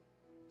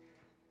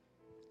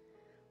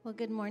Well,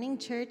 good morning,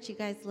 church. You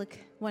guys look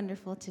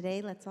wonderful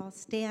today. Let's all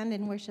stand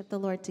and worship the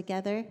Lord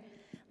together.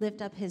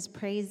 Lift up his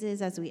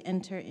praises as we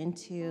enter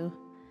into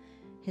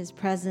his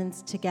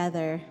presence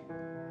together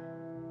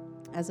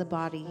as a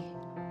body.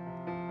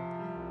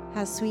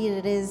 How sweet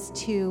it is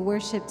to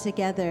worship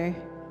together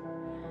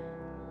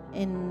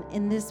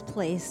in this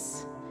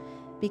place,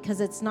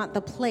 because it's not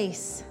the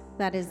place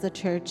that is the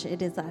church,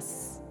 it is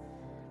us.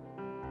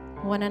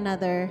 One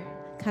another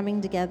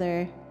coming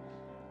together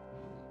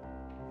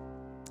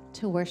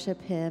to worship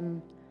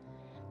him,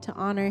 to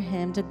honor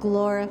him, to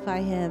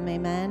glorify him.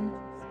 Amen.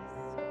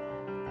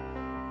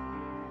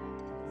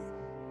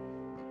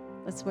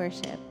 Let's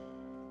worship.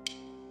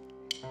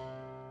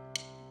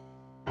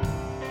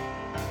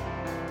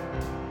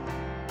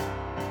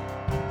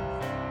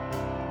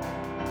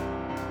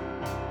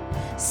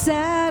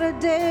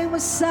 Saturday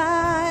was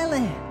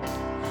silent,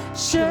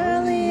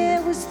 surely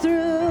it was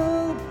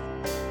through.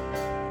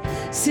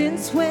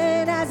 Since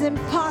when has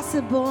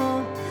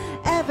impossible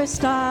ever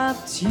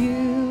stopped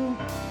you?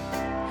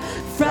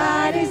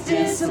 Friday's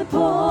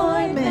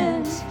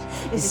disappointment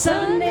is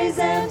Sunday's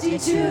empty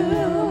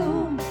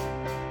too.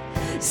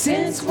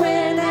 Since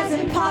when has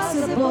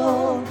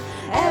impossible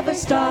ever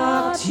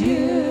stopped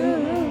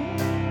you?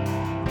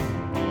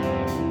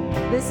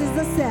 This is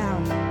the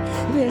sound.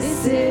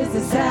 This is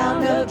the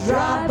sound of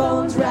dry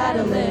bones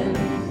rattling.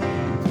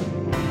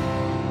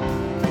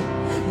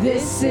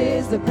 This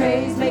is the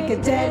praise, make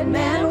a dead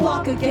man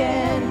walk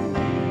again.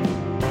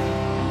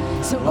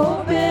 So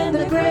open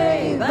the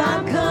grave,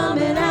 I'm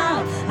coming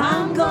out.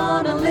 I'm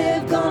gonna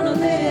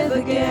live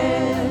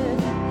again.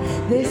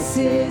 This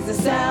is the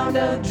sound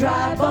of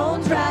dry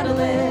bones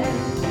rattling.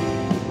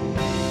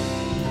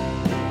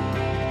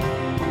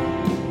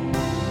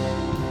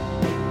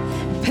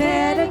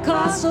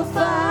 Pentecostal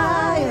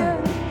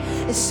fire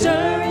is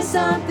stirring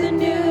something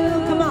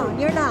new. Come on,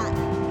 you're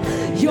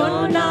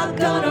not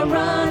gonna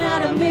run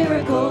out of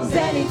miracles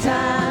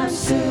anytime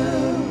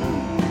soon.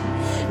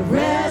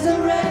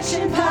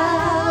 Resurrection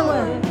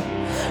power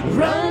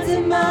runs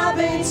in my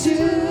veins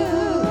too.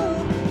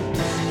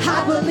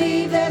 I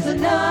believe there's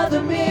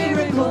another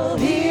miracle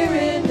here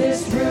in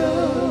this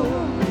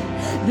room.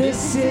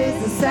 This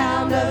is the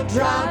sound of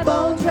dry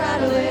bones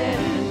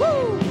rattling.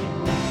 Woo!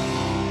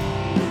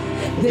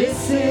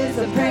 This is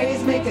the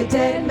praise, make a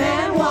dead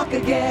man walk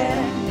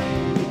again.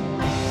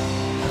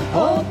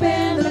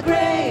 Open the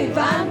grave,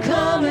 I'm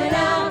coming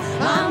out.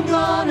 I'm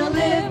gonna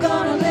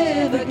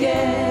live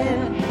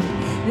again.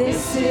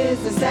 This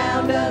is the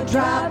sound of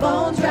dry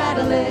bones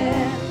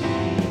rattling.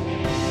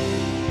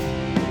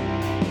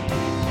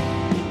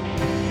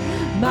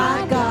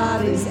 My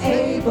God is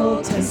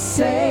able to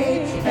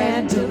save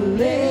and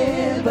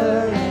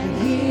deliver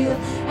and heal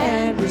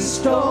and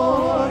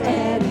restore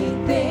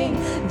anything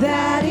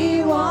that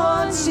he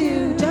wants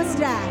to.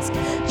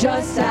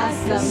 Just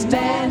ask the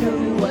man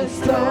who was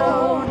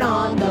thrown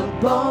on the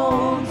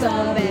bones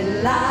of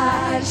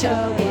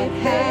Elijah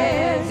if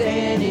there's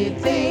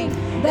anything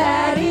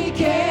that he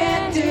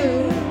can't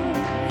do.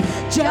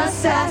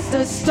 Just ask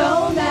the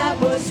stone that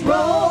was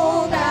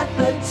rolled at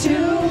the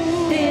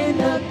tomb in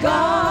the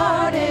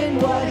garden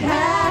what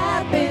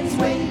happens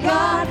when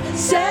God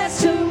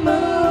says to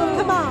move.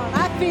 Come on,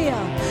 I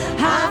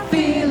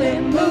feel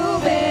him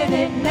moving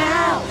it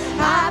now.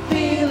 I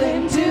feel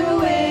him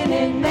doing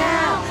it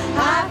now.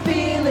 I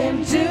feel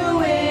him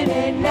doing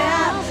it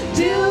now.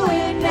 Do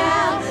it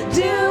now,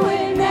 do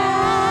it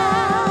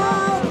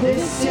now.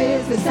 This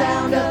is the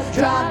sound of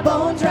dry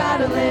bones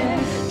rattling.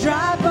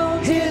 Dry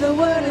bones, hear the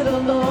word of the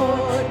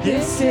Lord.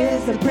 This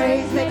is the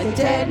praise, make the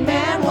dead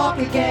man walk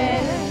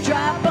again.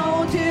 Dry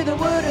bones, hear the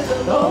word of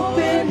the Lord.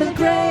 Open the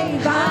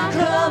grave, I'm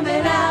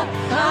coming out.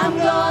 I'm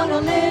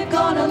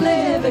gonna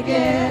live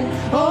again.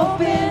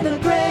 Open the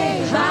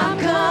grave, I'm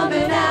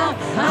coming out.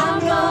 I'm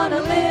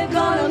gonna live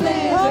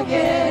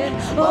again.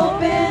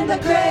 Open the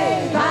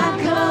grave, I'm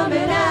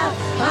coming out.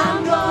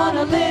 I'm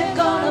gonna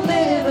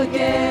live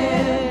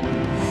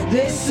again.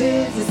 This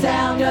is the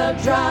sound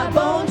of dry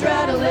bones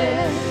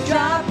rattling.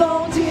 Dry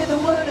bones, hear the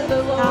word of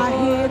the Lord. I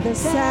hear the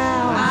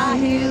sound. I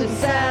hear the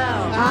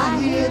sound. I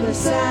hear the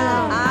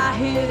sound. I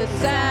hear the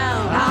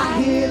sound.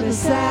 I hear the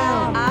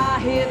sound. I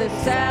hear the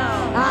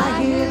sound.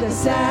 I hear the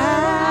sound.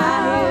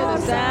 I hear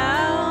the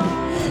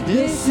sound.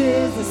 This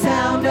is the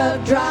sound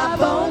of dry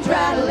bones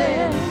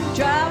rattling.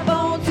 Dry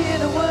bones, hear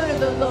the word of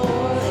the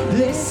Lord.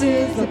 This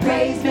is the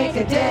praise, make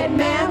a dead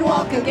man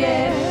walk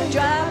again.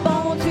 Dry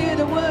bones, hear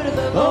the word of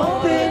the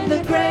Lord. Open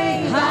the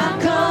grave,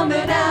 I'm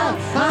coming out.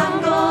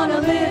 I'm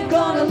gonna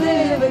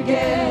live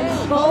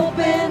again.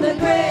 Open the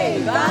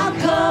grave, I'm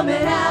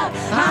coming out.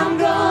 I'm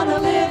gonna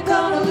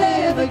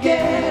live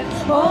again.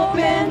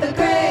 Open the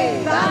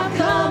grave, I'm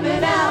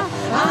coming out.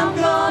 I'm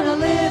gonna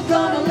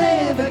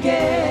live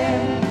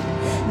again.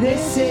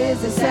 This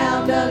is the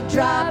sound of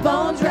dry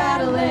bones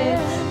rattling.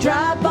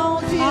 Dry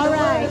bones, hear the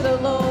word of the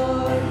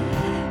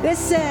Lord.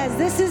 This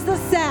is the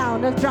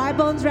sound of dry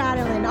bones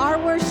rattling. Our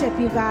worship,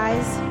 you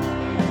guys.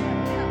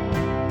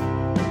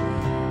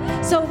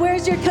 So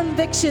where's your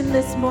conviction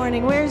this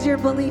morning? Where's your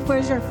belief?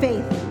 Where's your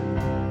faith?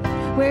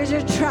 Where's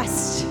your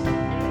trust?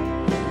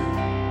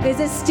 Is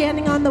it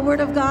standing on the word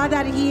of God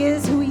that he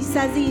is who he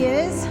says he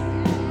is?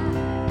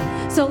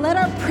 So let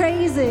our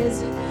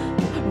praises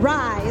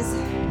rise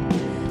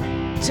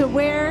to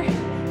where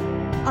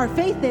our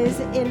faith is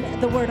in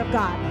the word of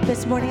God.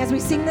 This morning as we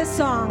sing this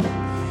song,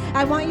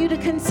 I want you to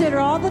consider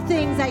all the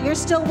things that you're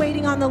still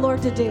waiting on the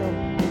Lord to do.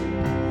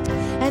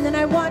 And then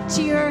I want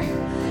your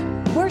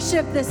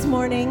worship this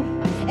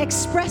morning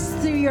expressed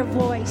through your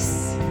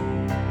voice,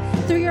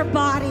 through your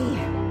body,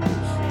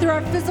 through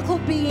our physical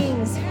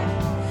beings,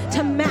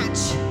 to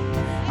match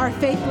our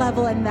faith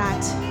level in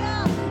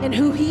that, in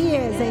who he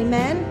is,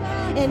 amen?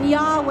 In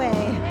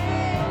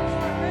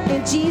Yahweh,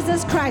 in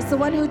Jesus Christ, the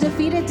one who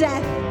defeated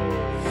death,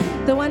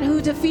 the one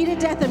who defeated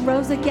death and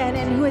rose again,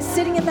 and who is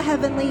sitting in the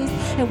heavenlies,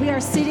 and we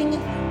are sitting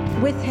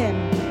with him.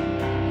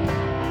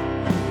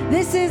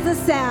 This is the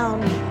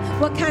sound.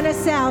 What kind of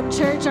sound,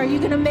 church, are you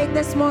going to make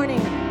this morning?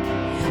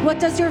 What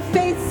does your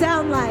faith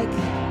sound like?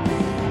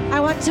 I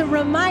want to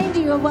remind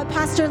you of what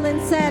Pastor Lynn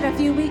said a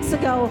few weeks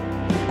ago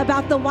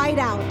about the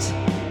whiteout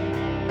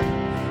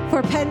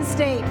for Penn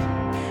State.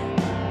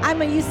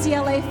 I'm a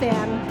UCLA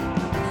fan,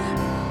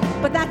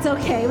 but that's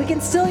okay. We can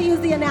still use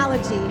the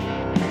analogy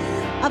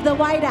of the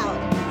whiteout,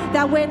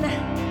 that when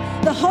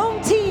the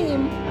home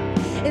team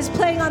is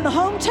playing on the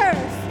home turf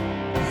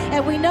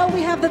and we know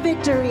we have the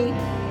victory,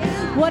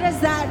 what does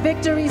that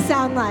victory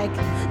sound like?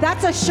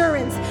 That's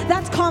assurance,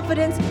 that's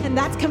confidence, and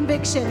that's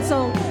conviction.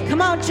 So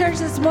come on, church,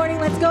 this morning,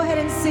 let's go ahead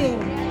and sing.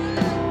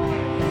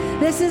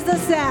 This is the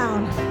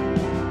sound.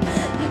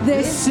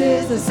 This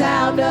is the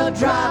sound of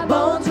dry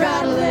bones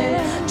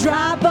rattling.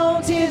 Dry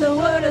bones hear the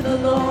word of the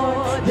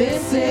Lord.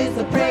 This is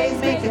the praise,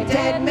 make a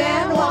dead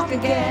man walk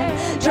again.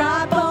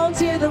 Dry bones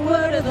hear the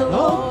word of the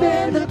Lord.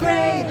 Open the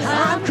grave,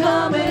 I'm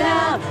coming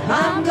out.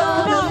 I'm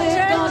gonna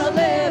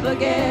live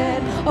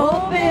again.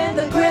 Open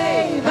the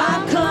grave,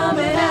 I'm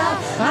coming out.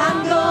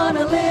 I'm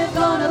gonna live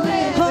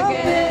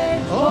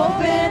again.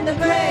 Open the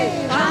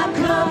grave, I'm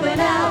coming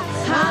out.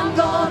 I'm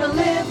gonna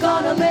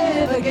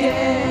live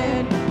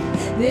again.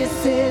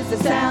 This is the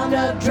sound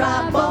of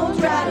dry bones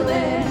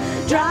rattling.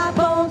 Dry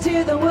bones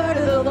hear the word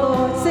of the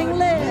Lord. Sing,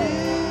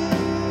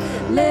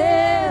 live,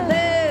 live,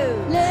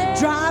 live, live.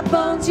 Dry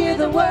bones hear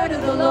the word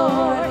of the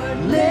Lord.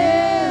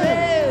 Live,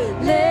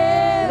 live,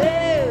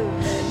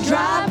 live.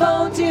 Dry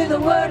bones hear the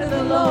word of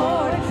the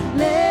Lord.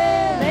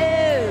 Live,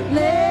 live,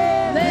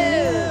 live,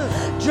 live.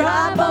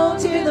 Dry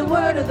bones hear the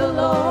word of the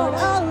Lord.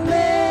 Oh,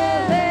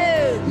 live,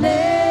 live,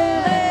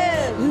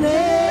 live, live.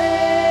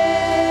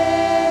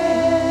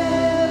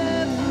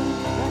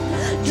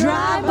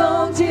 Dry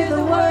bones hear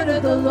the word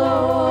of the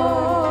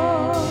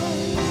Lord.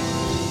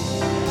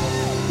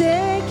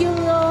 Thank you,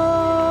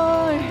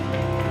 Lord.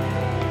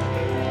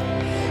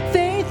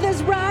 Faith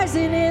is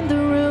rising in the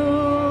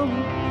room.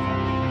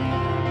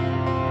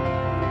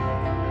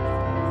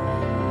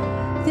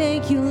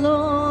 Thank you,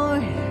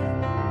 Lord.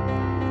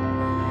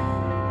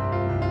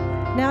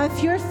 Now,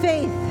 if your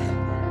faith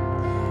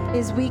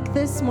is weak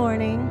this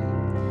morning,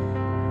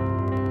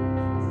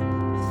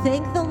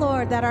 thank the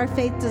Lord that our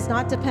faith does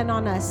not depend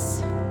on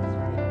us.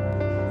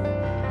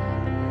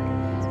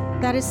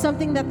 That is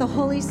something that the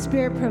Holy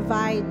Spirit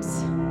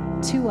provides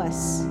to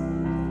us.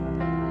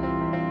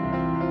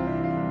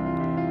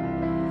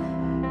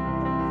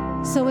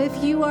 So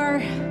if you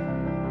are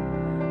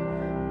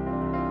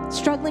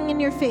struggling in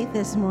your faith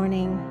this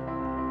morning,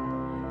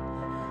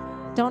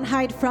 don't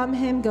hide from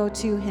him, go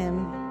to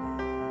him.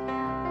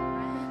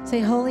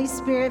 Say, Holy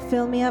Spirit,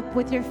 fill me up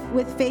with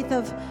faith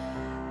of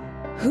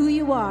who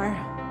you are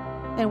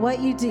and what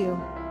you do.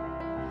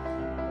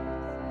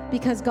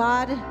 Because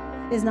God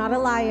is not a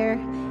liar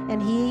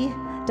and he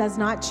does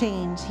not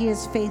change. He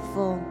is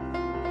faithful.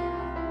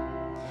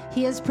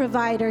 He is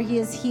provider, he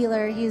is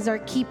healer, he is our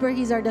keeper,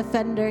 he's our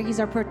defender, he's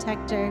our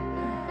protector.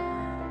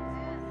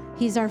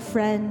 He's our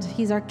friend,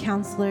 he's our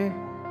counselor.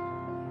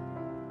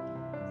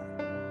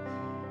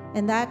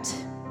 And that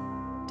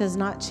does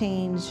not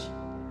change.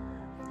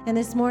 And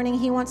this morning,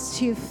 he wants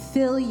to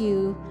fill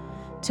you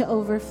to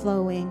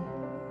overflowing.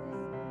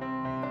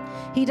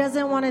 He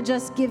doesn't want to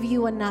just give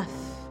you enough.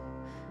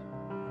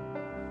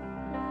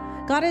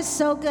 God is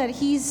so good.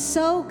 He's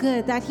so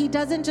good that he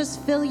doesn't just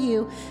fill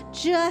you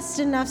just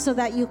enough so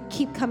that you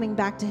keep coming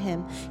back to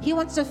him. He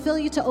wants to fill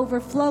you to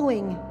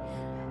overflowing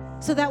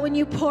so that when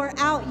you pour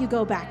out, you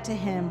go back to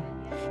him.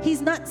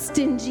 He's not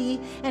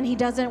stingy and he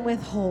doesn't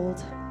withhold.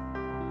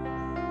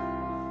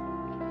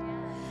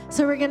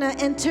 So we're going to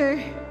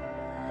enter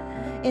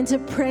into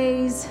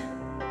praise.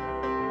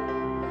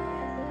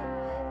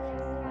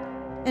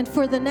 And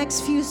for the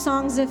next few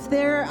songs, if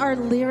there are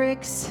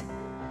lyrics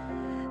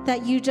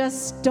that you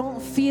just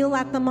don't feel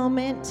at the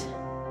moment,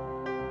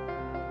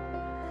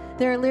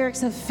 there are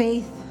lyrics of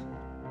faith,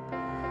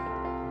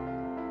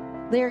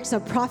 lyrics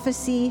of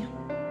prophecy,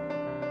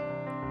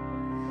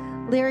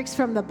 lyrics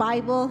from the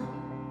Bible,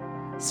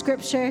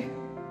 scripture.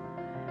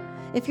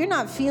 If you're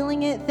not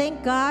feeling it,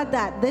 thank God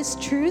that this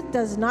truth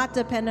does not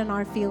depend on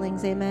our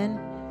feelings,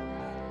 amen?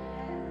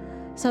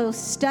 So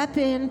step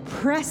in,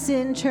 press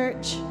in,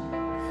 church,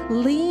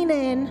 lean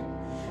in,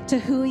 to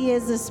who he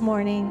is this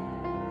morning.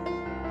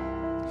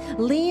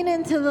 Lean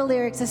into the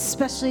lyrics,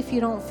 especially if you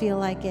don't feel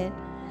like it.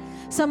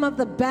 Some of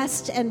the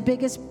best and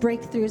biggest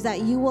breakthroughs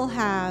that you will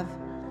have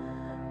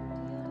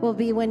will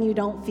be when you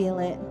don't feel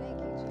it,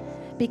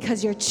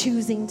 because you're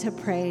choosing to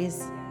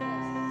praise.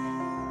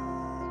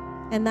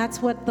 And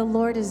that's what the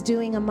Lord is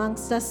doing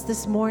amongst us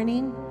this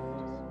morning.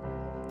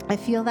 I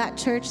feel that,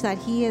 church, that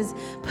he is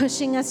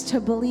pushing us to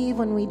believe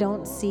when we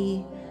don't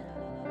see.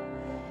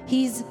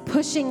 He's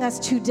pushing us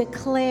to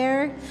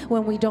declare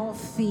when we don't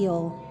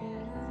feel.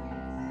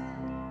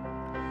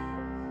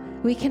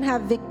 We can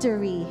have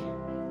victory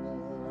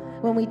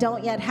when we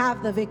don't yet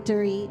have the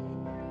victory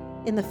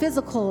in the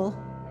physical,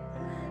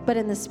 but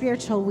in the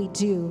spiritual we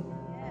do.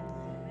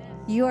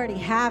 You already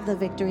have the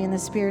victory in the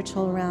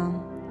spiritual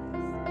realm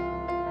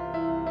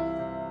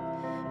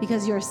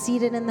because you're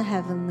seated in the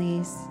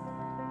heavenlies.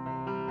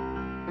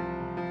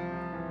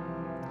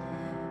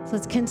 So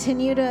let's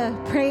continue to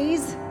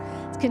praise,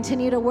 let's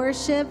continue to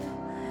worship,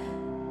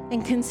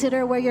 and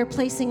consider where you're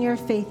placing your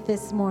faith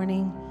this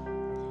morning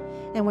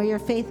and where your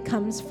faith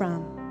comes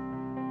from.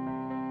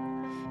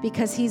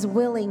 Because he's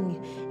willing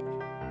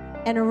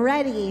and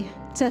ready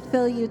to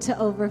fill you to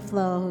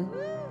overflow.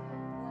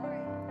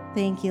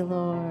 Thank you,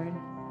 Lord.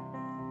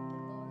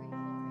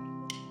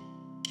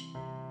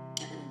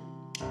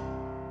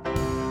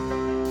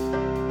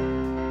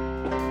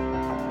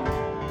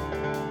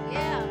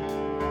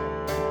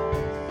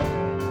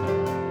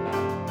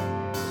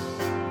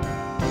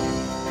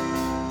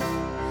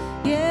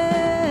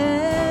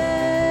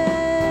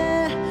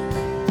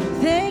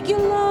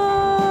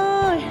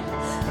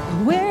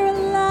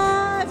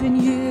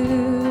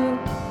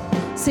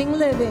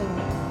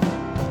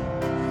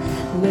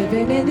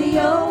 Living in the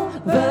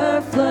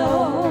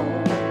overflow,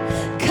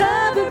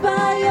 covered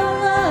by your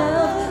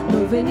love,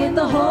 moving in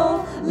the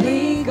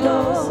Holy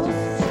Ghost,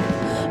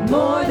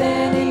 more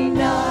than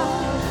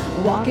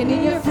enough, walking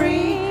in your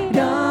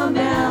freedom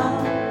now.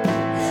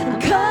 I'm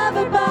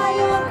covered by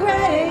your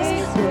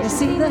grace, where to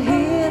see the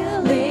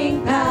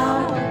healing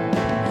power.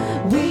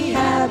 We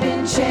have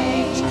been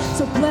changed,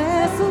 so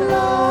bless the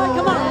Lord.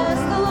 Come on. Bless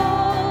the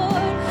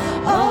Lord,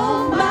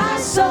 oh my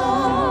soul.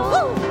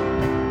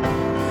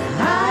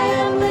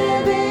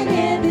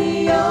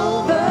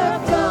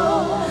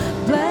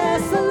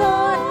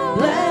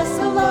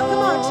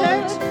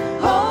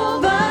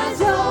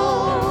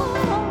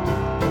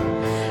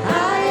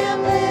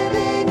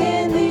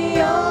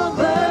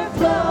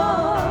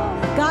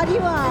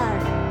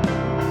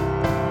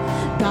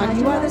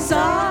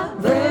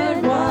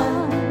 Sovereign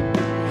one,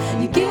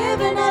 you've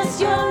given us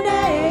your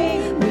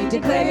name. We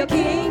declare your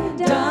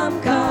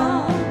kingdom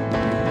come.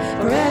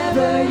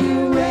 Forever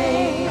you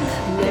reign,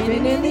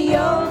 living in the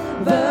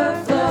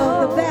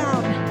overflow.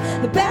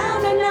 The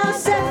bound are now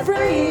set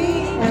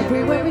free.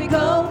 Everywhere we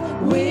go,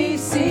 we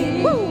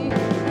see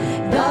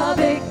the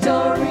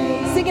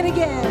victory. Sing it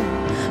again.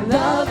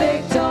 The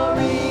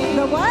victory.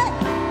 The what?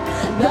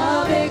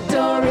 The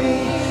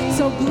victory.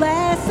 So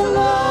bless the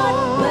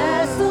Lord.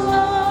 Bless the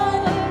Lord.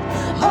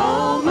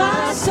 Oh,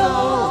 my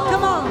soul,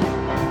 come on.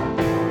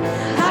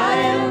 I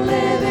am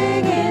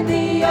living in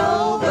the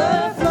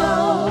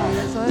overflow.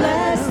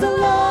 Bless the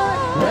Lord,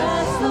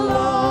 bless the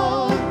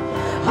Lord.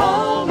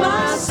 Oh,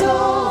 my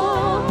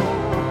soul.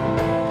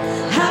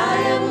 I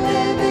am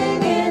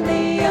living in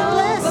the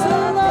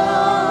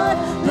overflow.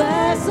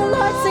 Bless the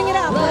Lord, sing it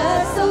out.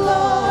 Bless the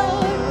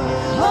Lord.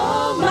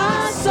 Oh,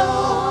 my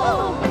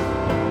soul.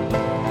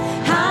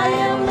 I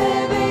am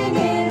living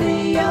in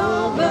the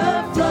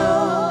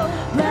overflow.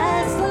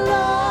 Bless the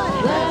Lord,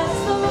 bless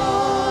the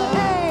Lord.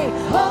 Hey,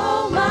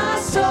 oh my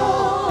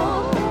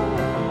soul,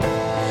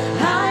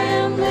 I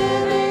am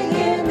living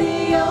in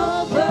the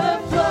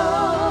overflow.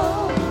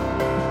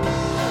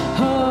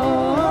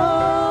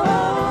 Oh,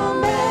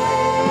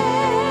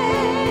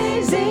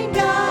 amazing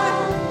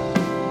God,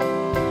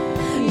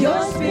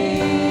 your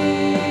spirit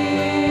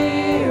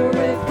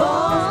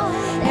falls,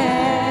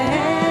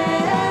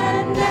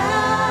 and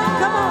now,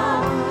 come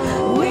on,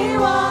 we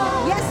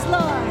walk, yes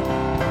Lord,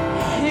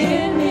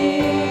 in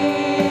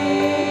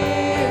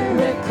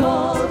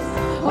miracles.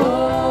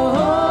 Oh,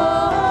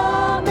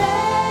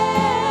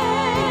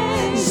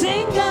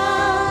 amazing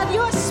God,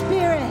 your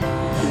spirit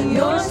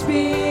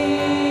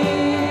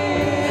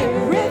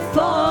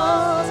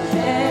falls,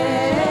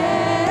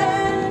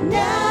 and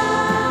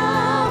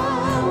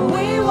now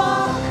we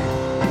walk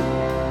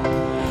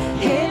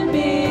in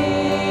miracles.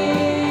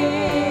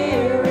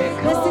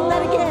 Let's sing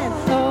that again.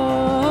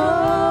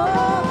 Oh,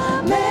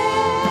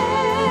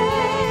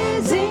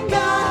 amazing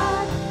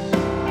God,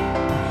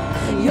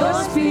 your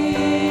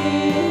spirit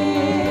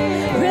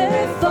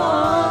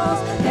falls,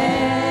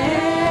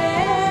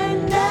 and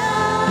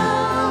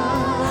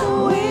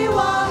now we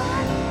walk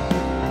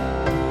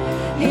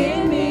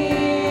in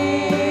miracles.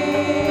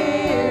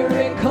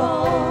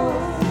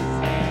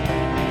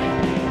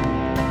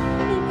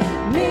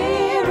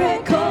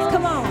 Miracles,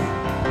 come on.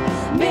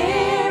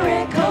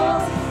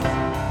 Miracles,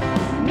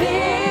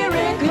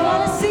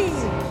 miracles. See,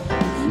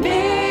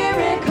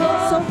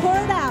 miracles. So pour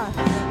it out.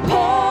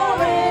 Pour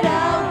it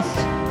out.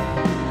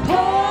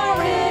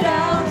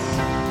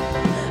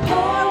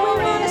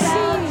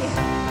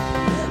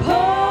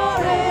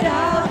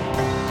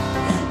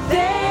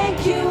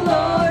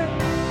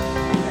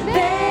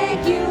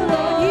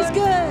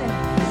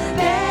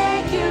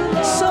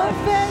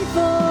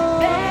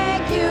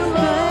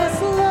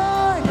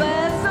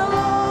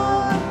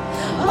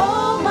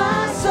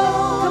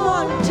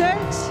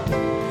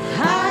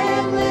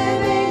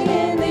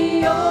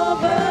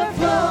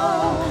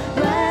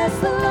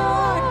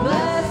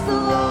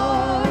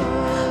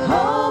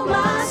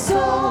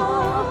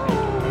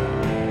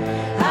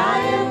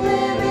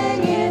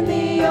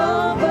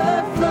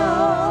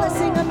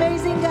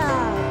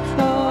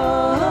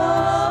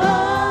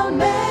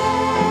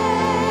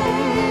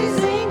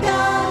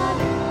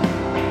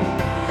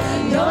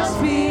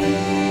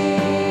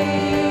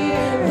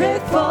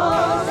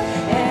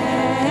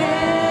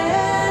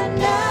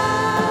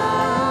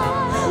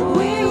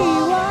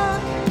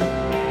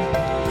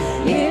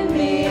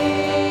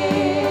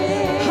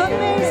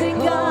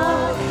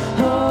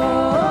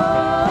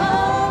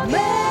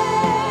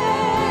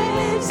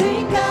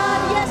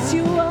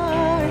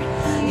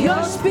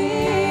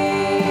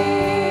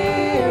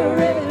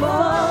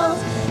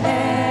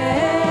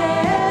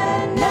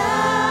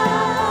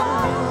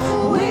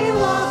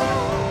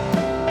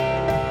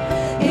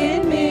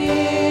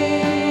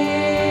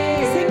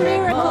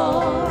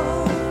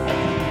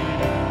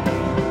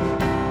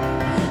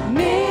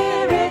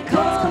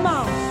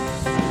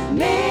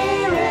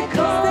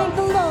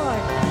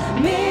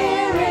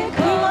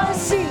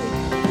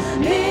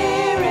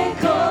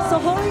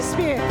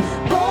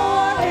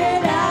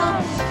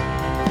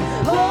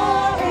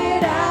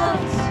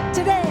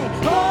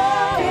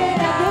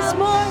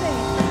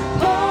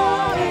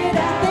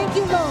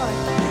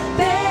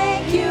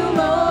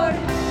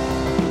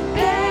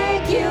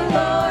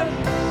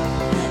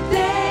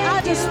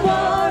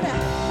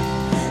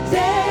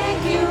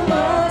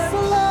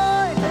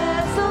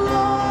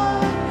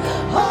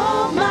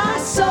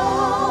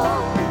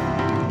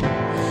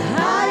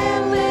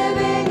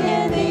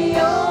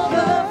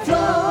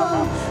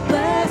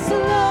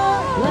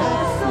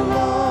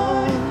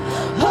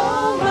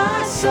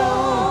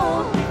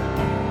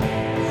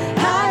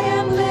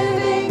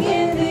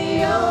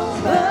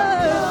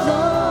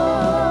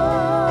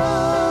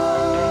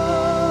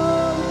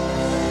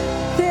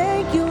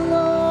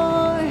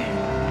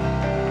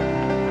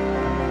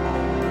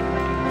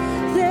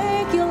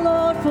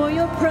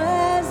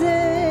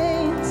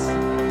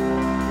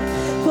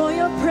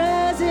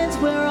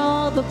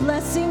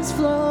 blessings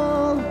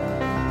flow.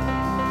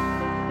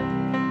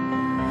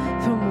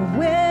 From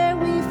where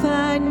we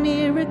find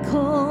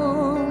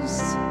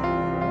miracles.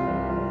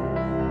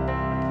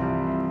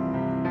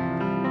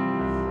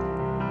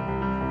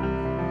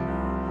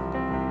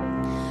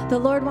 The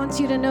Lord wants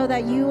you to know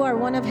that you are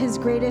one of His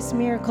greatest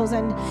miracles,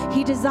 and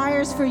He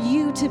desires for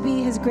you to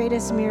be His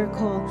greatest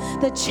miracle.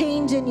 The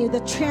change in you, the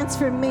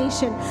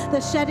transformation,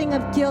 the shedding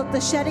of guilt, the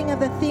shedding of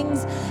the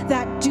things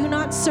that do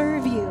not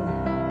serve you.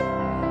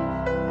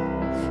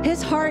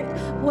 His heart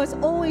was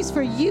always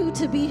for you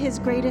to be His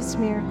greatest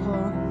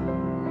miracle.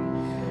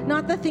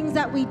 Not the things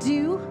that we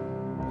do,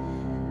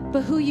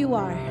 but who you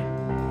are.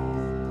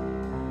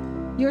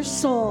 Your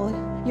soul,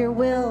 your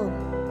will,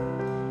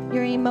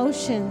 your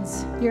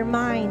emotions, your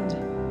mind.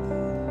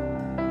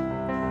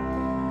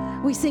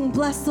 We sing,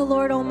 bless the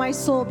Lord, oh my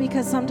soul,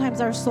 because sometimes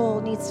our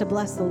soul needs to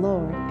bless the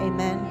Lord.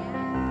 Amen.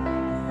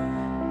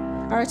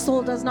 Our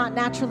soul does not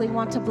naturally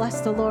want to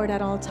bless the Lord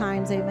at all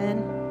times.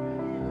 Amen.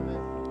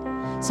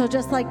 So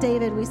just like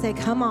David, we say,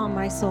 come on,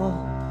 my soul.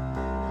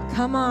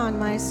 Come on,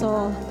 my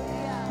soul.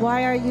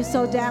 Why are you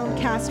so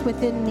downcast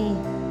within me?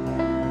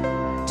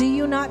 Do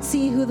you not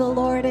see who the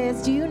Lord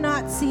is? Do you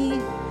not see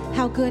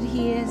how good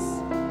He is?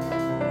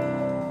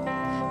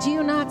 Do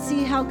you not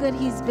see how good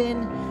He's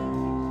been?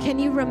 Can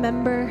you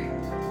remember?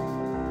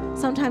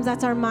 Sometimes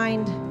that's our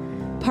mind,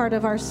 part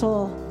of our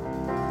soul.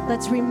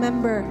 Let's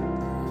remember,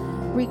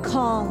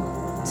 recall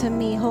to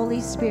me,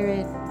 Holy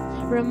Spirit.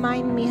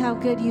 Remind me how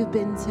good You've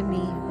been to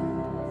me.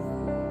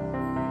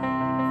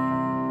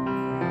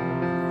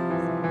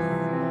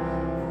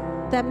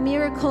 That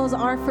miracles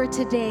are for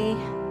today,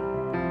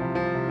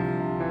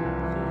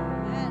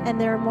 and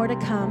there are more to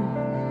come.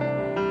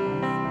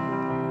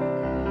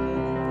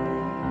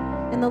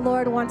 And the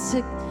Lord wants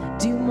to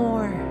do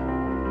more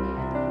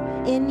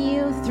in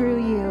you, through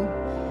you,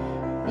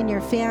 in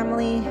your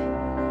family,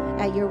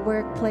 at your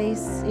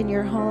workplace, in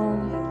your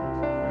home,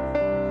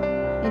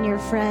 in your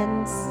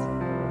friends,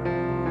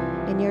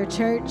 in your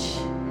church.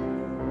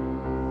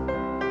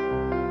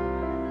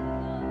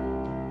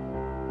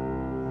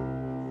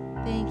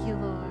 Thank you,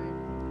 Lord.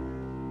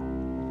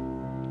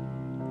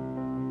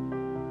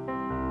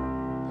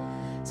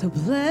 So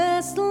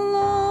bless the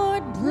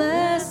Lord,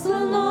 bless the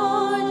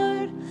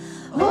Lord.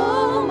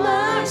 Oh,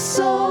 my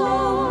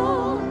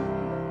soul,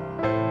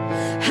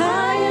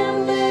 I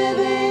am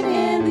living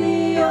in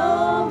the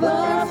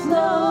overflow.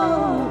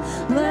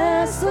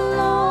 Bless the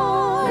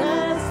Lord,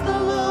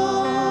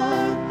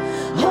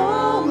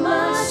 oh,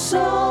 my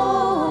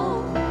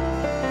soul,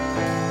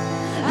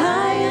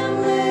 I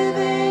am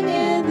living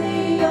in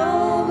the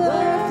overflow.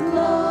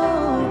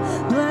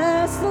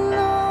 Bless the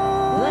Lord,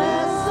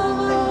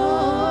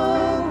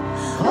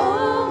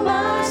 oh,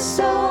 my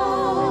soul.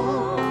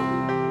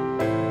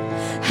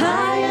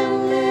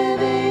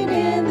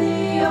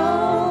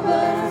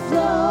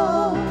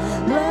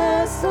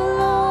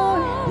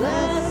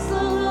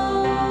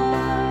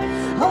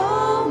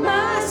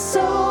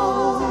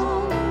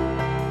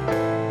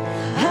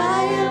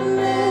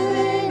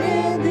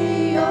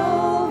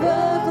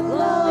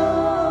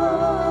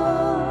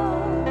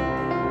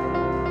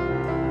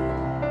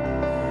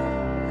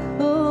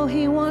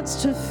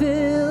 To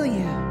fill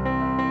you,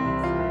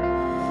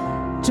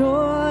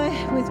 joy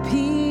with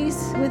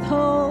peace, with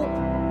hope,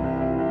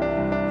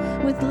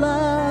 with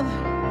love,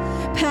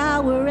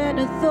 power and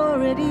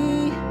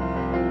authority,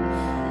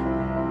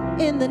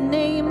 in the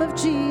name of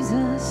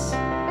Jesus.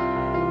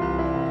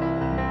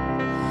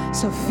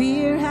 So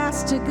fear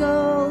has to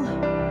go,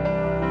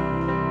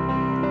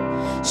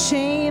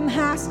 shame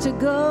has to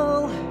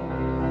go.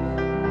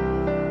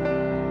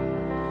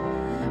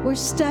 We're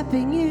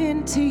stepping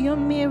into your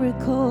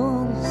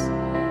miracles.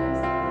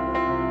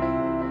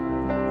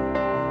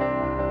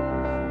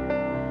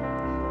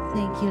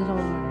 Thank you,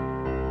 Lord.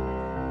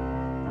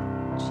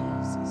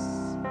 Jesus.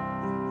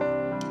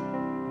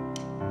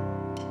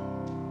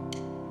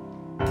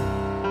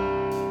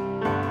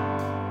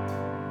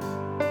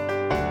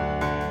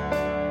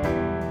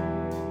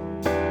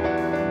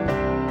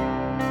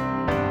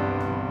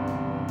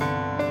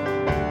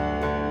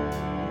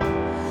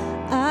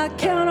 I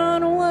count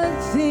on one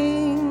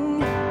thing.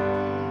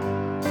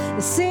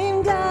 The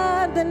same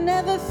God that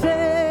never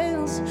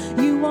fails,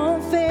 you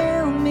won't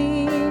fail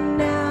me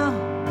now.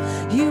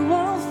 You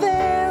won't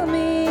fail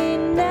me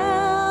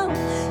now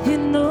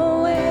in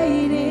the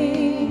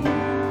waiting.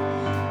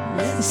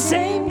 The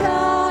same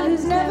God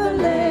who's never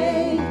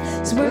late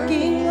is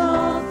working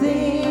all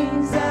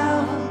things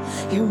out.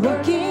 You're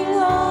working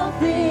all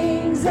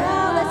things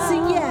out. Let's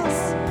sing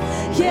yes.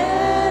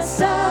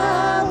 Yes,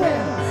 I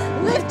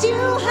will lift you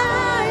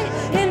high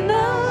in the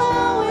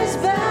lowest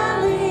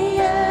valley.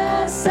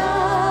 Yes,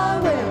 I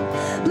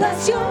will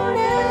bless your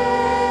name.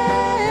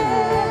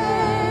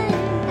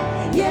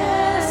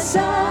 Yes,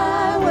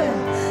 I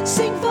will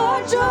sing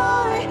for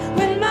joy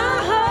when my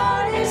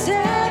heart is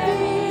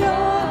heavy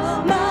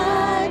all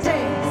my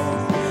days.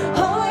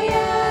 Oh,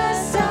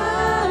 yes,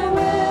 I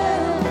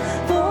will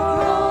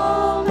for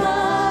all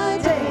my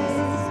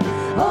days.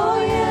 Oh,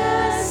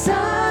 yes,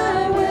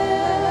 I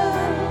will.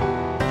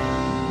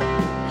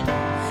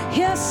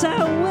 yes,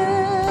 I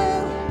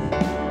will.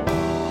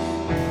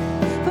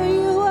 For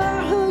you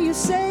are who you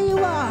say you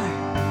are.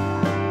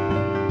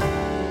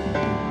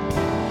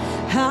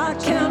 I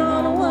count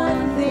on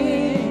one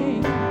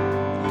thing.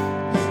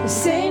 The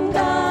same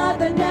God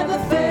that never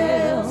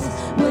fails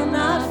will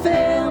not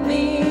fail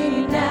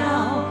me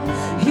now.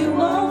 You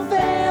won't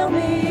fail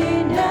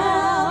me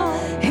now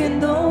in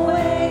the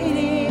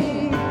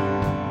waiting.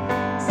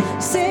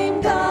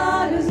 Same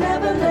God who's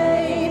never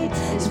late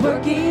is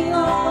working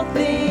all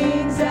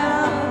things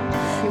out,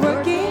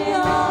 working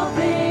all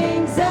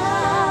things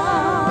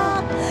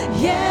out.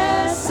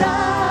 Yes,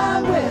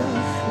 I will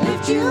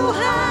lift you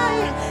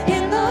high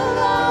in the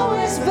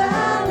lowest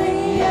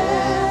valley.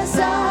 Yes,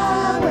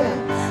 I will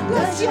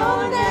bless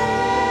your name.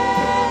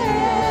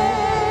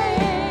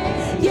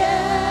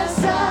 Yes,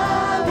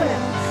 I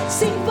will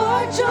sing for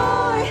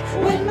joy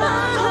when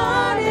my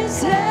heart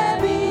is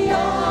heavy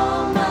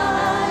all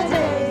my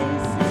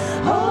days.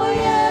 Oh,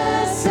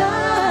 yes,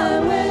 I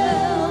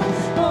will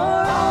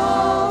for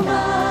all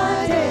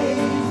my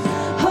days.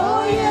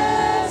 Oh,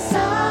 yes,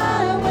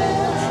 I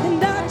will.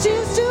 And I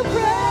choose to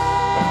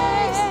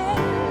praise,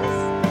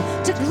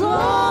 to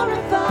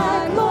glorify,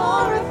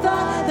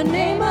 glorify the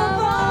name of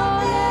all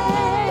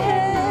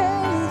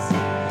names.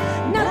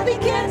 Nothing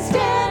can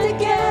stand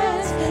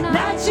against, and I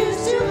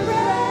choose to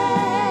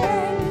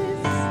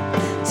praise,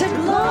 to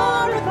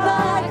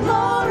glorify,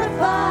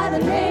 glorify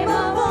the name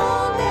of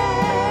all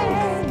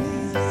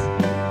names.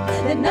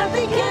 That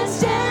nothing can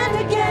stand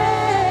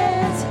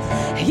against.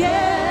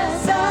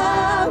 Yes,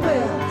 I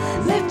will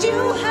lift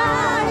you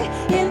high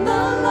in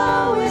the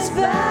lowest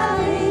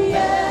valley.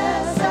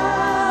 Yes,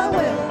 I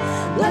will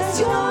bless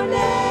your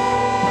name.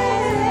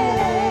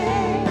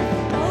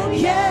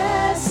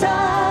 Yes,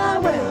 I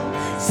will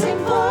sing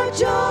for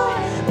joy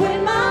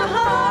when my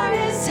heart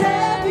is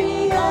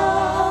heavy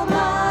all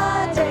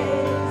my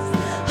days.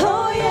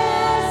 Oh,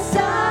 yes,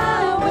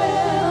 I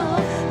will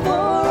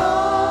for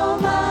all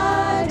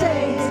my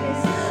days.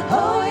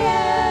 Oh,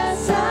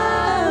 yes,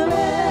 I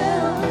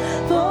will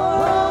for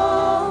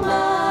all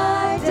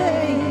my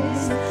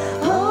days.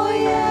 Oh,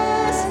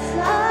 yes,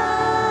 I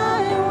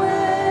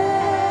will.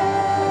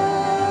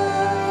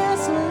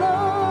 Yes,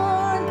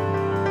 Lord.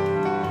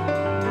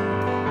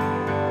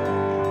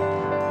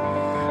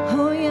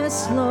 Oh, yes,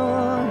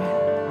 Lord.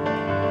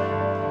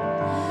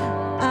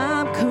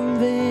 I'm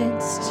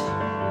convinced.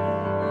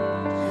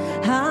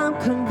 I'm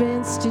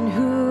convinced in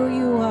who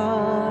you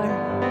are.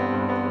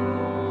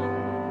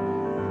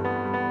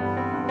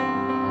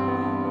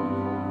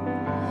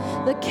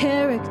 The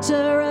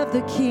character of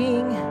the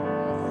King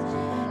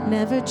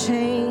never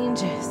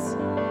changes.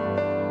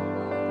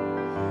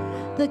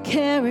 The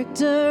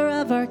character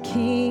of our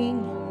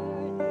King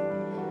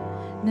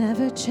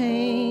never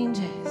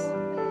changes.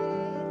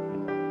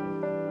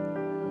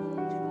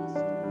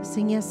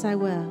 Sing, yes, I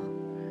will.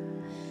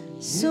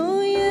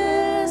 So,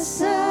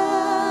 yes,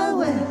 I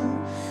will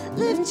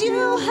lift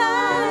you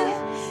high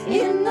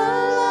in the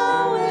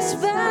lowest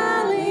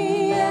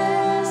valley.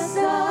 Yes,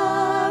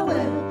 I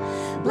will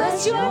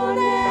bless your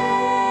name.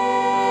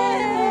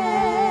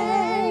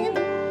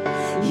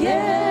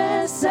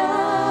 Yes,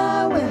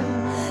 I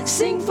will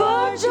sing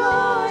for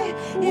joy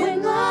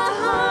when my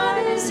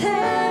heart is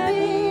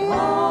heavy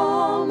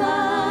all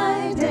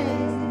my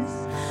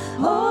days.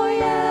 Oh,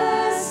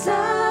 yes,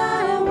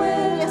 I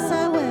will. Yes,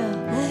 I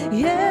will.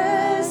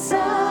 Yes,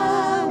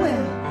 I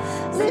will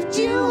lift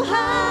you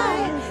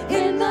high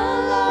in the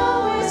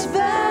lowest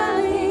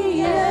valley.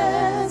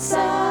 Yes,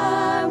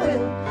 I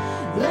will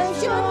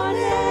bless your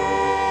name.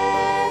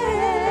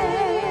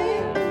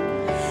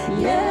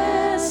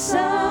 Yes,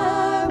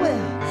 I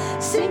will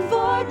sing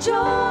for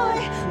joy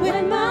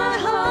when my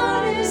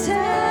heart is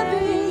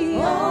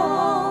heavy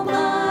all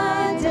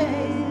my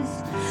days.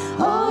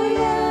 Oh,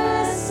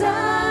 yes,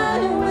 I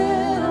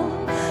will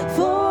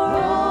for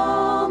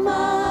all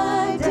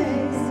my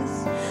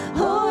days.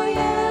 Oh,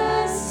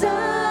 yes,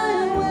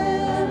 I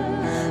will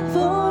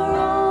for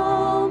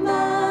all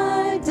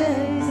my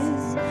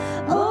days.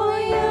 Oh,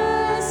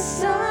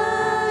 yes, I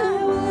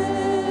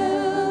will.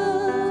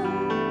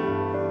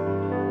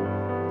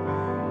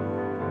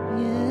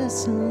 Yes,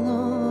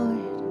 Lord.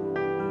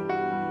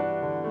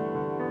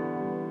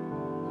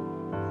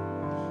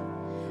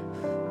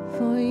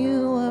 For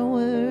you are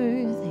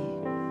worthy.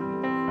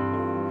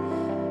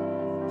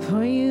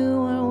 For you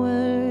are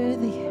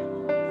worthy.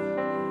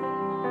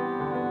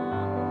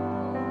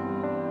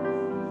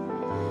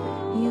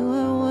 You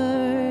are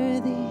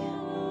worthy.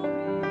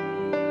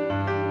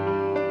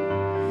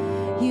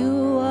 You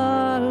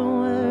are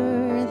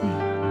worthy.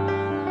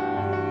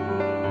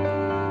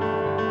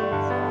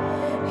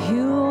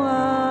 You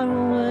are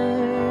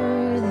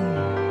worthy.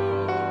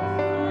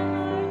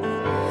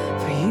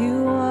 For you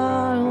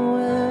are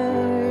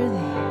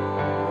worthy.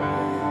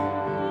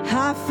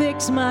 I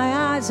fix my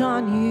eyes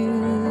on you,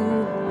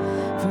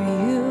 for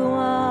you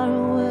are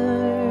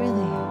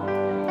worthy.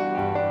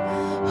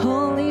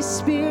 Holy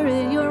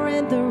Spirit, you're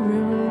in the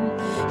room.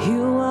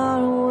 You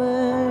are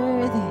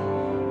worthy.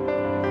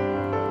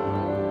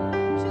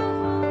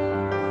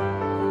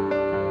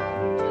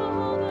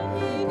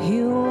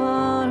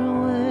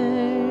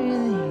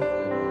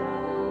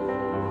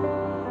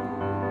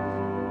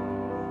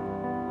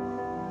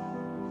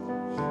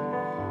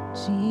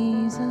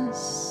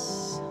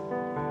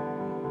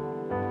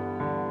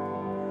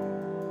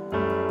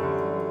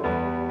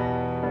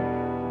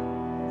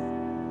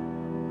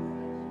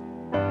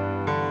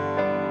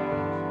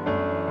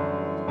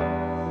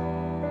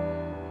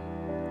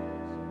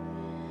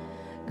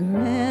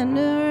 and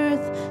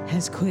earth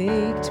has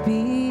quaked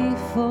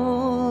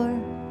before,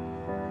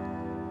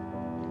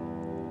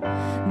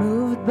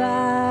 moved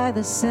by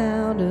the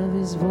sound of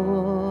his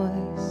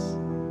voice.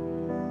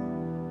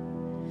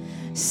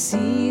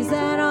 Seas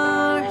that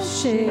are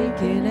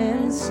shaken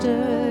and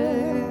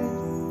stirred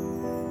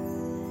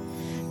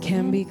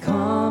can be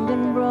calmed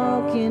and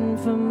broken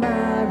for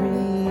my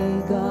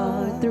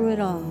regard. Through it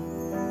all,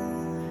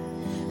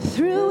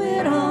 through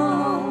it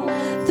all,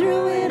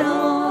 through it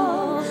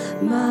all,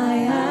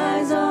 my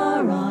eyes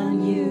are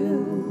on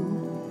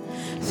you.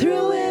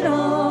 Through it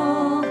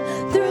all,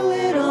 it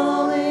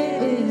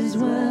is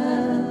well.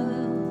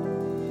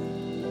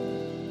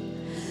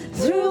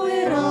 Through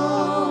it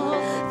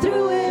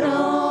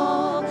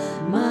all,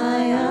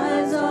 my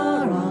eyes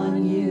are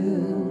on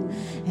you,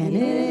 and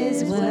it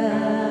is well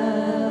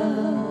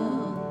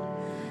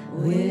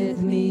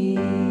with me.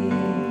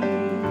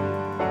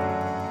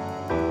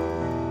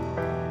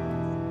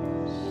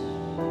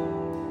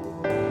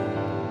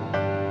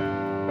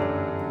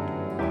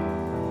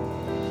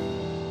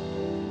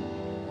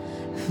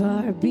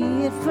 Far be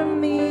it from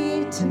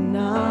me to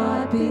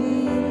not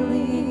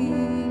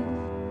believe,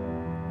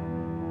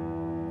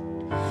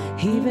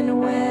 even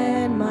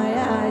when my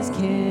eyes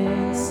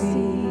can't see.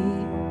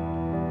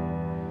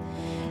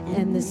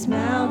 And this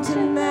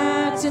mountain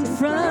that's in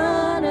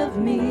front of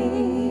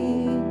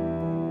me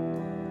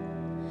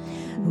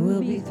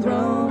will be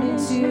thrown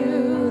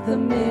into the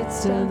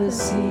midst of the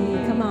sea.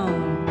 Come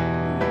on.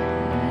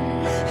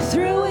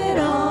 Through it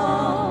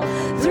all,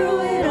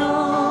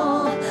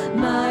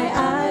 my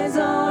eyes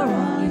are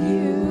on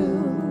you.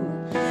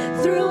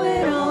 Through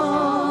it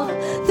all,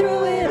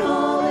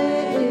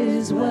 it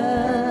is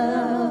well.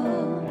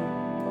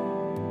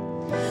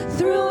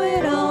 Through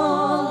it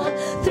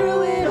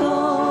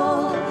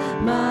all,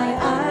 my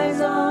eyes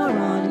are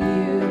on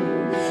you,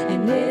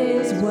 and it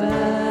is well.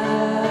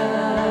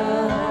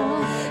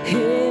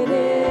 It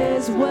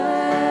is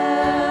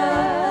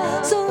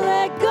well. So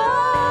let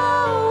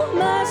go,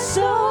 my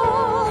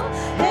soul,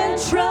 and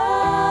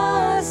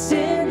trust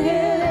in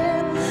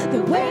him.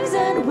 The waves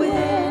and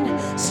wind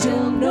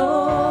still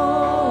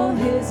know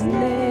his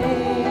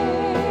name.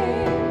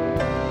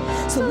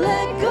 So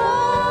let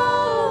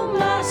go,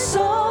 my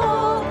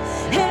soul,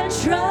 and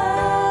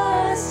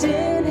trust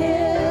in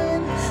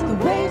him. The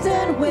waves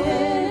and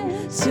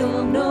wind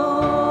still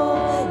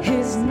know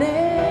his name.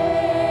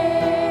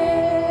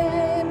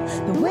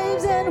 The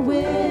waves and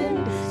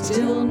wind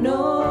still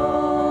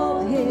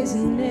know his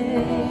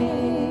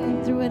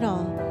name. Through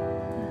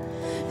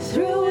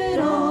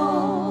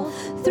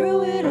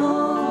it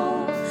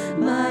all,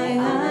 my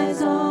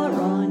eyes are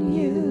on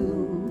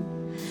you.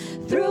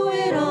 Through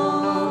it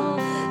all,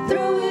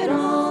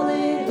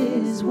 it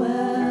is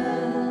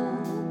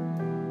well.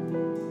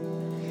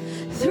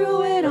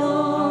 Through it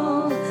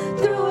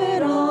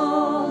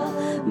all,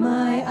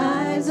 my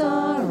eyes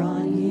are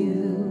on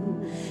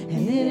you,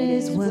 and it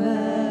is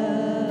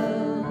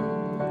well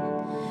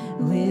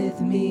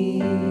with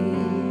me.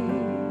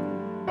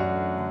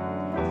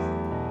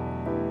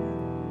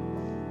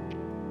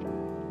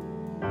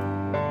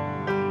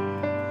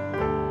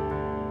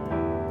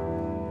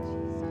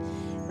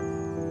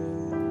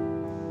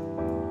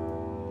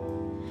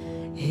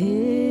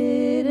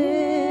 It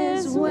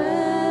is well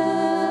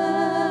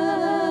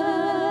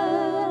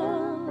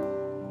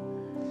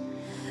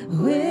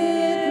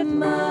with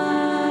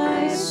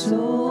my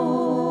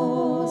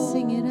soul.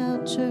 Sing it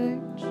out,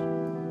 church.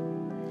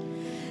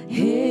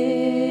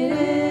 It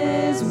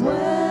is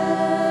well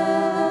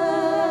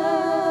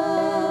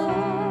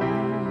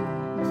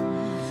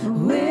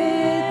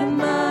with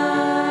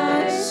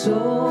my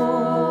soul.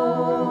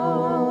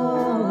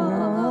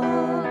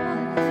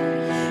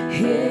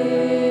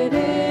 It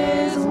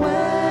is well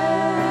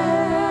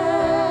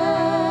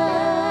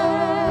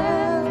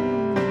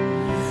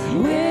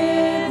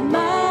with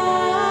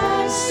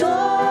my soul.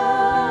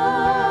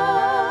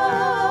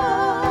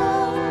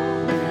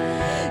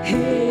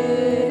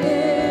 It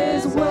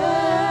is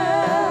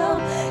well.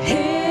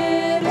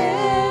 It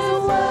is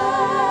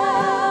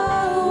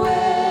well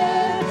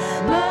with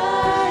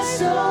my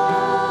soul.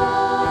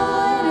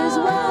 It is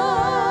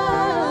well.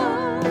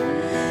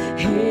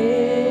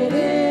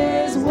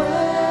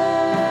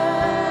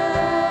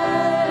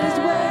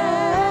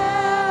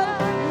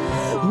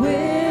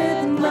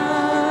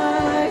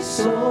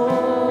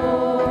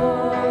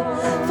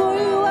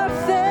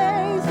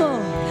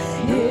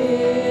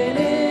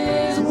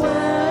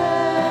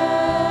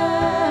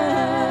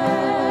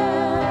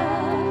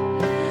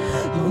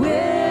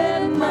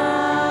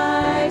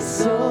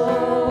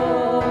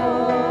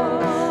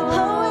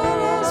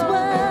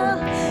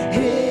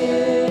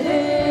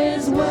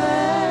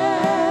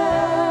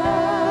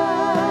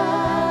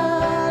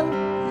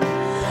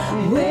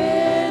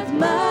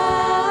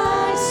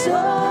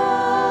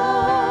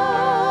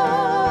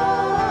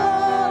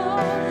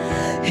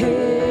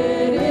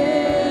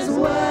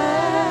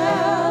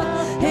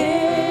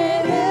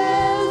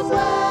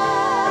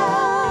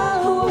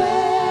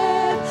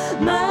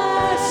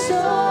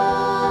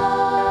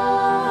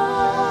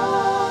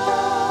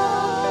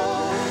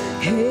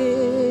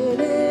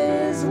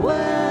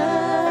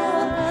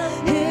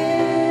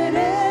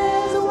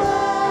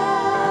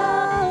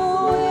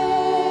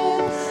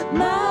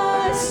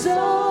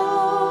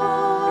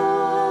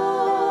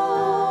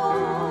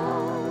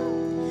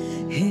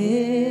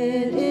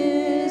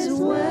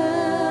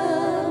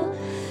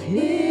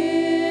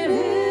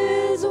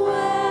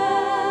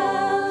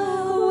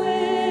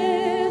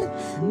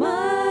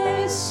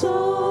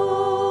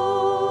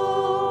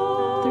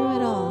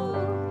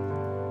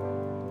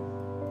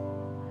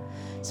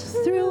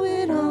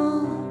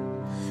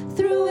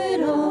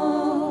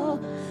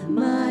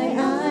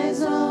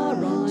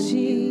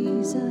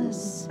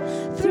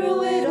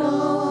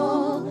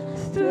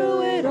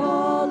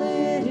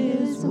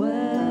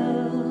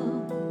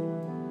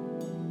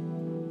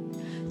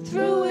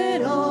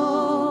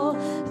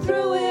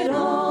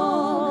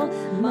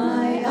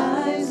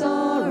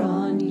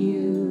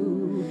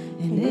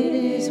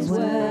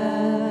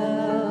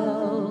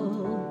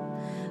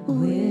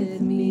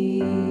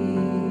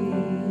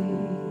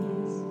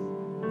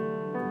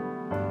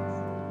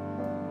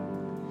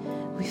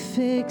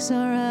 fix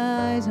our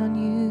eyes on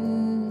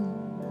you.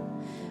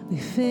 We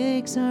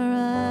fix our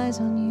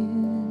eyes on you.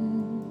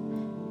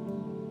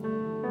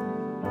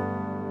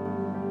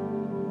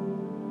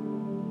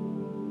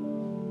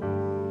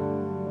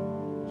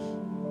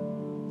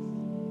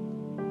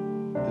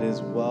 It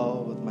is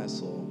well with my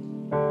soul.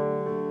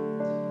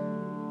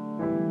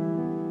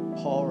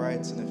 Paul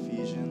writes in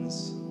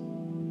Ephesians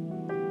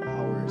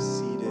how we're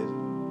seated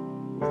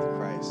with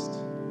Christ.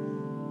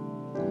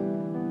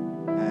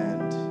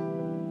 And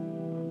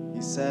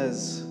he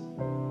says,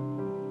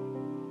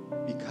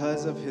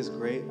 because of his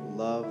great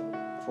love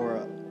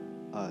for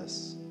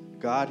us,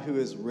 God, who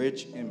is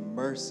rich in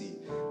mercy,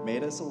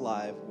 made us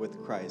alive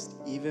with Christ,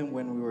 even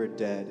when we were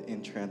dead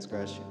in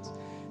transgressions.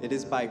 It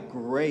is by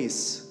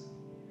grace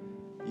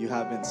you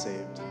have been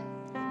saved.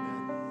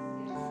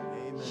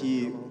 Amen.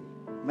 He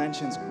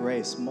mentions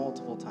grace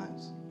multiple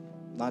times,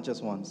 not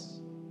just once.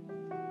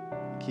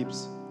 He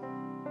keeps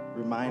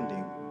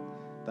reminding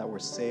that we're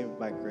saved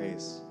by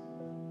grace.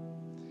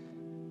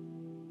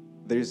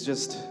 There's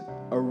just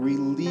a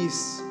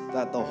release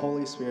that the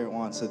Holy Spirit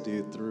wants to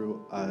do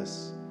through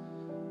us.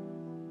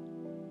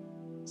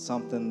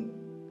 Something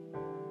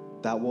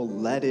that will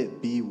let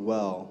it be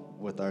well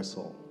with our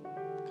soul.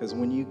 Because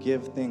when you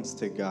give things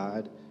to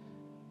God,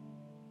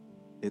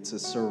 it's a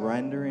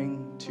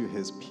surrendering to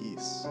his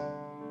peace.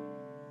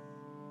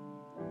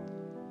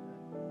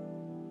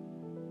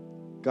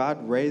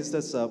 God raised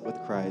us up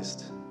with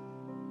Christ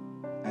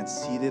and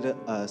seated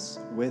us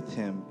with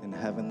him in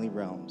heavenly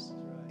realms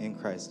in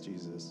Christ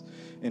Jesus,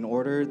 in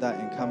order that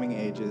in coming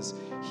ages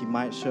he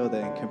might show the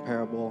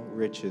incomparable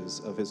riches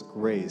of his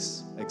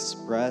grace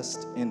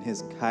expressed in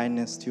his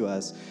kindness to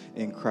us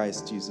in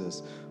Christ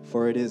Jesus.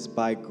 For it is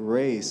by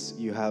grace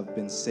you have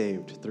been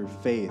saved through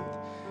faith,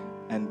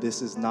 and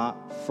this is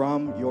not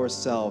from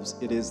yourselves,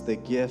 it is the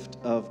gift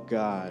of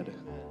God.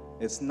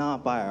 It's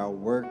not by our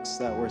works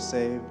that we're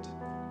saved.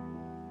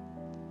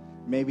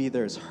 Maybe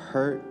there's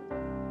hurt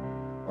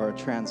or a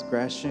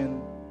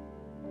transgression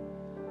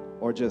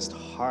or just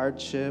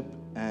hardship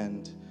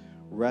and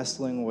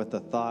wrestling with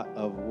the thought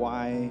of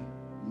why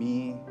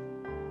me.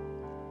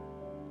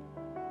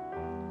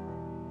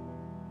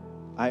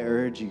 I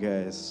urge you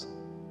guys,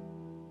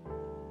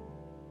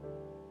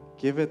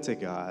 give it to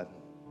God.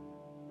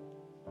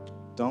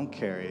 Don't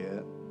carry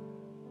it.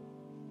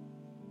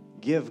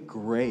 Give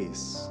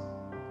grace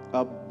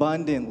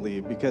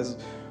abundantly, because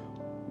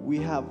we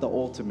have the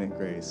ultimate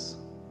grace.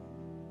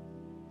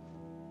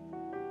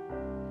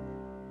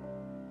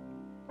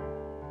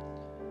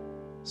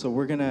 So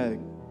we're going to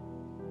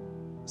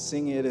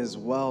sing it as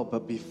well,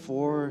 but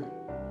before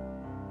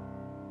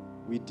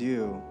we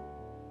do,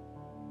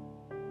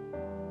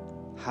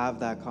 have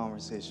that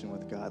conversation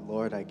with God.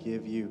 Lord, I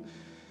give you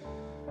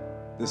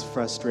this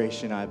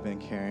frustration I've been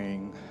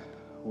carrying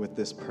with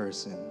this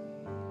person.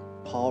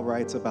 Paul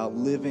writes about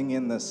living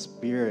in the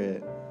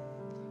Spirit.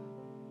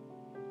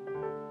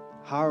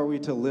 How are we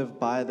to live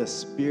by the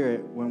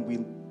Spirit when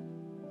we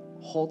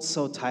hold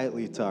so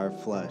tightly to our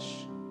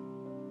flesh?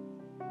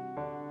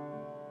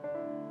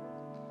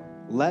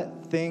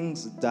 Let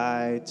things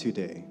die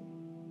today.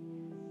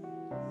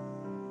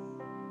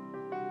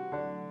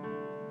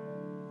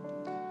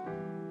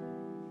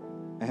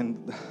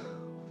 And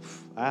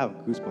I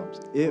have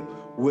goosebumps. It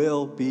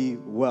will be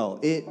well.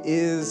 It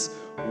is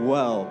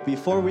well.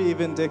 Before we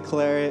even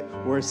declare it,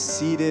 we're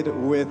seated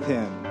with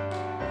him.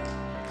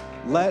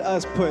 Let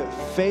us put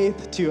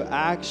faith to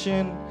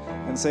action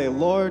and say,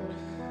 Lord,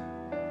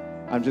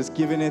 I'm just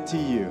giving it to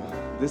you.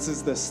 This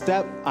is the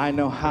step I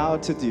know how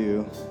to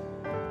do.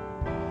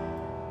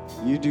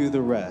 You do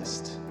the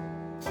rest.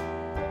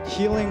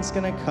 Healing's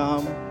gonna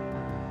come.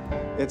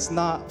 It's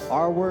not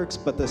our works,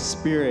 but the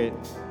Spirit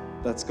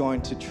that's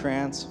going to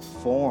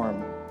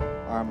transform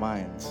our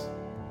minds.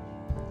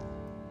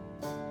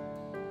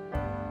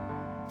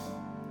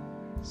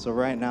 So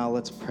right now,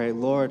 let's pray.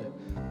 Lord,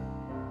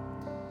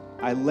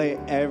 I lay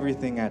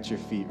everything at your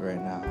feet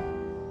right now.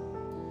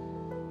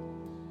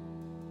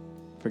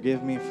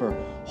 Forgive me for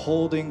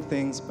holding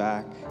things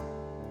back,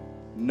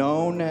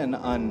 known and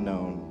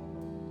unknown.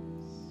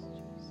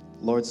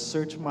 Lord,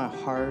 search my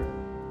heart.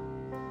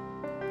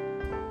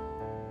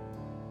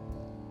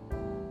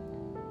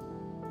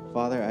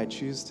 Father, I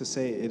choose to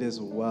say it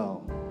is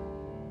well.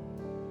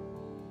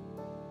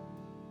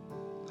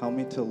 Help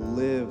me to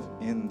live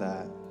in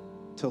that,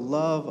 to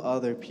love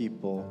other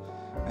people,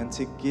 and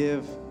to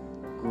give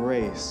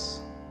grace.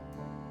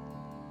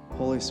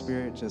 Holy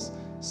Spirit, just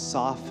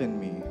soften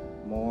me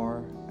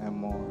more and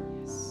more.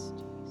 Yes,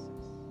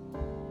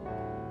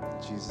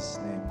 In Jesus'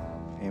 name,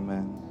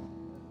 amen.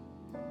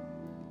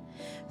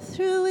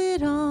 Through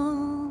it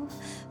all,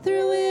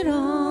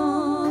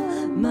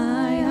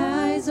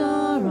 my eyes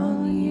are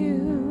on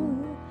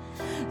you.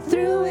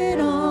 Through it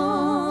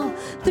all,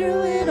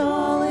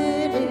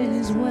 it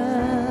is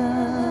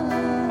well.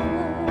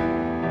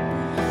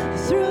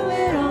 Through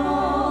it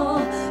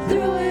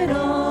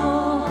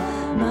all,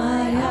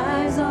 my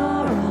eyes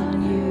are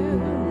on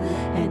you,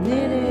 and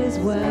it is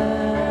well.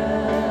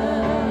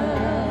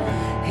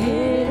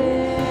 It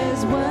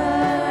is well.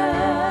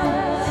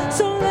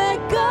 So let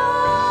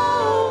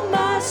go,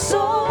 my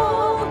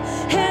soul,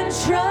 and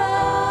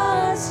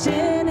trust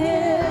in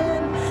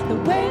Him. The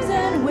waves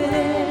and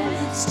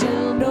winds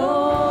still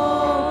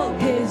know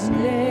His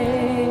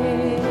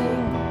name.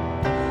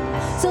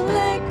 So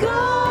let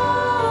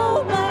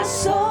go, my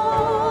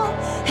soul,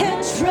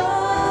 and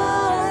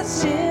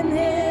trust in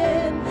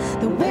Him.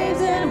 The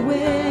waves and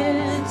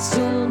winds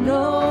still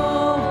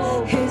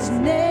know His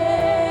name.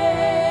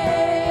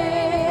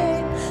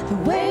 The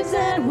waves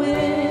and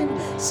wind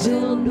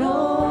still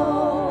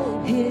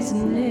know His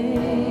name.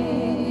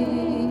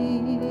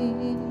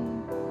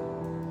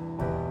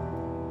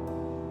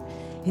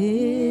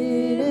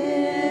 It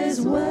is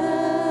well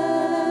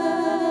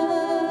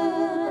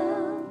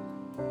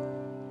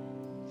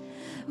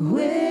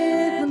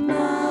with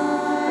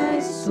my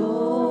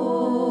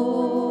soul.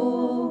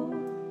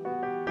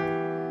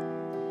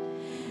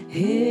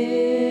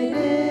 It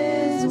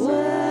is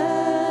well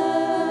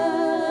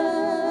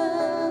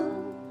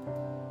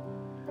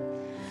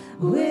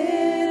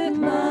with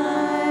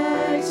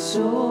my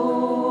soul.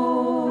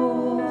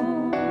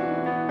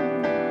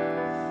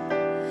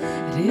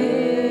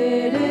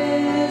 It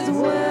is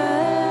well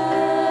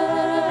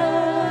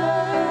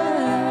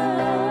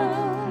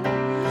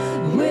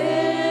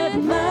with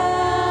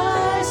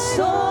my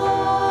soul.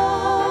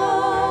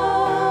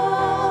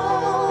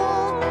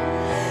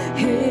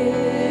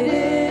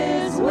 It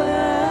is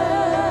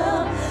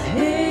well.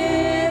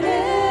 It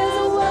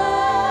is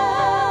well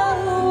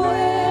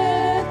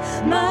with my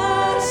soul.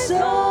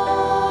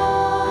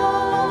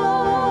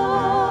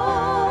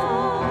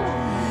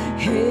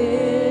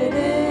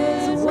 It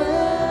is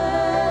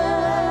well.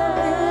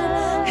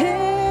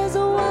 It is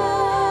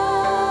well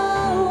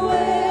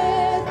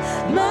with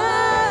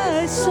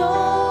my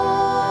soul.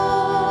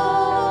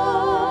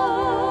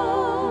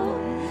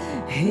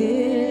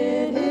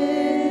 It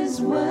is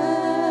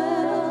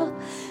well.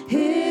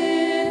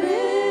 It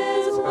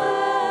is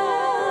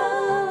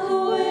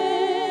well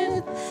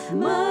with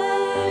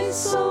my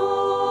soul.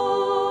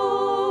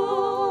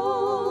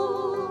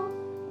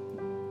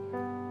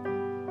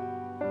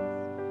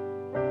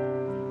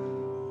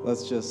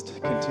 Let's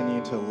just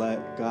continue to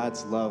let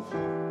God's love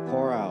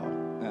pour out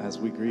as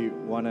we greet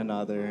one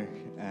another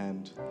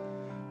and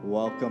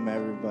welcome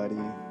everybody.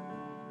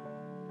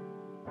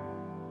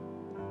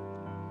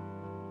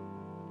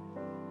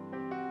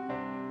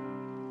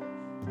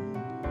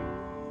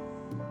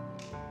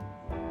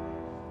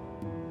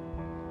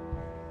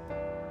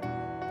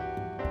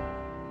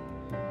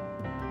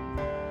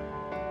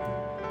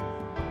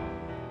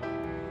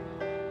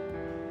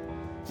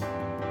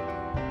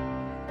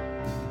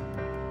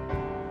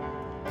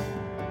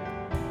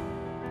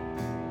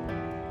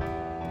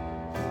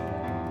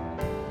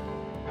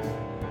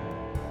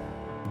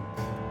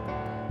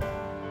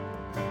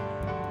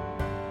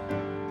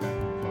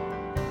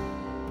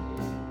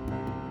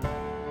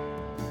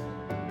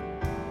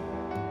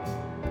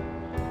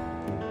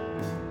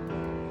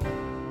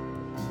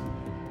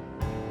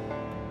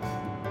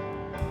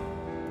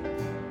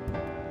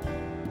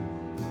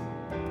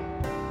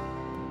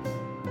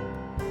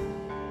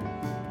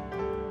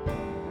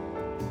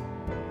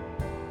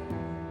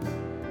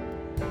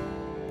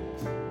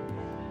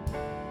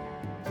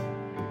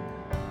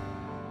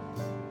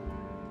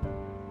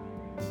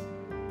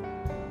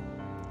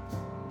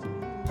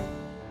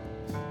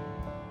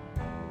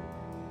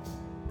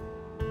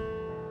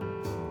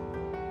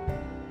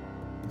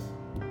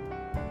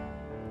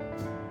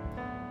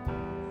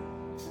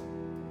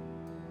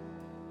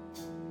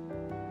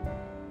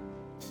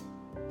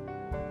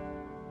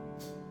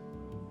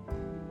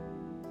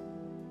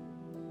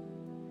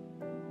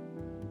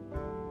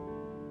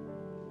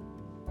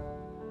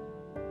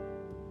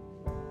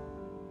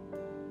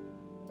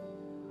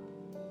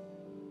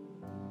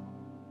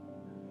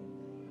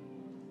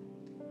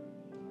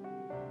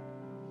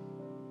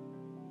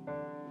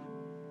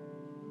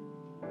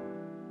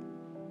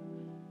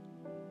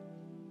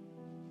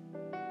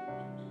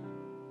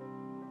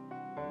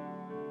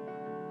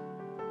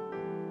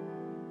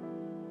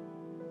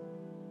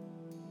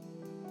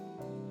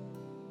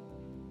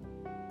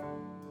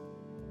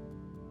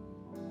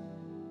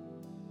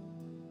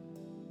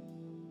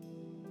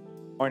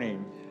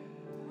 Morning.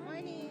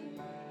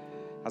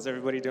 How's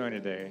everybody doing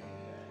today?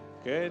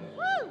 Good?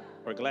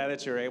 We're glad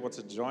that you're able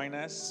to join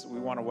us. We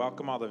want to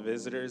welcome all the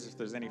visitors. If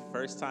there's any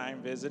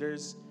first-time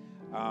visitors,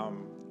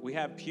 we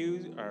have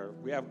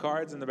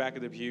cards in the back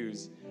of the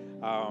pews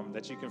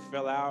that you can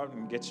fill out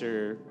and get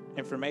your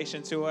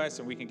information to us,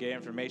 and we can get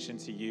information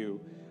to you.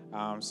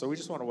 So we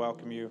just want to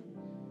welcome you.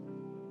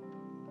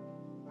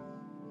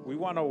 We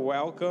want to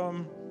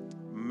welcome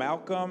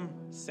Malcolm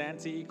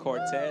Santi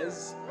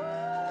Cortez.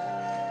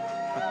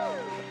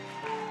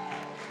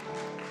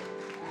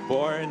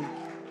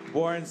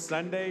 Born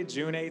Sunday,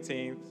 June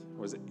 18th,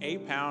 was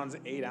 8 pounds,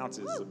 8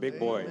 ounces, a big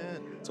boy,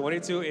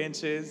 22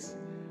 inches.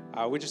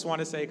 We just want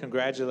to say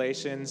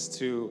congratulations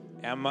to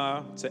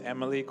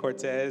Emily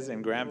Cortez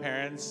and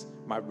grandparents,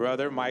 my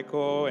brother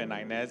Michael and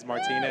Inez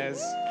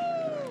Martinez,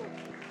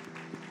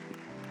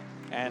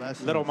 and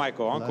little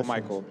Michael, Uncle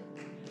Michael.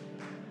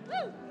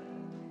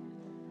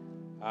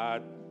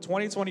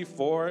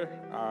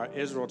 2024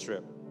 Israel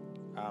trip,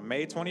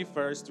 May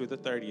 21st through the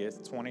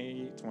 30th,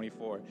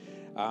 2024.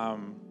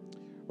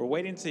 We're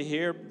waiting to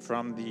hear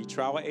from the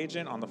travel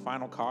agent on the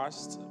final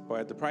cost,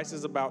 but the price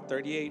is about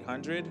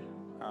 $3,800.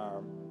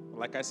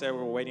 Like I said,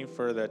 we're waiting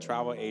for the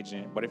travel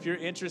agent. But if you're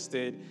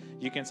interested,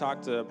 you can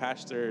talk to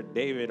Pastor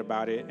David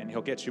about it, and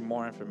he'll get you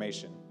more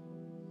information.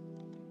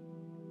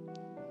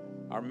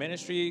 Our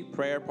ministry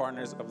prayer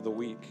partners of the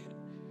week.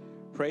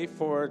 Pray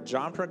for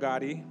John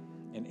Pragati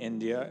in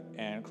India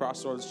and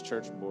Crossroads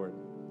Church Board.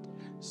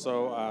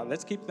 So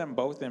let's keep them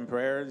both in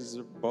prayer. These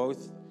are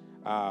both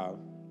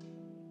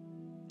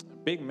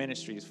big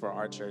ministries for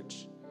our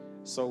church.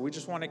 So we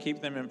just want to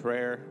keep them in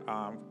prayer,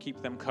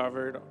 keep them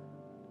covered,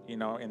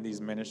 in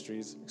these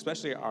ministries,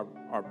 especially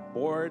our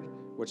board,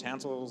 which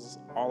handles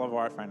all of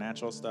our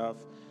financial stuff,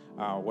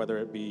 whether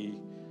it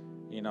be,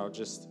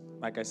 just,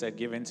 like I said,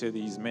 given to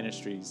these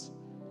ministries.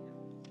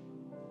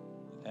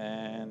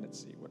 And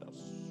let's see, what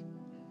else?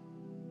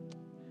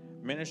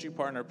 Ministry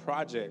partner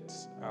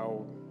projects.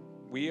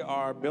 We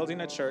are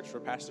building a church for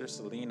Pastor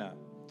Selena.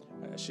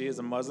 She is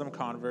a Muslim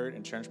convert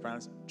and church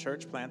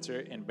planter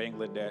in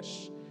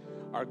Bangladesh.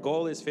 Our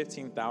goal is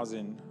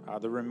 15,000.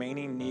 The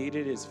remaining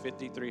needed is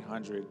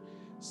 5,300.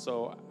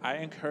 So I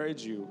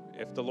encourage you,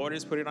 if the Lord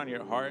has put it on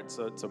your heart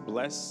to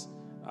bless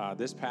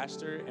this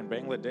pastor in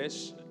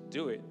Bangladesh,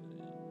 do it.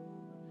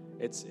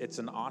 It's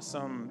an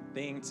awesome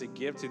thing to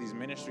give to these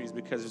ministries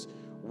because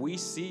we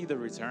see the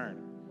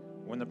return.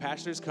 When the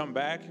pastors come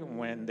back,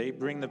 when they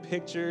bring the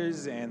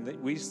pictures and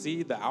we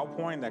see the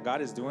outpouring that God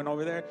is doing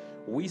over there,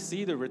 we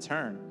see the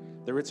return.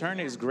 The return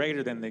is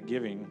greater than the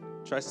giving.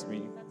 Trust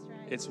me. That's right.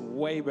 It's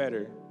way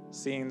better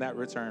seeing that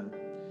return.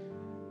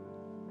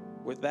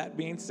 With that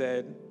being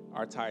said,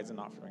 our tithes and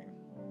offering.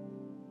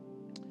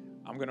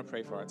 I'm going to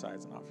pray for our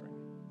tithes and offering.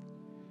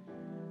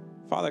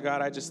 Father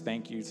God, I just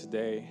thank you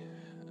today.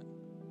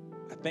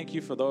 I thank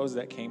you for those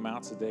that came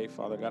out today,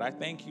 Father God. I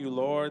thank you,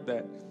 Lord,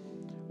 that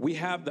we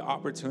have the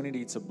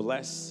opportunity to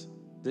bless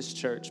this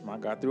church, my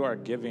God, through our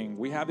giving.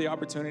 We have the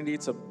opportunity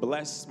to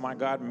bless, my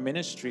God,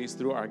 ministries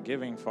through our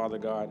giving, Father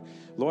God.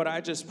 Lord,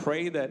 I just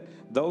pray that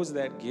those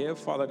that give,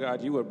 Father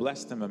God, you would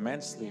bless them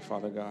immensely,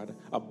 Father God,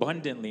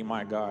 abundantly,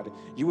 my God.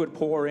 You would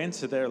pour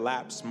into their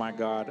laps, my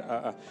God,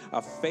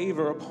 a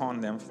favor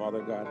upon them,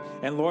 Father God.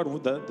 And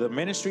Lord, the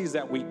ministries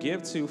that we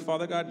give to,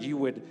 Father God, you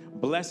would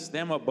bless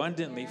them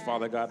abundantly,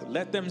 Father God.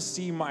 Let them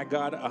see, my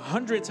God,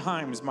 100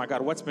 times, my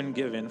God, what's been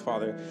given,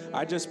 Father.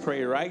 I just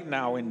pray right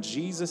now in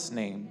Jesus'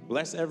 name,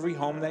 bless every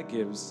home that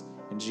gives.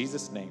 In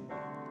Jesus' name,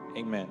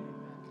 amen.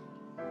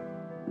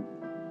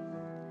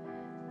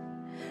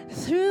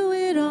 Through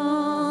it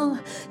all,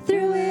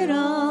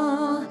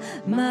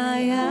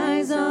 my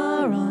eyes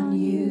are on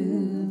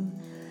you.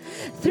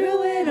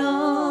 Through it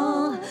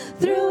all,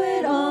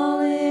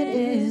 it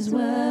is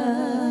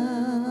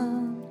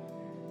well.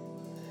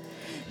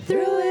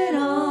 Through it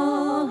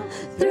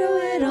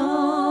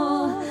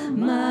all,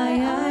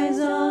 my eyes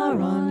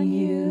are on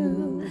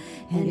you,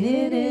 and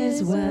it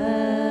is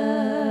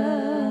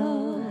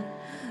well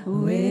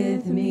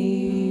with me.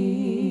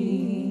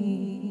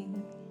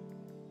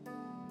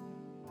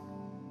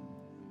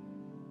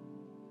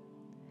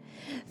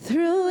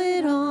 Through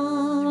it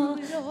all,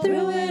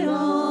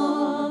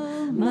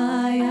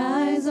 my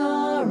eyes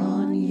are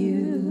on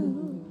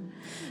you.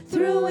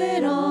 Through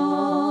it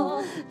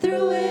all,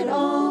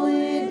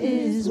 it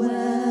is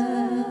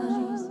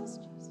well.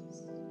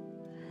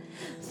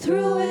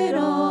 Through it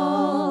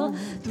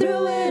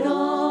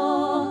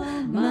all,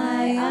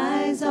 my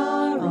eyes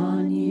are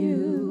on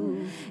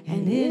you,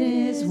 and it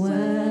is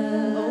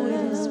well,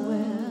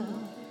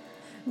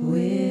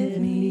 with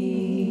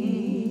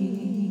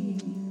me.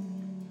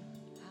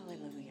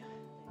 Hallelujah.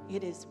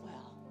 It is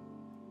well.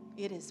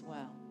 It is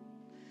well.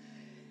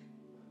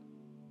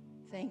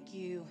 Thank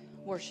you,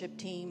 worship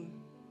team.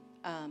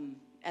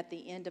 At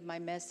the end of my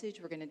message,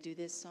 we're going to do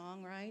this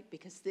song, right?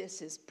 Because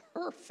this is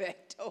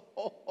perfect.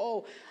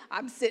 Oh,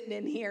 I'm sitting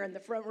in here in the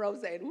front row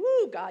saying,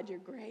 woo, God, you're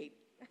great.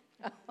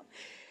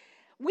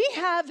 We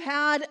have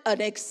had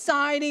an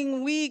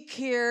exciting week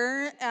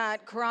here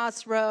at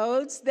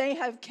Crossroads. They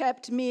have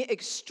kept me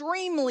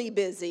extremely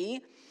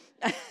busy.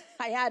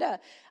 I had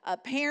a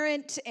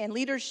parent and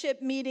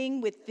leadership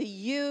meeting with the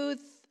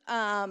youth,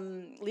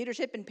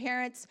 leadership and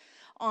parents,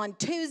 on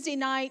Tuesday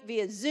night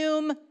via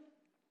Zoom.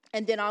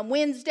 And then on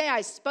Wednesday,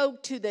 I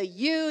spoke to the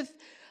youth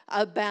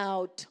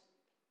about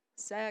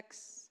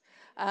sex.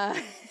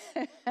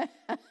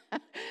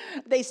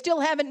 They still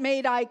haven't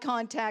made eye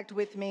contact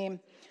with me.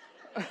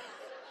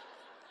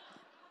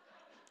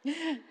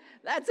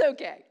 That's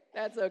okay.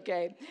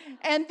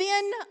 And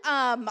then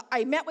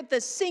I met with the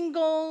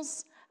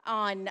singles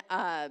on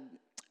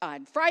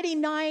Friday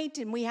night,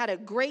 and we had a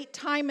great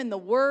time in the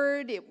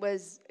Word. It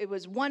was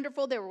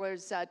wonderful. There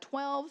was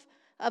 12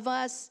 of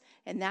us,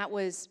 and that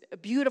was a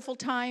beautiful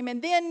time.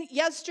 And then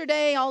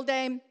yesterday, all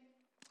day,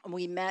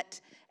 we met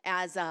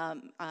as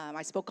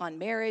I spoke on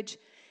marriage,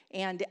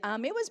 and it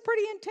was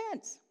pretty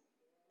intense.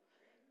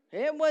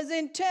 It was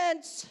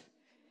intense.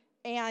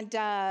 And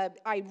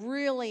I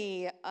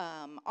really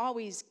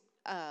always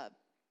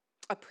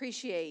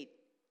appreciate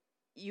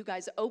you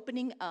guys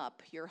opening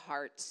up your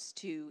hearts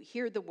to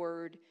hear the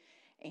word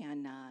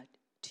and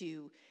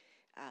to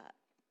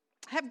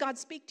have God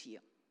speak to you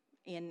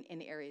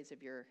in areas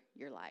of your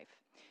life.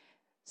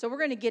 So we're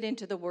going to get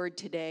into the word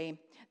today.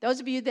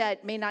 Those of you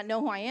that may not know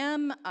who I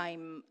am,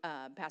 I'm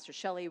Pastor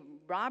Shelly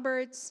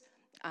Roberts.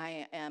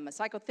 I am a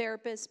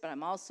psychotherapist, but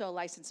I'm also a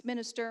licensed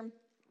minister.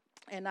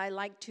 And I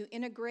like to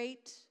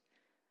integrate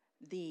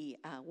the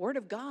Word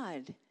of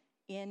God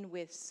in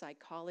with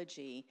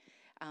psychology,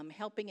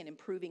 helping and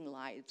improving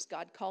lives.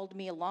 God called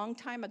me a long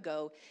time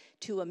ago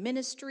to a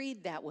ministry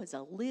that was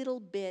a little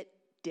bit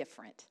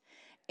different.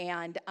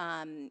 And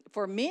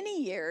for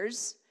many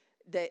years,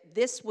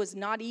 this was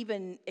not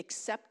even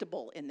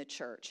acceptable in the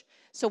church.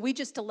 So we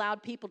just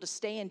allowed people to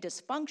stay in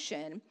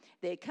dysfunction.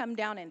 They'd come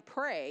down and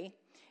pray,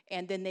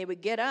 and then they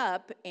would get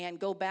up and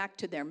go back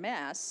to their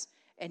mess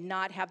and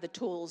not have the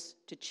tools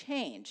to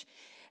change.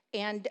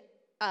 And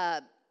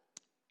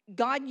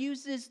God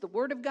uses the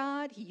Word of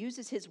God. He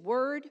uses His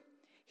Word.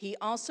 He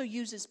also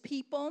uses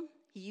people.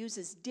 He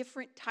uses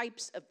different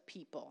types of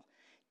people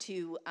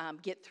to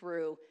get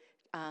through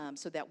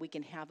so that we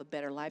can have a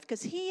better life.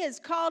 Because He has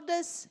called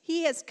us.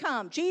 He has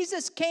come.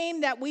 Jesus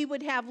came that we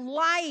would have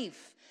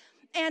life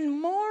and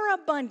more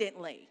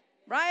abundantly,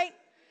 right?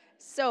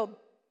 So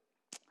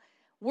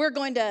we're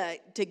going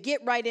to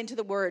get right into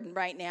the Word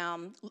right now.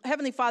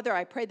 Heavenly Father,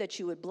 I pray that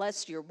you would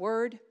bless your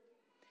Word.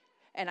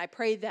 And I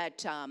pray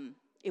that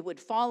it would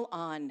fall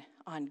on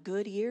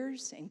good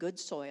ears and good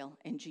soil.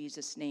 In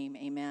Jesus' name,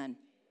 amen.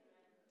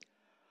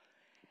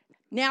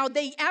 Now,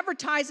 they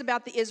advertise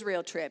about the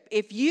Israel trip.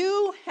 If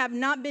you have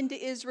not been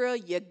to Israel,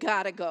 you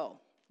got to go.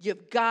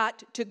 You've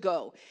got to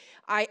go.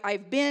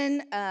 I've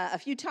been a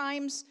few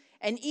times,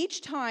 and each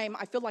time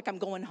I feel like I'm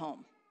going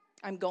home.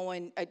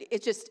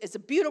 It's a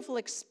beautiful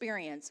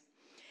experience.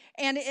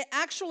 And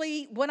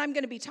actually, what I'm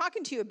going to be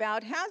talking to you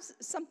about has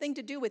something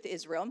to do with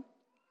Israel.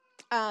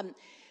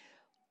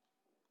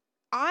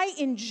 I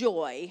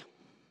enjoy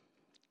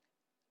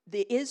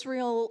the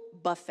Israel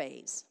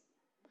buffets,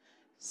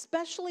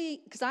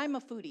 especially because I'm a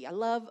foodie. I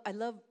love.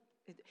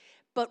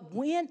 But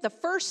when the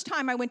first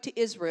time I went to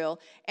Israel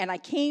and I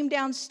came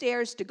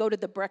downstairs to go to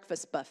the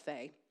breakfast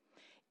buffet,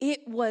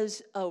 it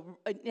was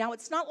now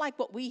it's not like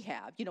what we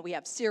have. You know, we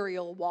have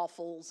cereal,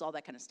 waffles, all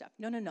that kind of stuff.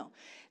 No.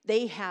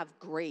 They have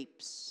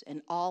grapes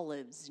and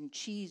olives and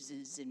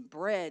cheeses and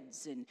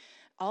breads and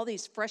all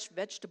these fresh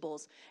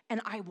vegetables.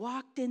 And I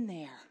walked in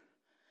there,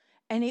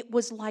 and it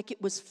was like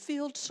it was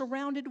filled,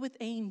 surrounded with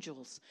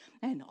angels.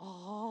 And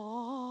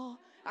I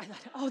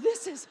thought,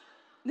 this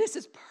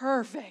is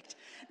perfect.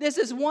 This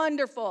is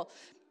wonderful.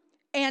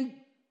 And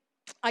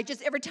I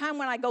just, every time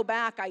when I go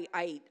back,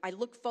 I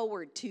look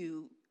forward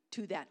to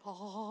that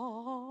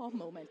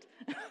moment.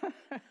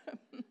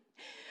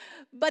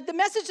 But the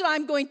message that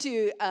I'm going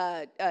to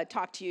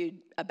talk to you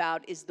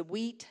about is the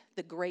wheat,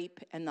 the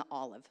grape, and the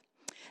olive.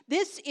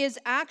 This is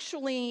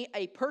actually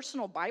a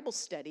personal Bible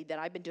study that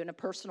I've been doing, a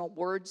personal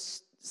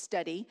words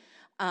study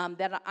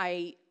that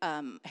I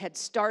had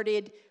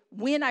started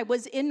when I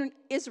was in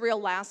Israel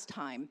last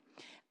time.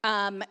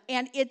 And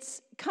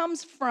it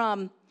comes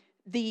from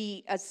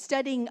the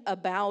studying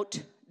about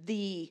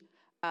the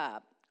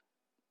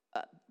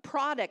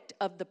product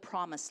of the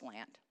Promised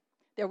Land.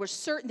 There were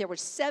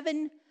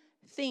 7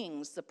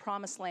 things the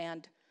Promised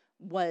Land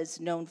was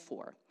known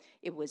for.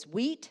 It was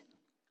wheat,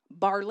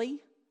 barley,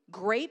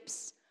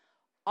 grapes,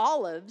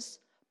 olives,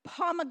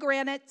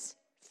 pomegranates,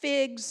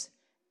 figs,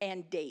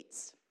 and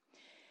dates.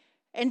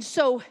 And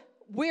so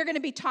we're going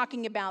to be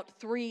talking about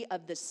 3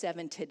 of the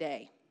 7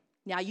 today.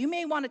 Now, you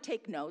may want to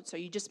take notes, or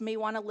you just may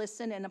want to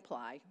listen and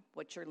apply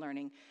what you're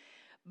learning.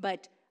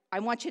 But I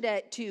want you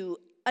to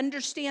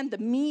understand the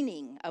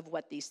meaning of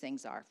what these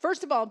things are.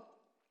 First of all,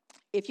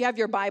 if you have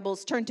your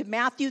Bibles, turn to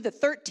Matthew, the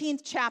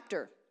 13th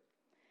chapter,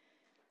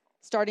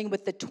 starting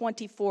with the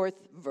 24th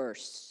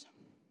verse.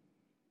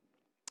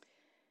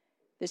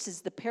 This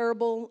is the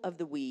parable of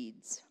the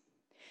weeds.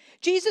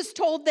 Jesus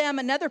told them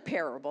another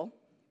parable.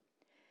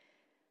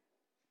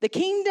 The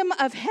kingdom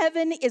of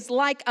heaven is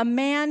like a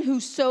man who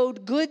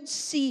sowed good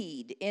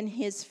seed in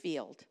his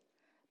field.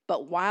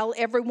 But while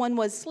everyone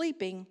was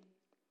sleeping,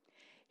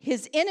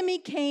 his enemy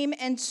came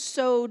and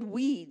sowed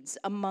weeds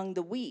among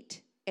the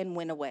wheat and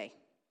went away.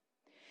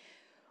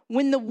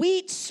 When the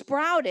wheat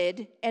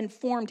sprouted and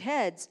formed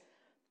heads,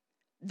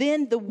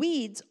 then the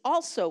weeds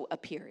also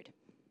appeared.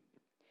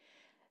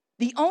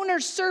 The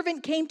owner's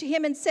servant came to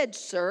him and said,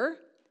 "Sir,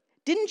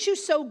 didn't you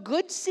sow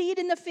good seed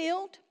in the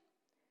field?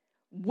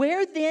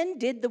 Where then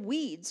did the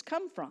weeds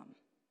come from?"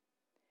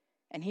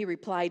 And he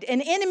replied, "An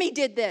enemy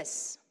did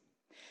this."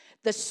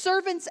 The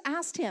servants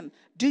asked him,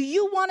 "Do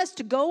you want us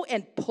to go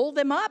and pull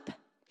them up?"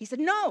 He said,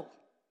 "No,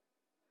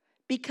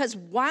 because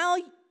while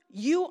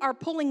you are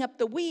pulling up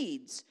the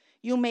weeds,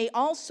 you may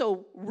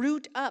also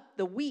root up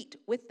the wheat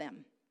with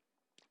them.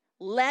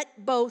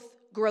 Let both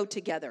grow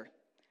together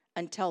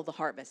until the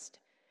harvest.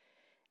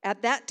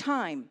 At that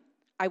time,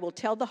 I will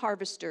tell the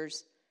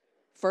harvesters,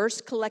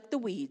 First collect the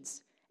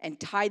weeds and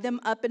tie them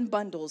up in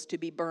bundles to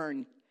be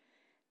burned.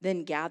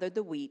 Then gather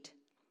the wheat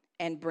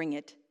and bring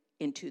it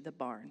into the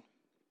barn.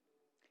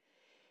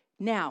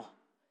 Now,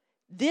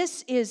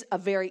 this is a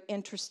very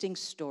interesting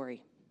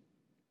story.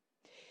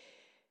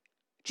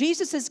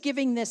 Jesus is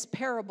giving this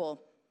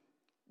parable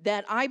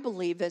that I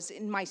believe, as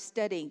in my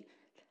study,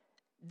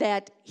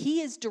 that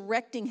he is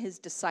directing his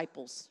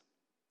disciples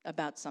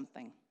about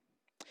something.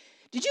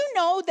 Did you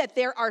know that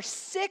there are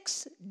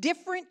 6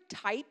 different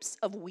types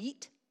of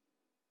wheat?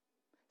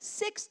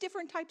 6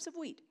 different types of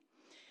wheat.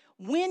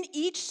 When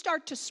each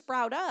start to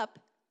sprout up,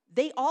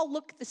 they all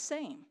look the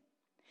same.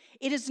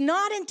 It is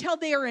not until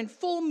they are in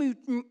full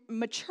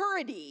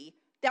maturity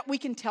that we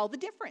can tell the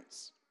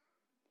difference.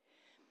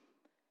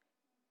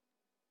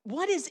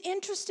 What is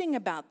interesting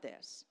about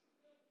this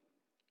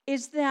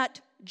is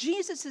that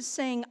Jesus is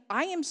saying,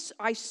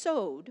 I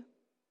sowed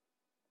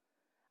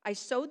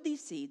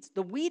these seeds.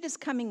 The wheat is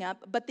coming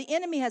up, but the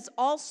enemy has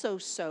also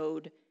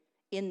sowed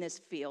in this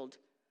field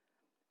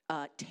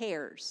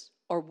tares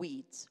or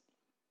weeds.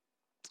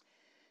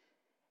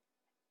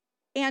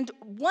 And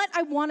what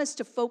I want us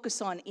to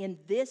focus on in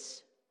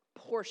this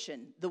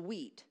portion, the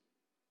wheat,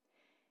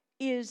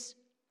 is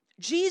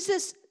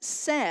Jesus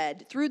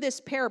said through this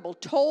parable,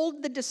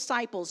 told the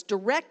disciples,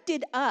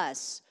 directed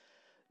us,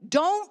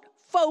 don't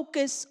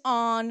focus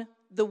on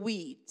the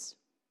weeds.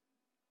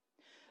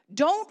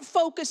 Don't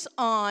focus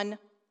on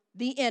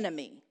the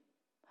enemy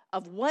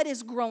of what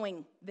is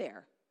growing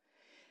there.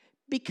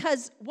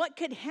 Because what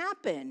could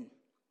happen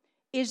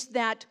is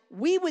that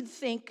we would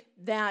think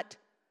that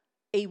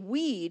a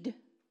weed,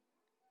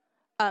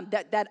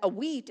 that a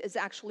wheat is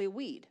actually a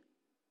weed.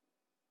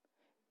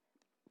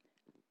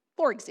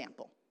 For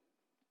example,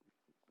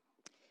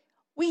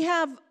 we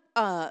have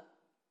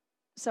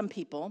some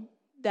people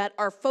that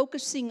are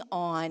focusing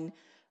on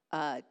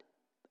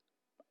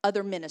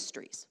other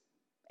ministries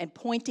and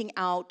pointing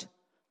out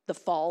the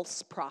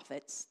false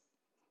prophets.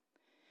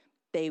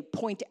 They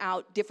point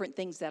out different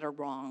things that are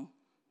wrong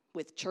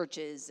with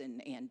churches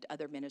and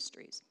other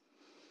ministries.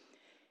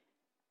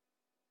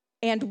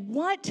 And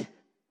what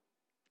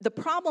the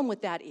problem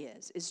with that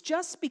is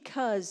just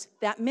because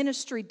that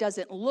ministry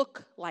doesn't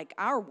look like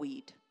our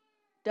wheat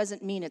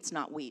doesn't mean it's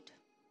not wheat.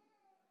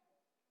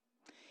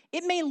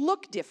 It may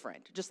look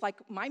different, just like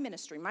my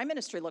ministry. My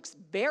ministry looks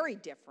very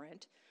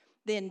different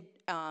than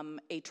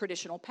a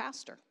traditional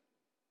pastor.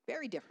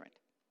 Very different.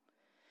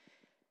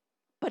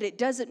 But it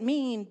doesn't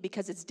mean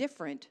because it's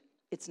different,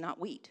 it's not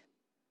wheat.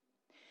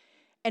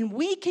 And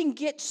we can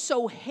get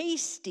so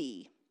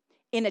hasty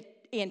in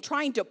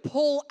trying to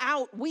pull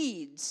out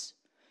weeds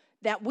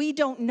that we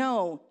don't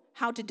know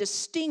how to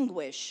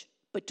distinguish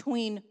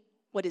between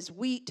what is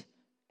wheat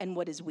and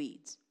what is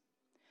weeds.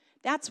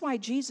 That's why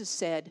Jesus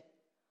said,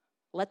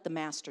 let the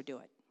master do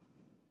it.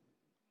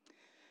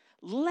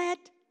 Let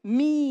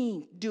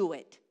me do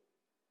it.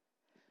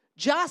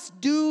 Just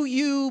do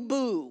you,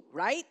 boo,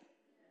 right?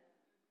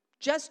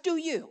 Just do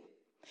you.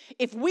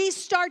 If we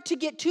start to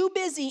get too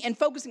busy and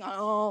focusing on,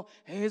 oh,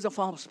 he's a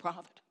false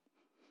prophet,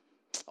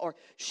 or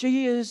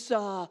she is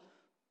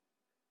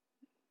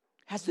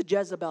has the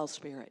Jezebel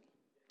spirit,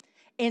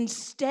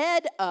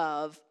 instead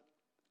of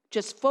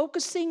just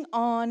focusing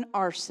on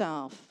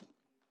ourselves,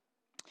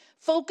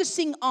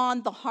 focusing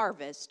on the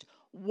harvest,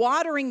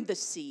 watering the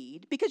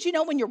seed, because you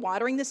know when you're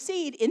watering the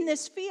seed in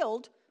this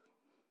field,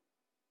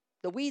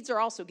 the weeds are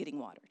also getting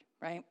watered,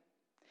 right?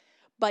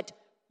 But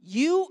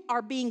you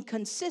are being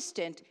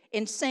consistent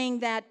in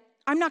saying that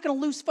I'm not going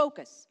to lose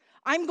focus.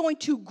 I'm going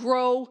to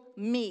grow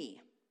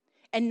me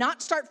and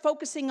not start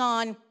focusing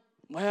on,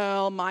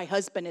 well, my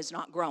husband is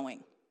not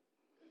growing.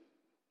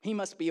 He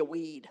must be a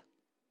weed.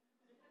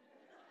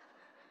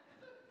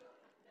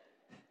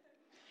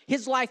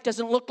 His life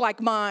doesn't look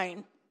like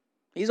mine.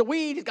 He's a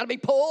weed. He's got to be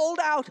pulled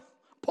out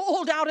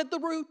at the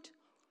root.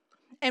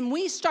 And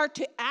we start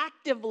to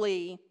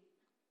actively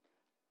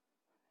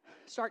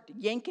start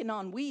yanking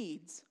on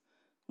weeds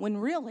when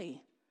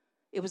really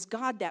it was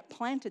God that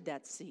planted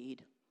that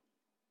seed.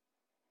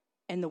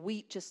 And the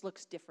wheat just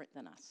looks different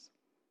than us.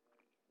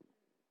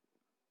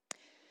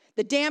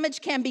 The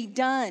damage can be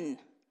done,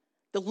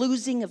 the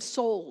losing of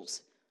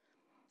souls,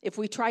 if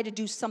we try to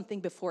do something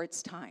before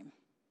it's time.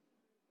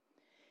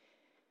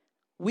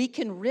 We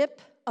can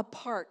rip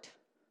apart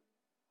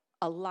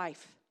a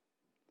life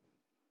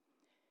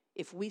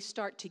if we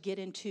start to get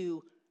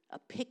into a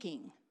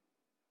picking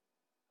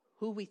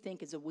who we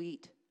think is a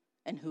wheat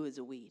and who is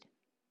a weed.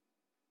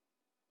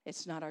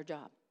 It's not our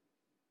job.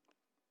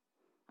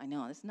 I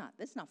know, it's not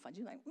fun.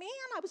 You're like, man,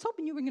 I was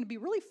hoping you were going to be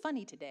really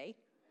funny today.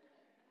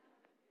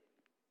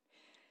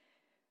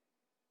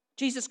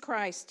 Jesus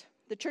Christ,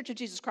 the Church of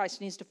Jesus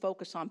Christ needs to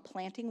focus on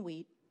planting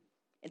wheat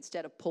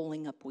instead of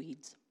pulling up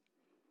weeds.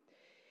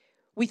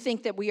 We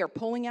think that we are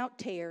pulling out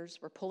tares,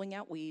 we're pulling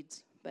out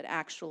weeds, but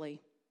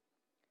actually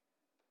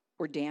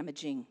we're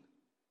damaging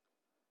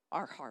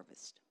our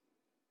harvest.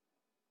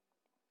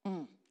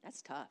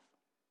 That's tough.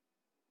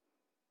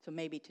 So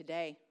maybe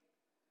today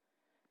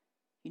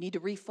you need to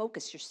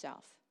refocus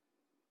yourself.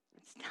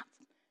 It's not,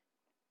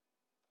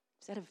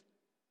 instead of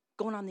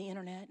going on the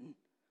internet and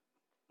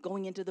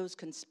going into those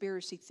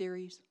conspiracy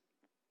theories,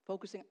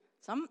 focusing.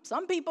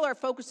 Some people are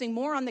focusing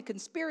more on the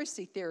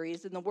conspiracy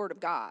theories than the Word of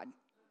God.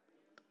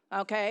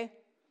 Okay?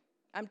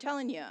 I'm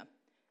telling you,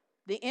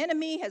 the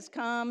enemy has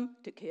come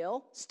to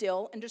kill,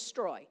 steal, and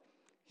destroy.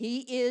 He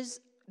is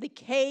the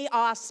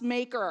chaos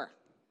maker.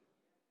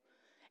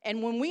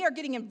 And when we are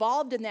getting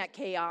involved in that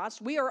chaos,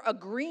 we are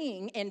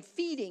agreeing and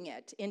feeding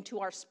it into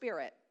our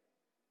spirit.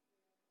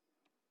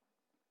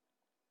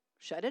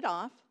 Shut it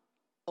off.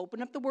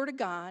 Open up the Word of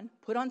God.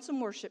 Put on some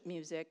worship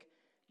music.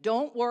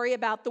 Don't worry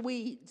about the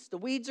weeds. The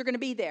weeds are going to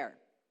be there.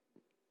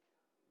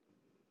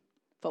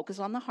 Focus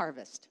on the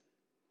harvest.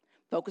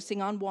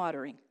 Focusing on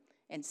watering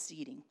and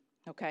seeding.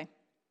 Okay?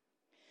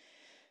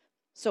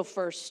 So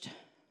first,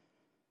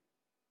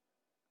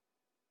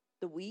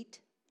 the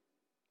wheat,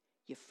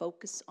 you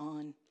focus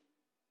on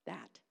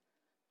that.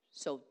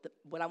 So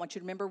what I want you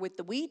to remember with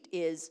the wheat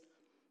is,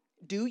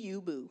 do you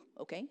boo,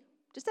 okay?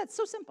 Just that's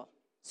so simple.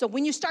 So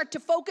when you start to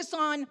focus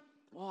on,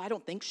 well, I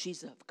don't think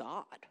she's of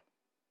God.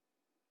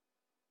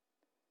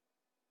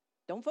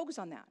 Don't focus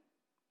on that.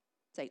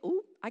 Say,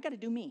 ooh, I got to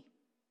do me.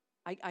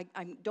 I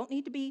don't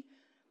need to be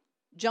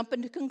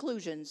jumping to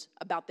conclusions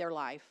about their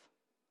life.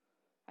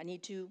 I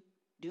need to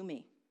do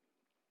me.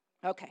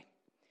 Okay.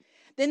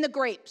 Then the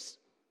grapes.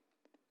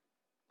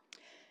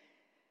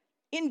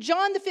 In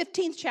John the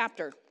 15th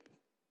chapter,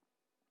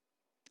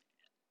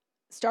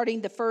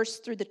 starting the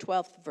 1st through the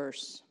 12th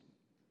verse,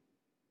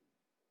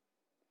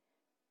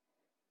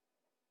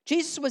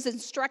 Jesus was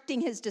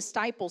instructing his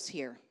disciples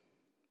here,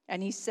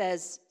 and he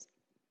says,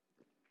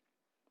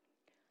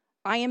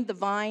 I am the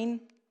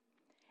vine,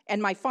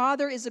 and my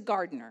Father is a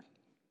gardener.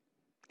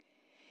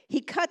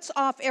 He cuts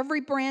off every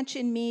branch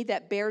in me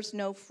that bears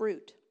no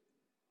fruit,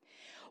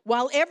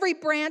 while every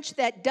branch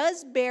that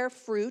does bear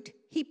fruit,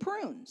 he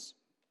prunes,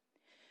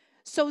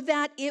 so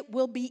that it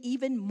will be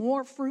even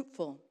more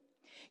fruitful.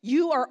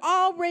 You are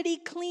already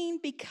clean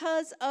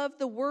because of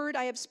the word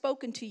I have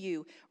spoken to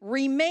you.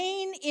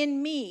 Remain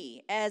in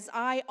me as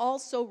I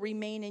also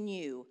remain in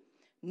you.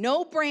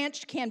 No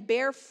branch can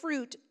bear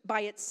fruit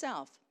by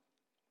itself.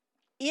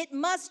 It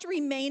must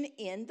remain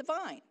in the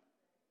vine.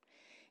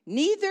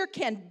 Neither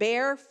can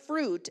bear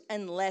fruit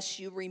unless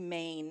you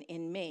remain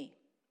in me.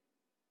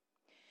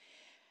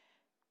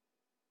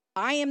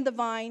 I am the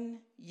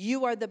vine,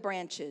 you are the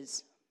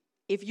branches.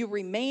 If you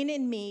remain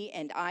in me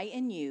and I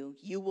in you,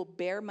 you will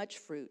bear much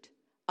fruit.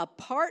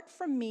 Apart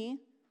from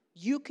me,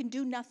 you can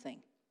do nothing.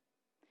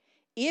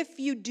 If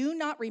you do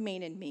not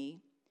remain in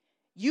me,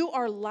 you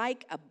are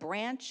like a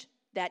branch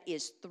that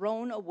is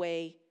thrown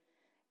away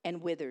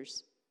and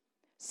withers.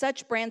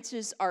 Such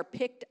branches are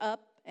picked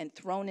up and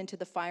thrown into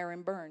the fire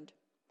and burned.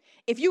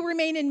 If you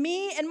remain in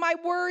me and my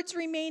words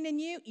remain in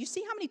you, you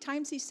see how many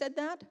times he said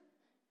that?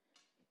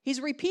 He's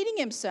repeating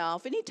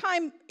himself.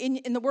 Anytime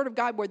in the Word of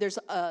God where there's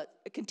a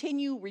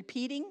continue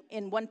repeating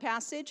in one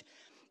passage,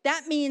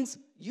 that means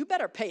you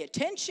better pay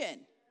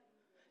attention.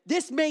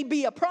 This may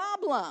be a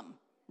problem,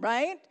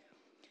 right?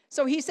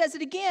 So he says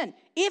it again.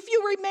 If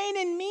you remain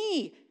in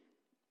me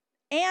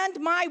and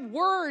my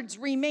words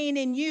remain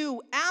in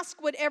you,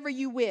 ask whatever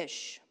you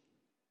wish.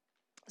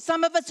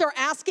 Some of us are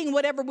asking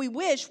whatever we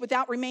wish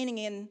without remaining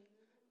in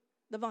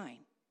the vine.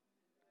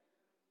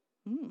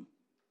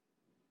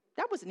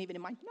 That wasn't even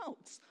in my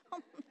notes.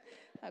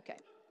 Okay.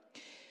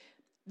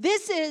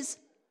 This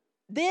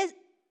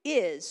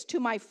is to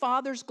my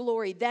Father's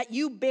glory, that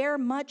you bear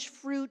much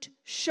fruit,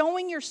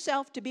 showing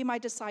yourself to be my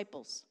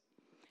disciples.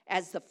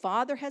 As the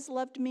Father has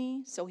loved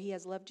me, so he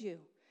has loved you.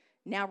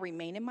 Now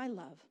remain in my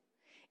love.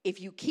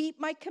 If you keep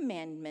my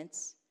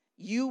commandments,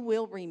 you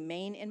will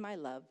remain in my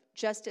love,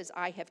 just as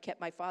I have kept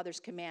my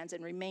Father's commands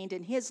and remained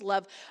in his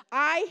love.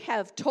 I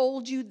have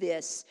told you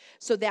this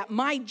so that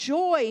my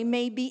joy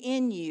may be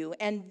in you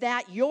and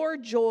that your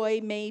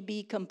joy may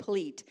be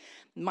complete.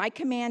 My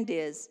command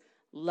is,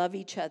 love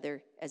each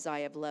other as I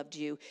have loved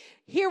you.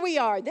 Here we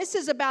are. This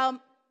is about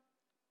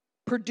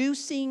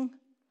producing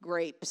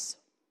grapes.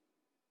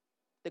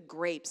 The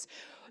grapes.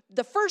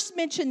 The first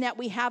mention that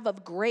we have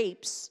of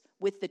grapes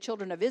with the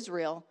children of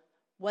Israel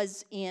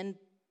was in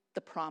the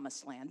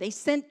promised land. They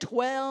sent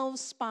 12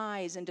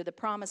 spies into the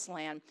promised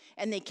land,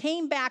 and they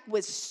came back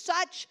with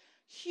such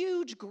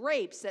huge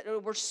grapes that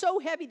were so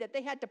heavy that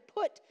they had to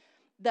put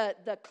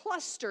the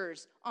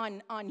clusters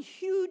on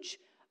huge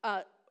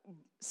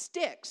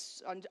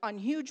sticks, on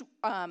huge,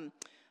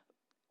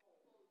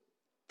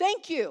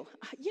 thank you.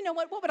 You know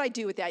what would I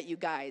do with that, you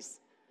guys?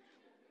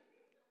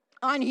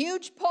 On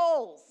huge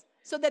poles,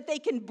 so that they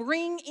can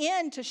bring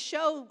in to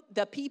show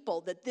the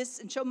people that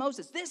this, and show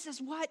Moses, this is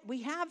what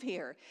we have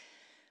here.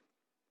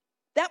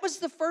 That was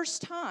the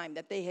first time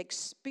that they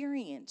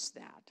experienced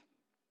that.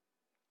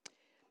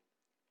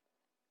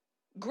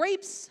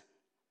 Grapes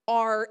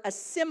are a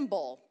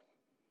symbol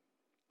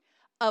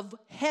of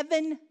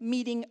heaven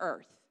meeting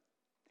earth.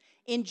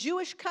 In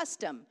Jewish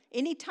custom,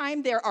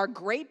 anytime there are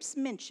grapes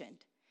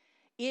mentioned,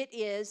 it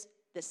is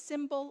the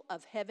symbol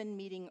of heaven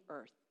meeting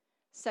earth,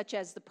 such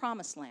as the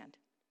promised land.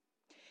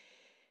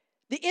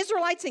 The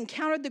Israelites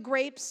encountered the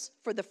grapes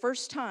for the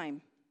first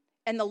time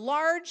And the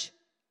large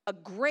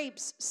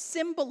grapes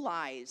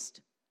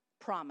symbolized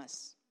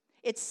promise.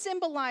 It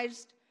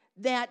symbolized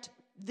that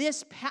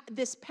this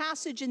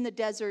passage in the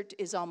desert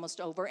is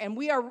almost over, and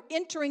we are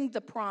entering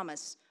the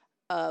promise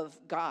of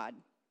God.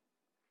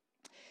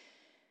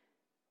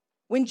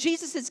 When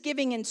Jesus is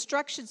giving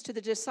instructions to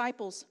the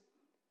disciples,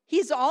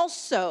 he's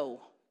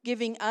also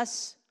giving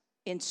us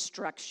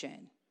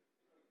instruction.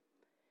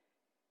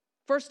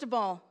 First of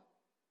all,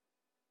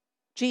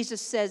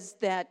 Jesus says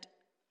that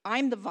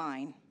I'm the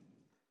vine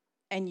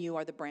and you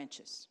are the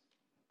branches.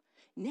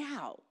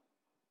 Now,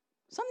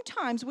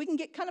 sometimes we can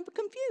get kind of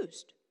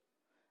confused,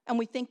 and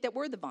we think that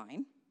we're the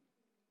vine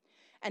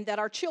and that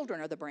our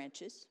children are the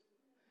branches,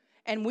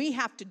 and we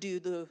have to do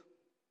the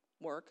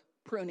work,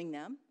 pruning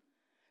them,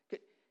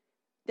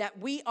 that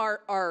we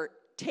are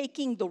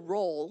taking the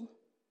role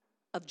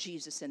of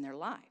Jesus in their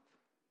life.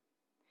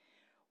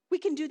 We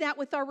can do that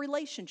with our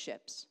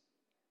relationships.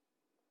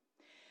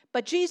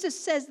 But Jesus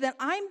says that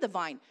I'm the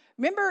vine.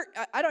 Remember,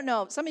 I don't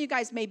know, some of you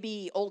guys may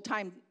be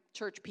old-time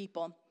church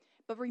people,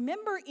 but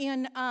remember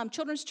in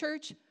children's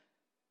church,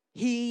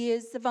 he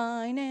is the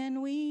vine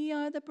and we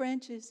are the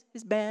branches.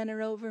 His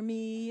banner over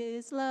me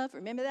is love.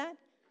 Remember that?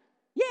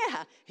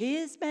 Yeah,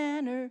 his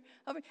banner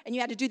over. And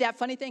you had to do that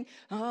funny thing.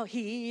 Oh,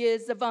 he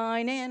is the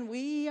vine and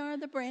we are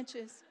the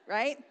branches,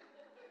 right?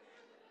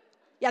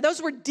 Yeah,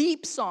 those were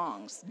deep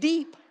songs.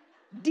 Deep.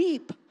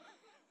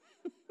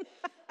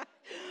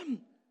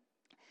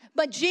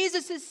 But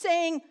Jesus is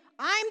saying,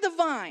 I'm the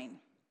vine.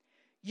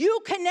 You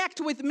connect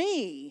with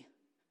me,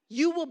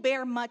 you will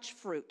bear much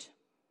fruit.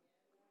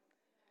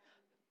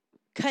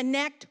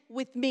 Connect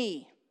with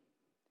me.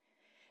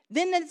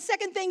 Then the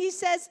second thing he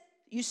says,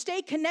 you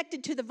stay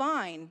connected to the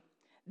vine,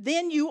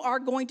 then you are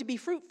going to be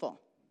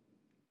fruitful.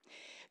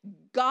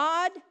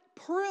 God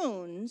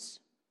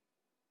prunes.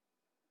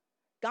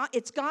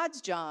 It's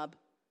God's job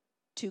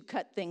to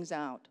cut things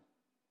out,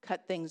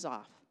 cut things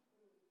off.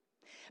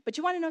 But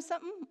you want to know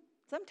something?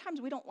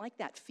 Sometimes we don't like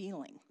that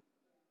feeling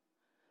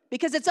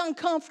because it's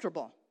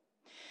uncomfortable.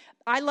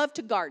 I love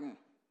to garden.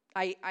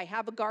 I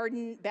have a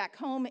garden back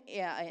home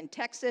in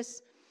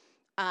Texas,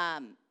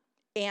 and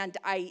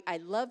I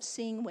love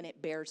seeing when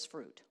it bears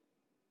fruit.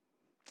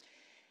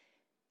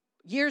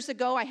 Years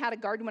ago, I had a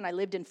garden when I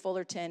lived in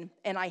Fullerton,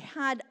 and I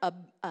had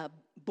a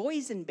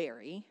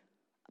boysenberry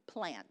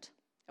plant.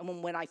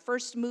 And when I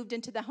first moved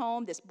into the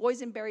home, this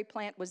boysenberry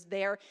plant was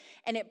there,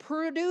 and it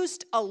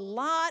produced a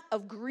lot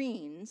of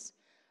greens,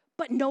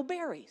 but no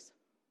berries.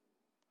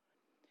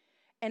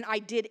 And I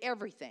did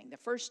everything. The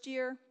first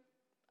year,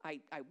 I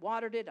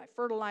watered it, I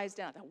fertilized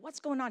it. I thought, what's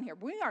going on here?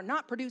 We are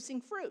not producing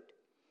fruit.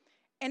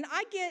 And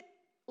I get,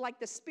 like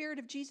the Spirit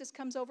of Jesus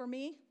comes over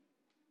me,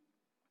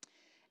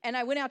 and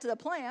I went out to the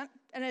plant,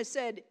 and I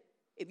said,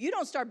 if you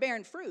don't start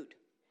bearing fruit,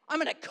 I'm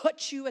going to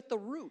cut you at the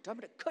root. I'm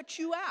going to cut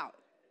you out.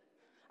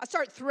 I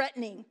start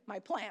threatening my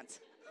plants.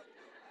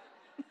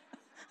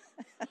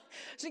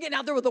 So getting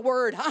out there with the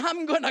word,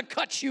 I'm going to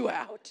cut you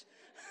out.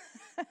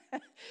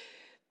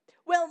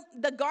 Well,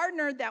 the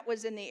gardener that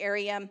was in the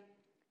area,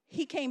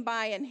 he came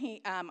by,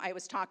 and I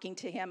was talking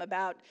to him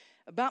about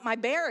my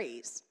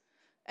berries.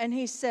 And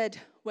he said,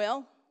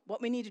 well,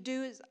 what we need to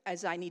do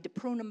is I need to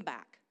prune them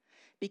back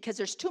because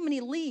there's too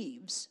many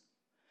leaves,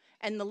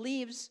 and the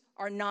leaves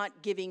are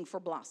not giving for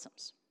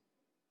blossoms.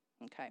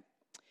 Okay.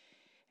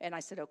 And I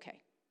said,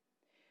 okay.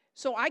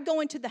 So I go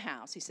into the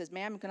house. He says,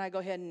 ma'am, can I go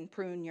ahead and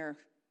prune your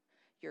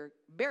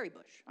berry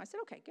bush? I said,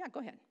 okay, yeah,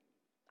 go ahead.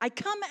 I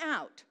come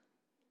out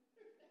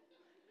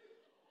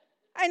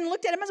and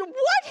looked at him and said,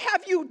 what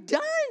have you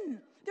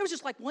done? There was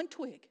just like one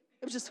twig.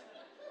 It was just,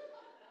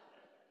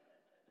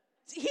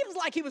 he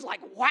was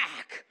like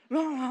whack.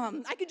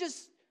 I could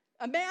just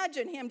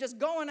imagine him just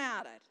going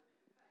at it.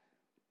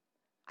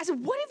 I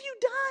said, what have you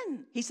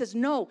done? He says,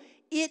 no,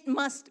 it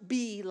must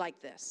be like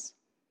this.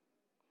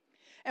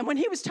 And when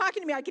he was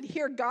talking to me, I could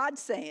hear God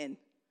saying,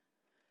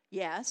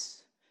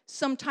 yes,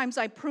 sometimes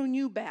I prune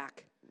you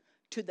back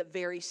to the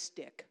very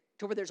stick,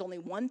 to where there's only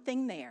one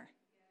thing there.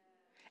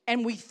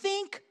 And we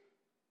think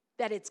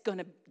that it's going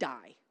to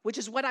die, which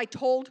is what I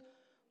told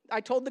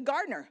the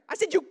gardener. I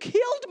said, you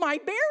killed my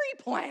berry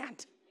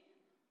plant.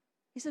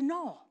 He said,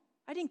 no,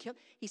 I didn't kill it.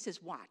 He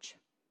says, watch.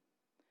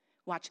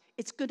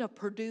 It's going to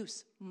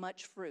produce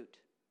much fruit.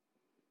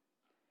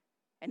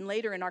 And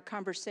later in our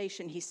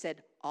conversation, he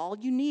said, all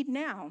you need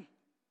now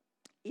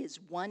is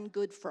one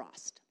good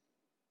frost.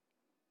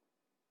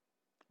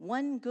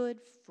 One good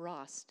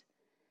frost.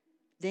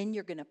 Then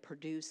you're going to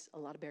produce a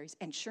lot of berries.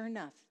 And sure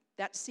enough,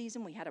 that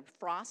season we had a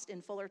frost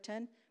in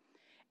Fullerton.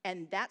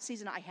 And that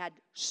season I had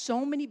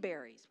so many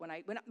berries. When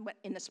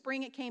in the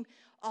spring it came,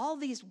 all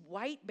these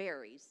white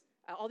berries,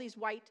 all these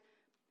white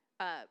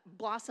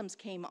blossoms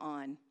came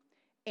on.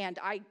 And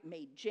I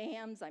made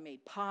jams, I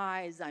made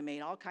pies, I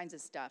made all kinds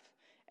of stuff.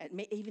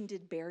 And even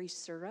did berry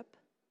syrup.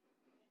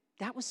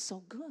 That was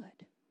so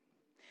good.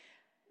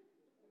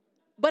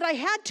 But I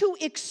had to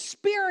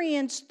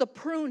experience the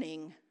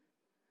pruning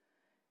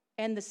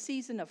and the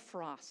season of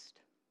frost.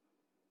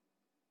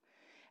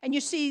 And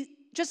you see,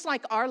 just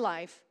like our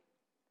life,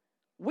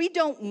 We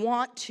don't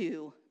want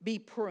to be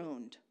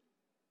pruned.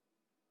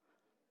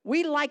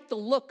 We like the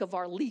look of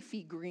our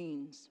leafy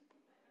greens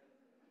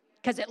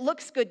because it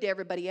looks good to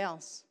everybody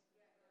else.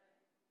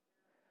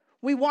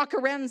 We walk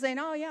around and saying,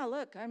 "Oh yeah,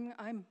 look,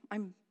 I'm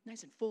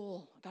nice and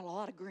full. I got a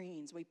lot of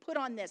greens." We put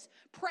on this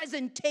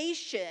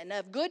presentation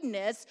of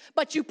goodness,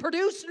 but you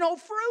produce no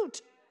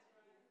fruit.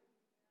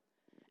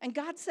 And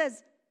God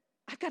says,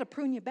 "I've got to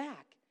prune you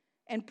back."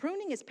 And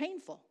pruning is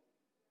painful.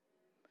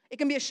 It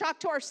can be a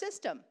shock to our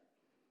system.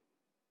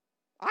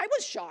 I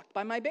was shocked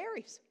by my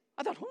berries.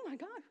 I thought, "Oh my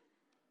God,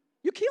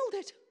 you killed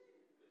it."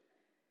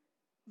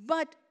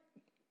 But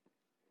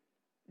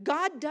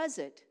God does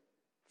it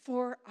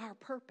for our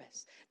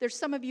purpose. There's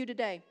some of you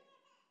today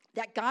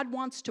that God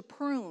wants to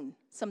prune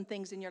some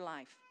things in your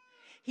life.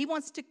 He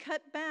wants to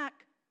cut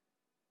back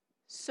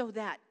so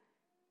that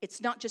it's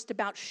not just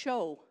about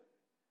show,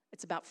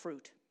 it's about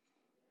fruit.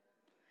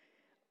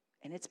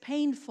 And it's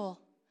painful,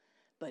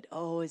 but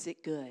oh, is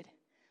it good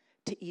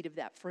to eat of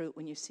that fruit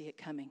when you see it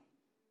coming.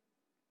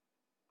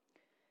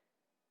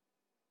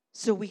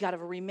 So we got to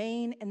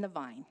remain in the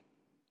vine.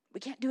 We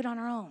can't do it on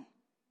our own.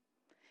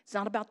 It's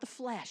not about the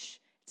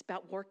flesh. It's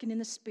about working in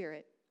the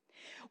Spirit.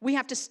 We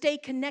have to stay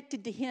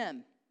connected to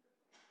Him.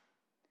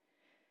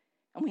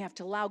 And we have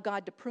to allow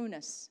God to prune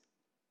us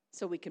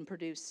so we can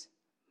produce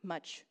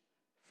much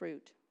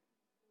fruit.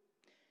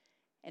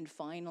 And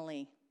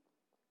finally,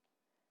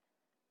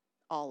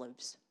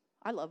 olives.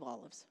 I love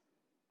olives.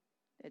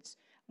 It's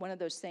one of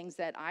those things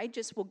that I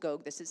just will go,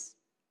 this is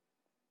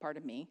part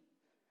of me.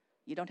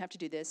 You don't have to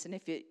do this. And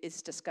if it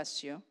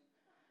disgusts you,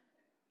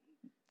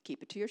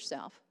 keep it to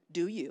yourself.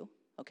 Do you,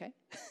 okay?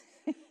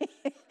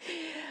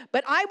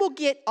 But I will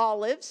get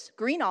olives,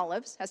 green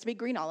olives, has to be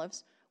green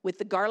olives, with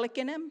the garlic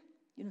in them.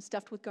 You know,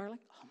 stuffed with garlic.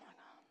 Oh,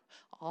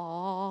 my God.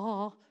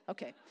 Oh,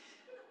 okay.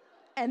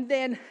 And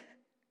then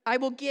I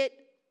will get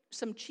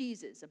some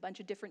cheeses, a bunch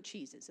of different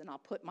cheeses, and I'll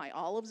put my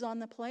olives on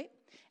the plate,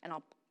 and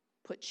I'll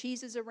put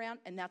cheeses around,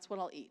 and that's what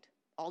I'll eat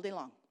all day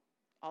long.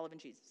 Olive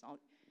and cheeses.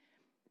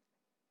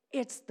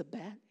 It's the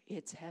best.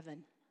 It's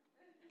heaven.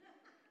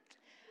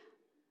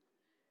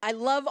 I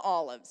love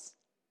olives.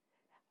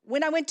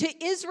 When I went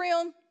to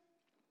Israel,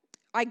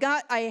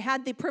 I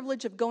had the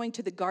privilege of going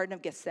to the Garden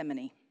of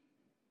Gethsemane.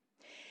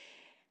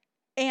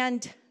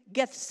 And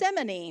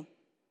Gethsemane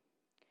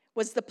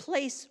was the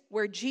place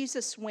where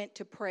Jesus went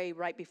to pray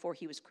right before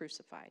he was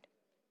crucified.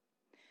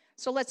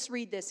 So let's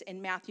read this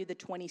in Matthew, the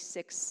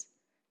 26th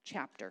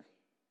chapter,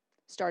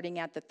 starting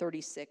at the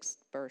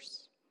 36th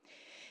verse.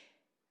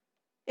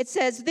 It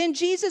says, "Then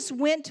Jesus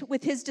went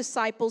with his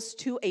disciples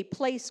to a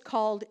place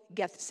called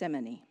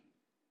Gethsemane,"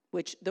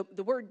 which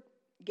the word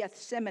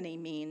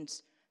Gethsemane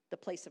means the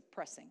place of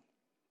pressing.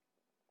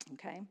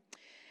 Okay?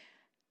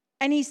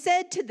 And he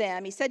said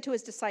to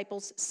his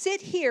disciples,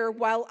 "Sit here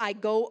while I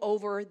go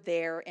over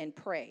there and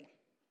pray."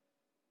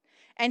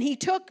 And he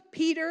took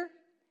Peter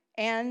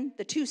and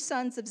the two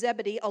sons of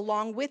Zebedee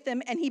along with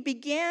him, and he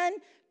began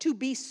to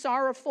be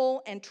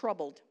sorrowful and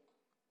troubled.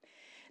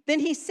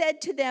 Then he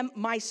said to them,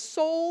 "My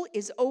soul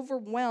is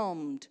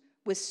overwhelmed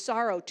with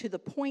sorrow to the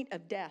point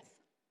of death.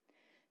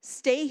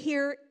 Stay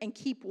here and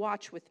keep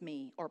watch with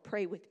me," or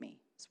pray with me,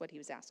 is what he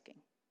was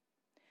asking.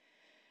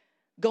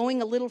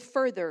 Going a little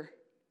further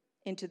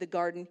into the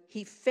garden,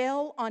 he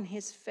fell on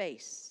his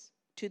face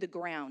to the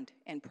ground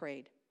and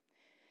prayed.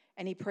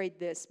 And he prayed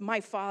this,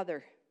 "My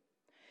Father,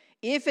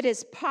 if it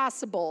is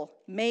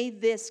possible, may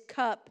this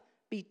cup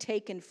be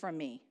taken from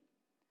me.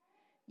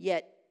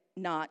 Yet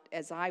not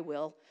as I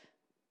will,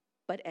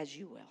 but as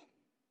you will."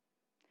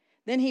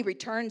 Then he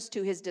returns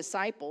to his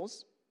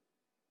disciples,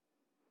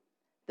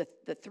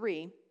 the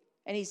three,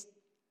 and he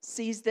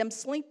sees them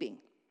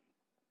sleeping.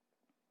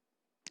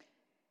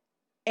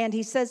 And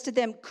he says to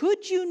them,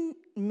 "Could you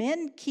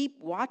men keep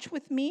watch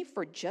with me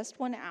for just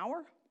 1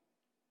 hour?"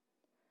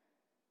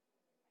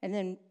 And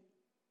then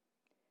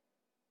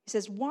he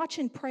says, "Watch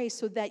and pray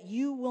so that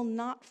you will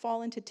not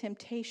fall into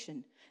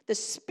temptation. The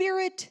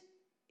spirit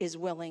is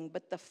willing,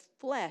 but the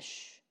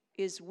flesh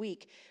is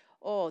weak."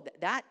 Oh,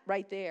 that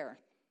right there.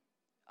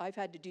 I've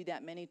had to do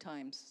that many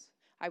times.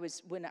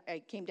 When I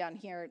came down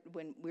here,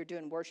 when we were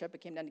doing worship, I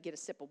came down to get a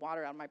sip of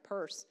water out of my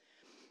purse.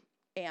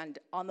 And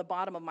on the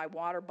bottom of my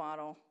water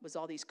bottle was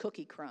all these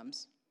cookie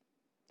crumbs.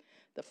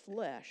 The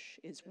flesh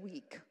is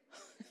weak.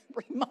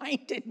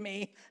 Reminded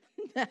me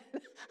that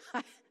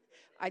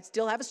I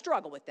still have a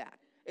struggle with that.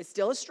 It's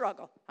still a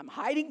struggle. I'm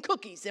hiding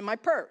cookies in my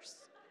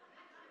purse.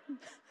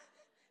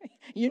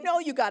 You know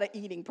you got an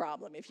eating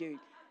problem if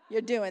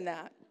you're doing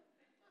that.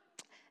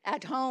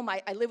 At home,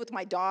 I live with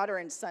my daughter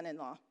and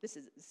son-in-law. This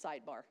is a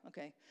sidebar,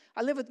 okay?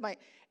 I live with my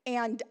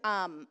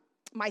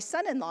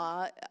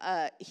son-in-law,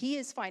 he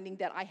is finding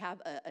that I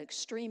have an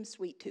extreme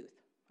sweet tooth,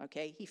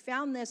 okay? He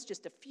found this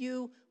just a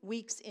few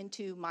weeks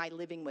into my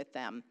living with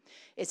them,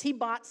 is he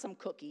bought some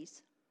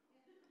cookies.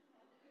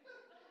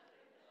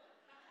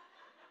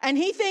 And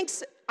he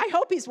thinks, I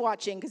hope he's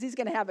watching because he's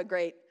going to have a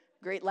great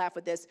laugh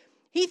with this.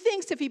 He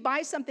thinks if he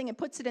buys something and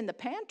puts it in the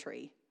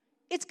pantry,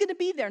 it's going to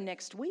be there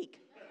next week.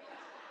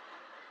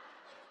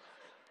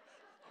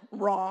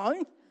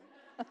 Wrong.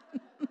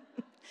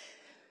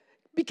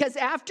 Because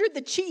after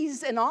the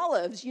cheese and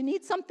olives, you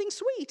need something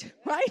sweet,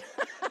 right?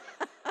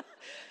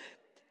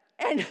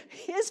 And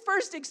his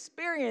first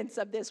experience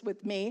of this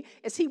with me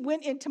is he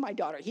went into my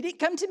daughter. He didn't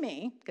come to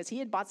me because he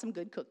had bought some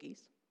good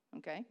cookies,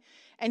 okay?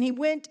 And he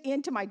went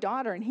into my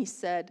daughter and he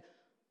said,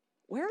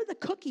 "Where are the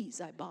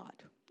cookies I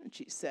bought?" And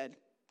she said,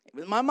 "It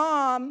was my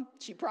mom."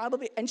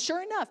 And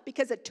sure enough,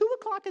 because at 2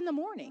 o'clock in the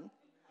morning,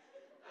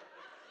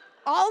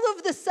 all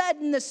of the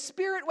sudden the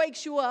Spirit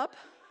wakes you up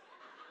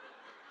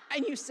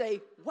and you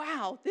say,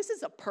 "Wow, this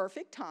is a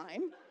perfect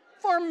time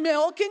for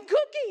milk and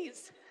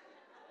cookies."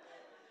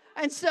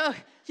 And so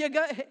you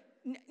go,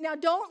 now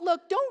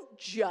don't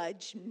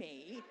judge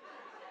me.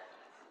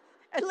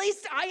 At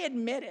least I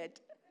admit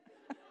it.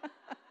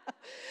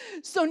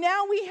 So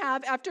now we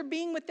have, after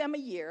being with them a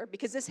year,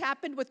 because this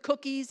happened with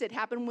cookies, it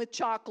happened with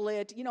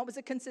chocolate, it was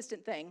a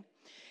consistent thing.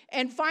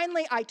 And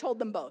finally, I told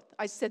them both.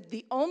 I said,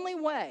 the only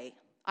way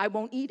I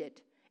won't eat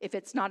it if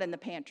it's not in the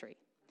pantry.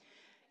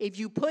 If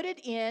you put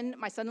it in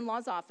my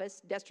son-in-law's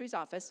office, Destri's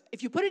office,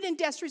 if you put it in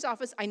Destri's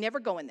office, I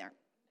never go in there.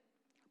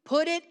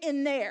 Put it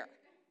in there.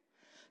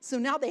 So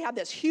now they have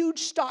this huge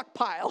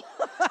stockpile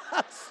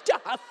of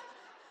stuff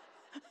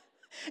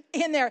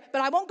in there, but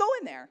I won't go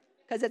in there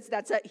because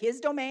that's his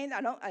domain.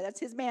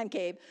 That's his man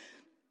cave.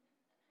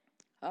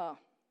 Oh,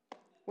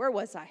 where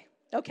was I?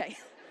 Okay.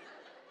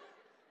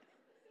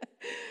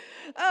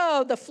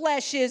 Oh, the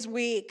flesh is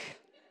weak.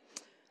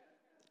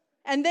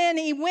 And then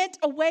he went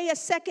away a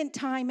second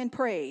time and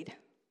prayed,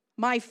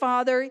 "My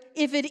Father,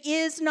 if it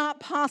is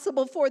not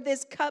possible for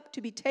this cup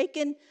to be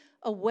taken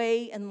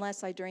away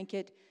unless I drink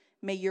it,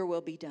 may your will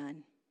be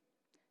done."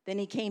 Then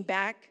he came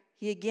back.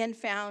 He again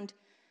found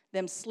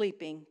them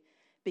sleeping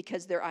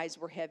because their eyes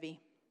were heavy.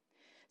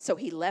 So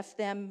he left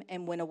them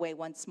and went away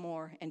once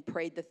more and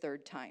prayed the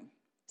third time,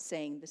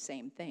 saying the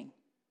same thing.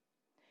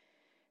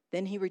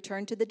 Then he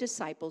returned to the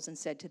disciples and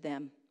said to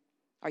them,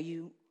 Are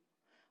you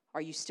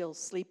still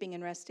sleeping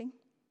and resting?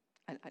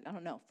 I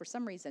don't know. For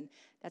some reason,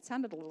 that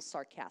sounded a little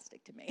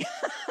sarcastic to me.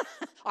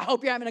 I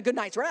hope you're having a good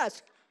night's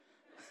rest.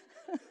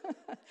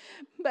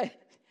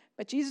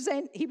 But Jesus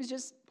saying, he was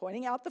just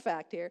pointing out the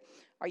fact here.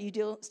 Are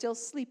you still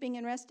sleeping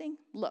and resting?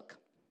 Look,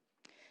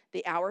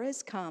 the hour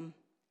has come,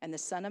 and the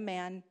Son of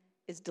Man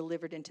is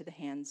delivered into the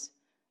hands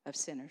of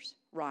sinners.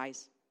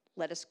 Rise,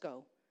 let us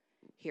go.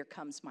 Here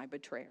comes my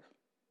betrayer.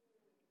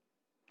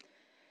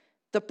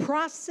 The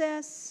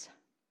process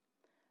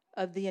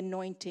of the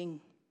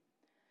anointing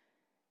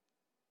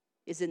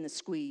is in the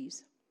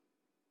squeeze.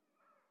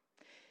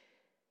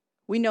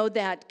 We know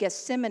that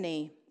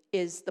Gethsemane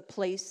is the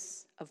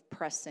place of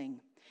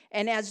pressing.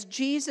 And as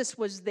Jesus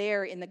was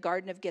there in the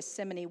Garden of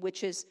Gethsemane,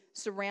 which is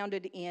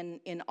surrounded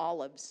in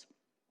olives,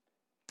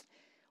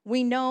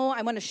 we know,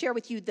 I want to share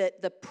with you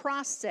the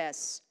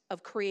process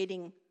of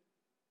creating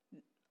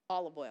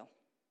olive oil.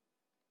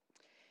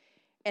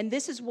 And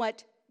this is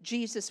what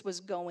Jesus was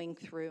going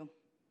through.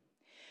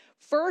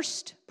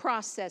 First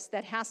process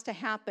that has to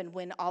happen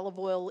when olive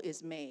oil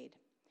is made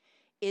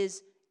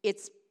is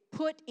it's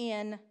put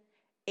in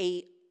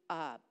a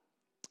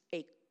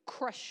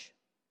crush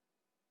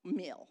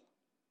mill.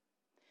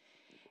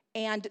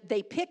 And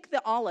they pick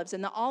the olives,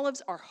 and the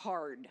olives are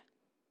hard.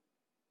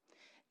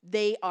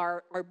 They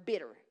are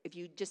bitter. If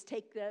you just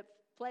take the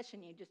flesh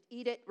and you just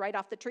eat it right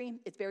off the tree,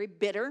 it's very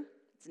bitter.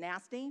 It's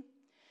nasty.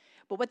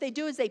 But what they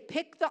do is they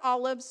pick the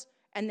olives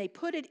and they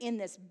put it in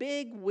this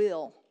big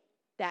wheel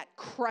that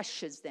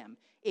crushes them.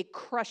 It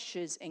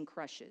crushes and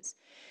crushes.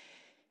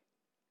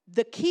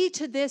 The key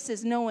to this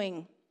is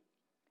knowing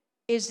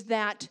is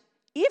that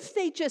if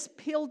they just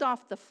peeled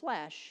off the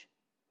flesh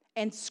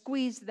and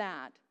squeezed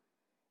that,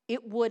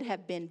 it would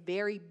have been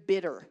very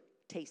bitter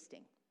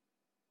tasting.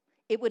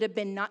 It would have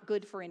been not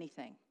good for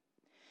anything.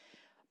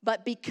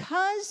 But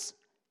because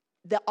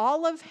the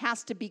olive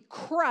has to be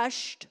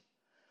crushed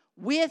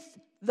with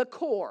the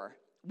core,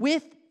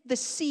 with the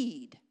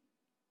seed,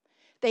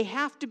 they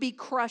have to be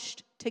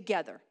crushed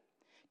together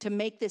to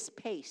make this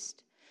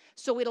paste.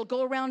 So it'll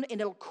go around and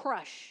it'll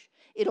crush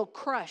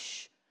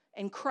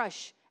and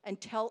crush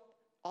until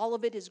all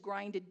of it is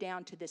grinded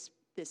down to this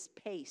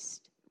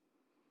paste.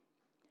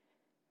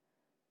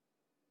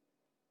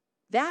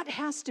 That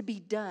has to be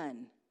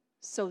done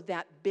so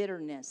that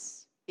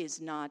bitterness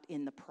is not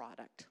in the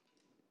product.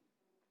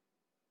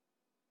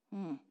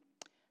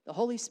 The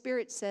Holy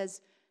Spirit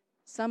says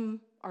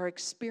some are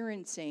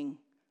experiencing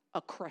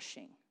a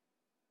crushing.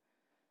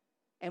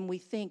 And we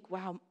think,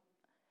 wow,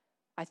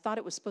 I thought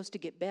it was supposed to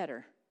get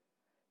better,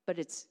 but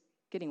it's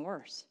getting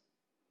worse.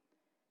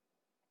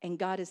 And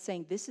God is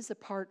saying this is a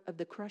part of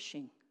the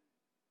crushing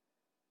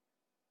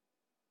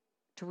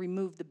to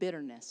remove the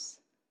bitterness.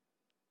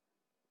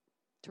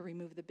 To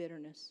remove the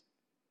bitterness.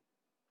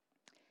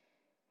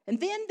 And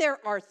then there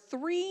are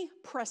 3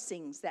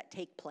 pressings that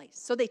take place.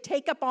 So they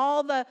take up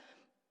all the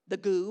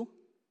goo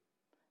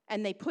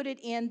and they put it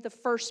in the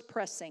first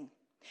pressing.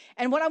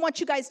 And what I want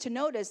you guys to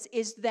notice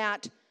is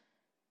that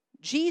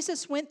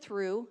Jesus went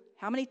through,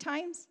 how many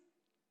times?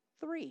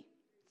 3.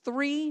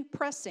 3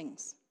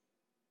 pressings.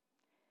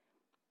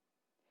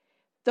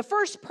 The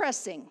first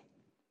pressing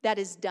that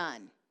is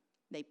done,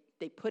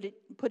 they put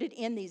it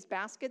in these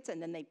baskets,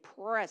 and then they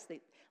press.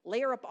 They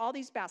layer up all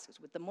these baskets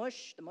with the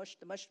mush,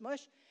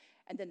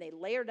 and then they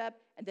layer it up,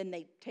 and then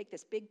they take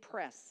this big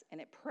press,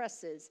 and it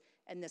presses,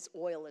 and this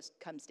oil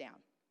comes down.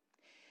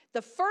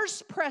 The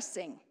first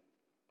pressing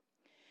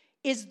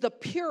is the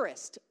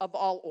purest of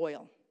all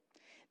oil.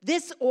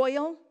 This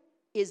oil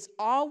is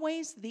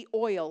always the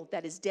oil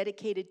that is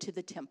dedicated to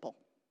the temple.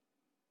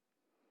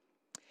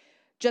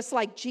 Just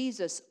like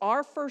Jesus,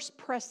 our first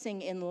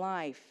pressing in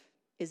life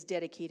is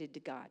dedicated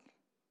to God.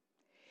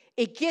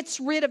 It gets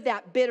rid of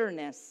that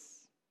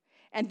bitterness.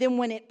 And then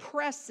when it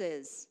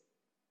presses,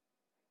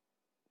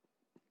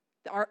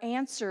 our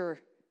answer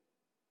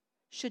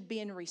should be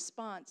in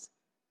response,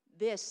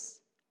 this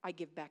I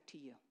give back to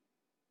you.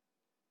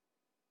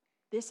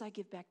 This I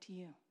give back to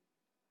you.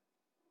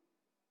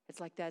 It's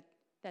like that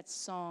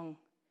song,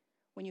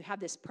 when you have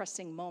this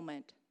pressing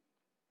moment.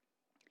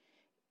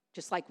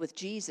 Just like with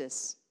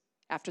Jesus,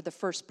 after the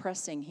first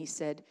pressing, he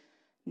said,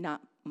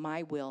 not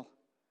my will,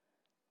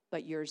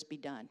 but yours be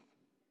done.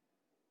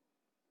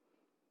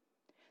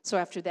 So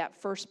after that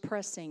first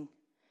pressing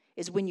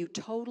is when you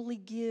totally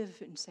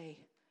give and say,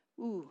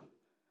 ooh,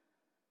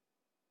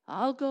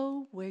 I'll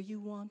go where you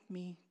want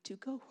me to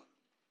go,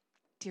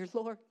 dear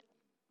Lord.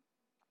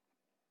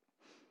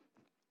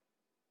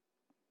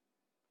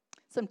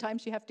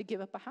 Sometimes you have to give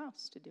up a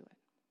house to do it.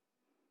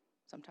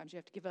 Sometimes you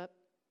have to give up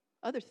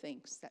other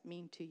things that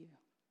mean to you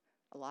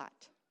a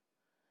lot.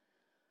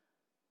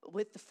 But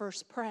with the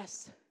first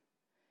press,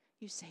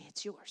 you say,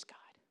 it's yours, God.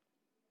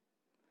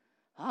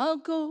 I'll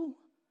go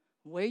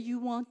where you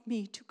want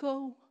me to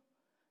go,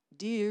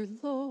 dear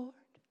Lord.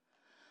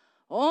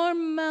 Or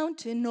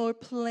mountain or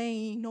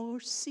plain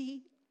or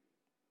sea.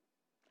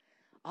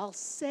 I'll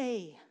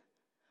say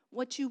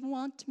what you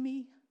want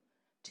me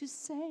to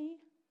say,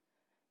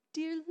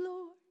 dear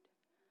Lord.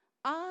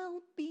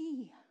 I'll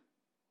be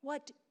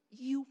what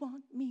you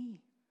want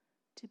me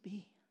to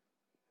be.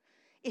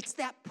 It's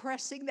that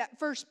pressing, that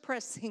first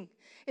pressing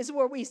is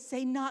where we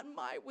say, not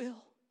my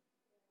will.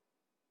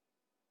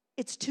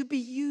 It's to be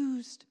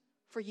used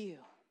for you.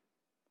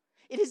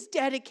 It is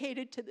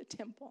dedicated to the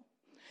temple.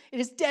 It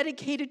is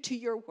dedicated to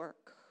your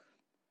work,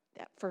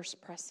 that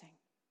first pressing.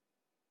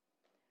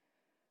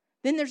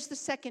 Then there's the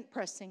second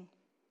pressing.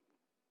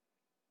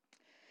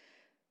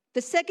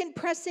 The second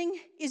pressing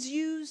is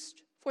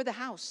used for the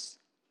house.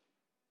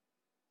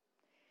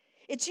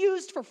 It's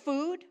used for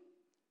food,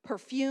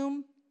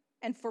 perfume,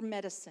 and for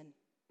medicine.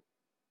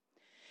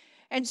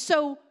 And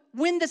so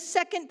when the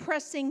second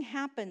pressing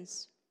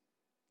happens,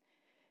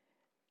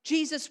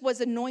 Jesus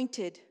was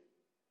anointed.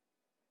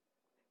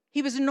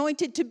 He was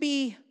anointed to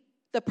be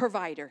the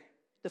provider,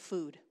 the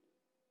food.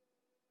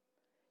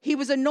 He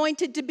was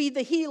anointed to be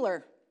the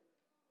healer.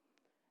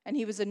 And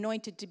he was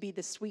anointed to be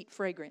the sweet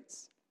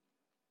fragrance.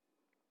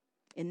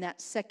 In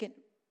that second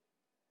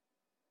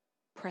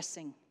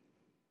pressing.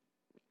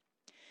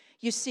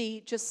 You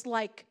see, just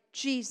like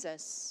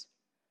Jesus,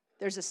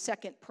 there's a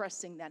second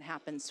pressing that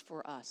happens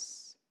for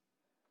us.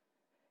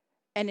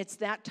 And it's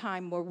that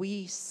time where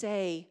we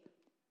say,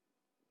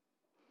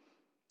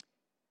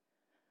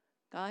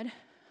 God,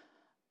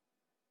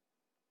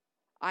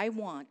 I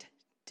want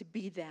to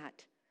be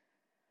that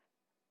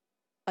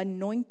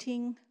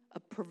anointing, a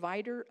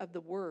provider of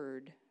the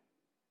word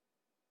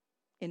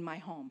in my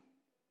home.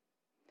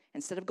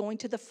 Instead of going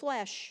to the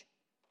flesh,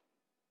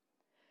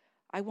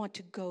 I want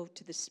to go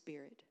to the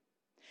Spirit.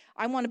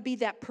 I want to be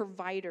that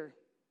provider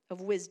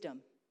of wisdom.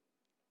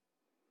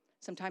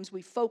 Sometimes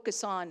we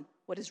focus on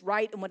what is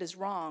right and what is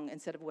wrong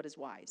instead of what is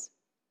wise.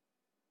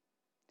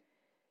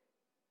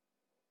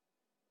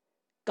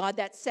 God,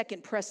 that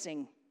second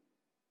pressing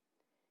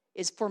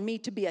is for me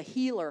to be a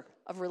healer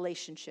of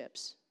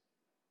relationships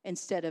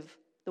instead of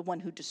the one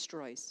who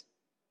destroys.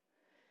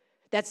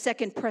 That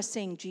second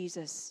pressing,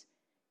 Jesus,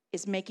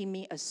 is making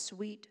me a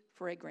sweet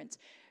fragrance.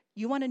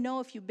 You want to know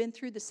if you've been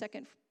through the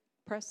second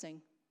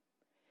pressing?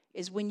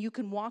 Is when you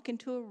can walk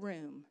into a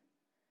room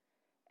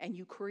and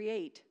you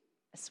create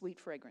a sweet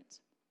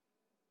fragrance.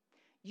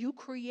 You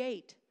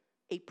create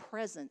a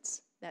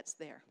presence that's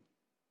there.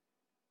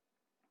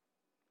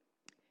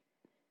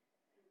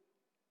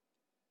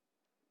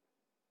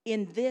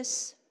 In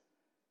this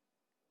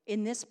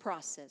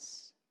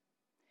process,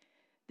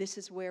 this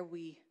is where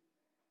we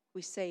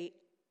say,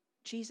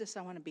 Jesus,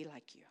 I want to be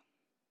like you.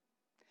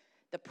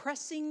 The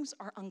pressings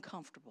are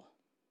uncomfortable.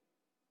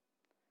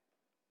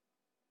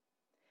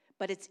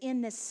 But it's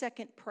in this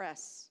second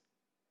press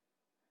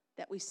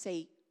that we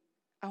say,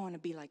 I want to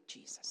be like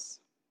Jesus.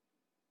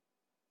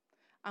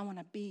 I want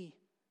to be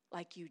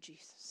like you,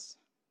 Jesus.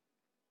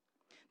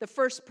 The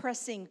first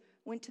pressing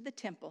went to the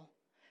temple.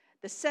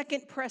 The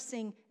second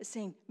pressing is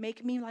saying,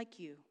 make me like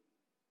you.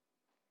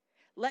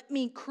 Let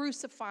me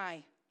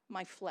crucify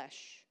my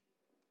flesh.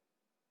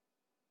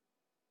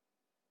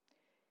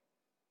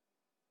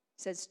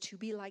 It says to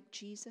be like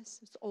Jesus.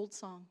 It's an old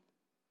song.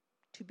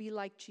 To be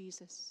like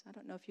Jesus. I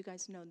don't know if you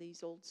guys know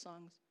these old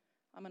songs.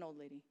 I'm an old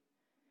lady.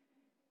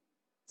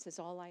 It says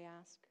all I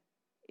ask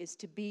is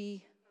to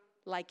be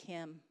like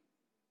him.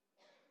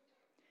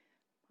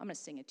 I'm going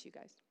to sing it to you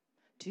guys.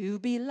 To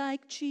be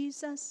like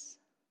Jesus,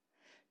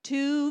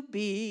 to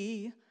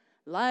be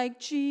like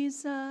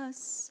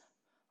Jesus,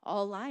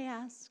 all I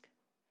ask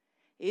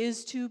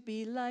is to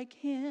be like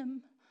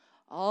him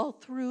all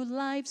through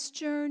life's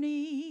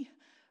journey,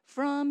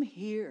 from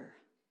here,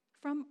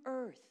 from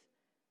earth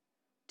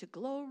to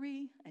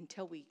glory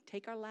until we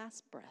take our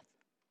last breath.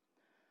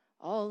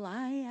 All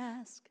I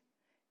ask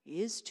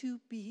is to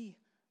be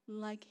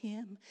like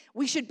him.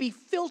 We should be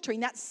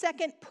filtering. That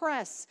second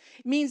press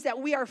means that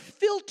we are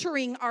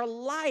filtering our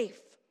life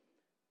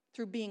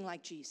through being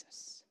like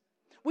Jesus.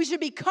 We should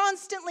be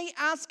constantly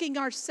asking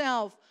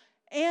ourselves,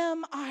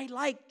 am I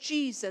like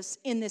Jesus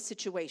in this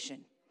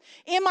situation?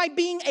 Am I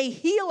being a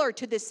healer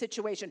to this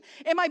situation?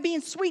 Am I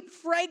being sweet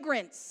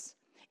fragrance?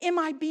 Am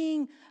I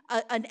being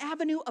an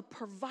avenue of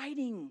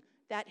providing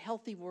that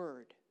healthy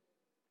word?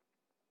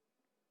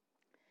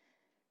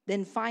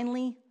 Then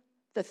finally,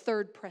 the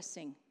third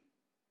pressing.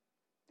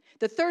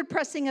 The third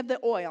pressing of the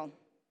oil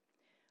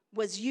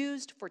was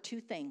used for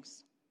two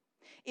things.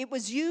 It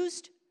was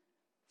used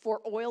for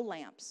oil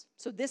lamps.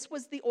 So this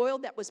was the oil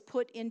that was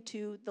put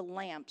into the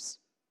lamps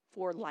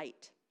for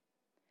light.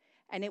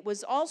 And it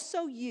was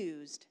also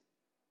used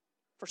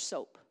for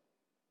soap.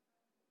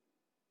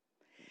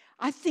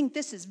 I think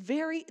this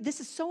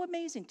is so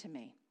amazing to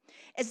me.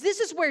 As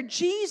this is where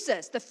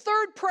Jesus, the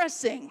third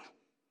pressing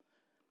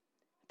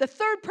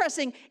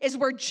is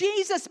where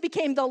Jesus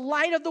became the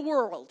light of the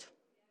world.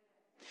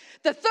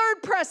 The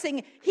third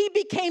pressing, he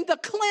became the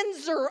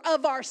cleanser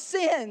of our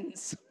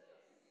sins.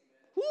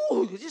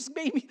 Ooh, it just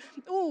made me,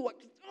 no,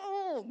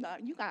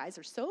 you guys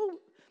are so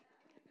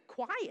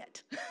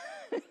quiet.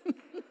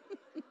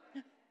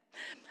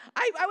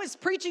 I was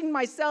preaching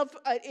myself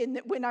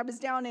when I was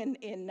down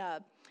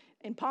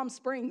in Palm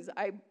Springs.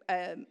 I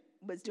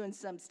was doing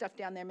some stuff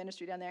down there,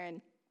 ministry down there,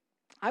 and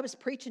I was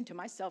preaching to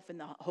myself in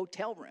the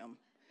hotel room.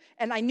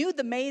 And I knew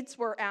the maids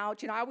were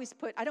out. You know,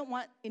 I don't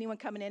want anyone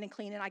coming in and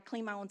cleaning. I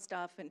clean my own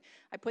stuff, and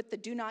I put the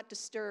do not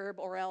disturb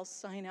or else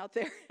sign out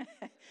there.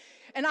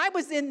 And I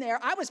was in there.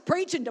 I was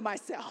preaching to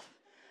myself.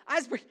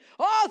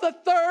 The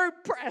third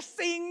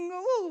pressing.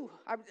 Ooh.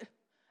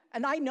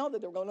 And I know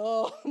that they were going,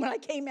 oh. When I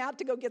came out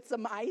to go get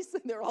some ice,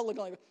 they're all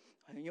looking like,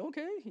 are you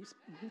okay?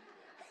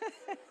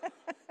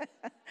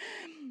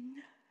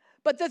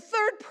 But the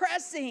third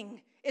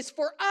pressing is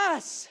for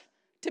us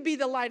to be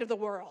the light of the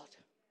world.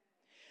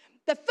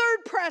 The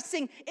third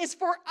pressing is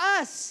for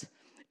us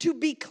to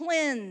be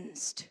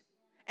cleansed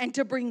and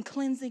to bring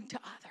cleansing to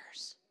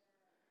others.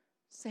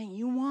 Saying,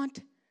 you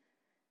want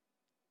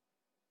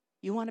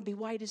to be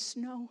white as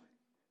snow?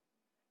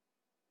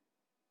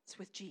 It's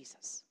with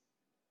Jesus.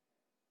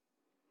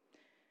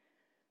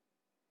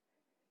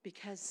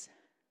 Because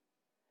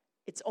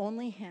it's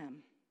only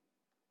him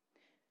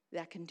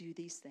that can do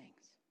these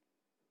things.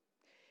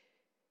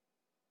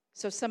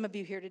 So some of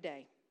you here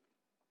today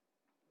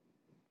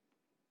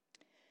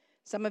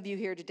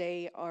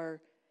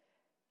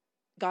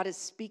God is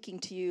speaking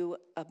to you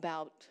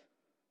about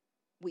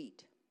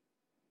wheat.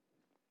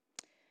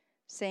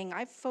 Saying,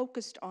 I've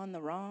focused on the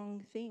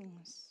wrong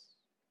things.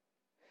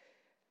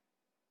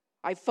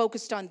 I've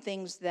focused on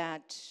things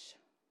that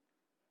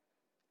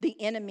the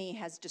enemy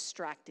has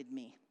distracted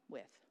me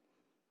with.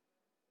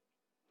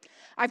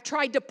 I've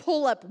tried to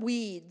pull up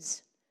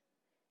weeds,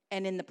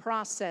 and in the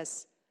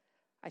process,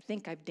 I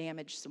think I've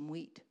damaged some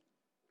wheat.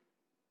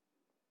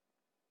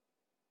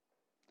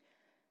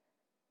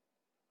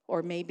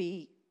 Or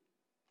maybe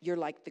you're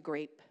like the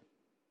grape.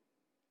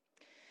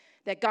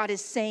 That God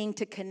is saying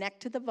to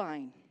connect to the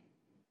vine.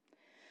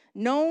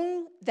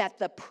 Know that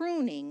the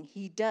pruning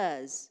he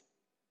does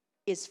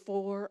is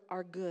for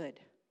our good.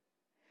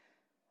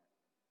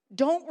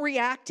 Don't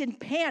react in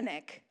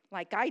panic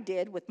like I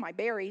did with my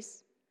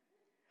berries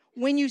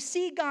when you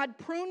see God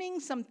pruning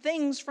some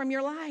things from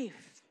your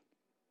life.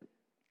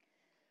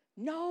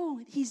 No,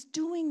 he's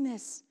doing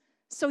this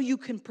so you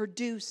can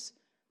produce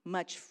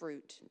much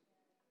fruit.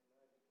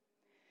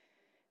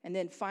 And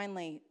then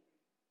finally,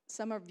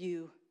 some of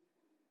you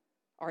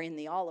are in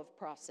the olive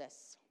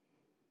process.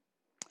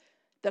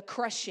 The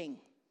crushing.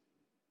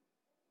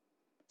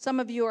 Some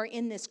of you are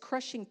in this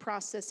crushing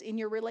process in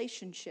your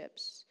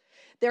relationships.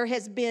 There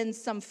has been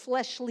some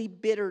fleshly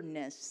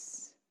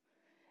bitterness.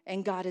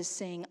 And God is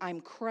saying, I'm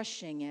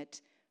crushing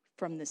it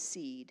from the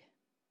seed.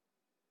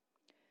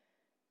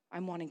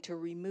 I'm wanting to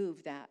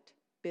remove that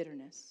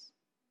bitterness.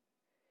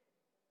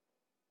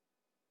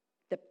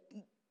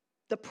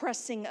 The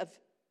pressing of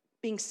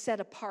being set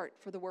apart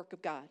for the work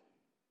of God.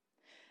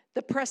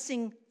 The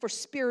pressing for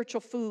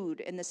spiritual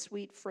food and the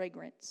sweet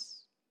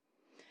fragrance.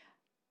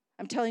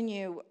 I'm telling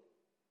you,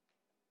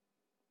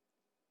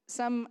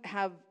 some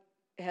have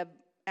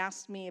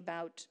asked me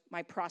about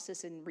my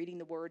process in reading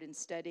the Word and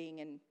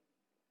studying, and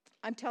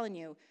I'm telling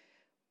you,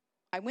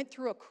 I went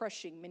through a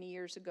crushing many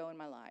years ago in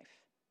my life.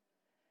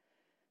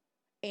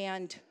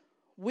 And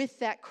with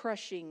that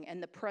crushing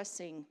and the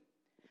pressing,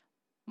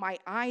 my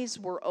eyes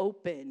were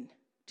open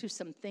to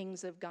some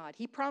things of God.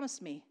 God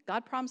promised me,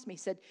 he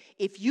said,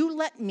 if you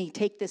let me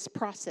take this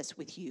process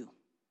with you,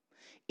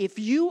 if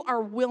you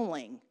are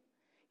willing,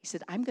 he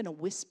said, I'm going to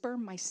whisper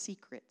my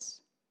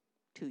secrets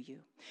to you.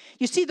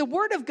 You see, the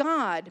Word of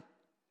God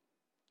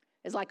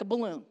is like a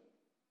balloon.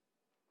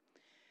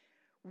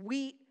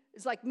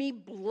 It's like me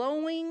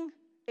blowing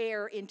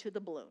air into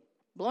the balloon,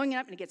 blowing it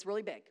up, and it gets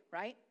really big,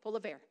 right? Full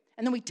of air.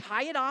 And then we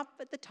tie it off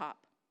at the top.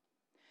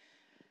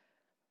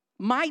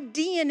 My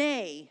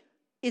DNA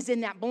is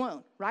in that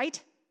balloon,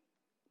 right?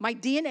 My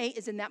DNA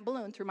is in that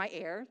balloon through my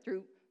air,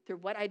 through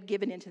what I'd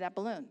given into that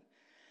balloon.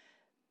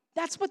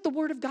 That's what the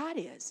Word of God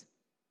is.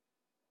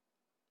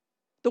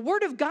 The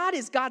Word of God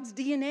is God's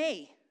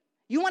DNA.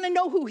 You want to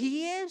know who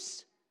He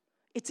is?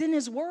 It's in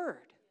His Word.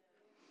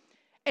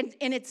 And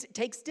it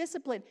takes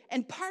discipline.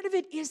 And part of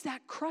it is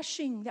that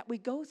crushing that we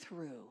go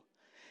through,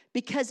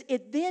 because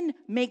it then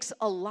makes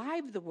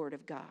alive the Word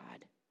of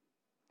God.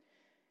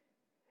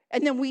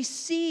 And then we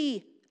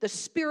see the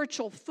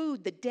spiritual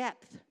food, the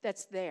depth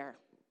that's there.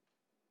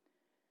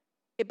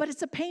 But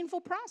it's a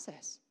painful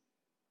process.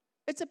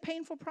 It's a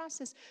painful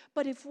process.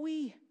 But if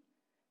we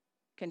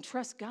can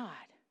trust God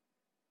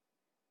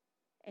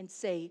and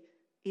say,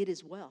 it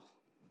is well.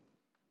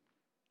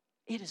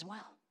 It is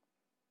well.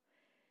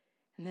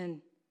 And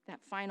then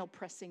that final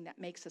pressing that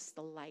makes us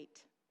the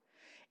light.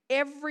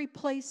 Every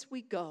place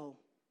we go,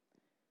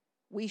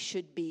 we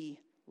should be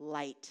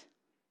light.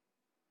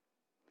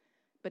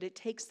 But it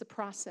takes the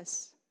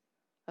process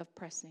of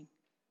pressing.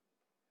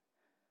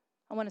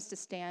 I want us to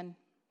stand.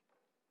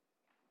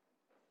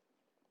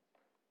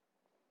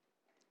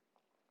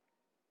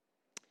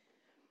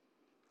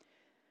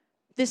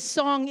 This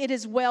song, It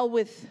Is Well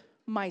With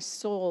My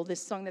Soul,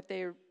 this song that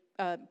they're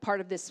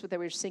part of this that they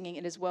were singing,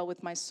 It Is Well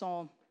With My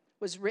Soul,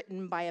 was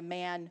written by a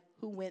man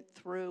who went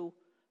through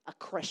a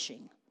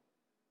crushing.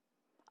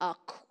 A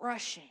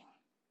crushing.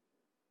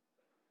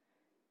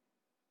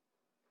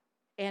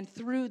 And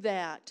through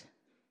that,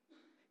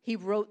 he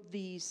wrote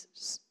these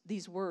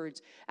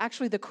words.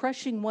 Actually, the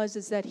crushing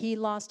is that he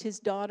lost his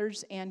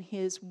daughters and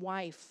his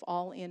wife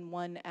all in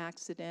one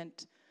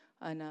accident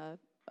on a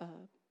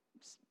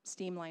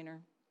steamliner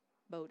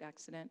boat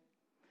accident.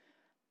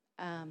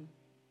 And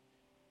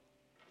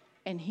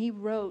he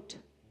wrote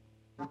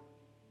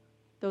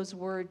those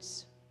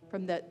words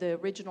from the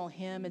original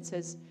hymn. It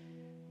says,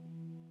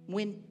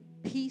 when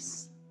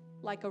peace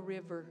like a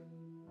river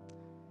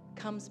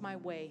comes my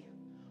way,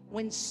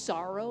 when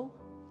sorrow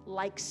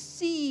like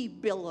sea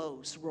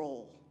billows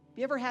roll. Have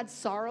you ever had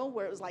sorrow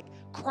where it was like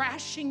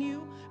crashing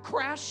you?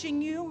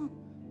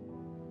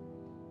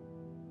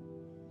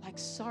 Like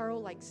sorrow,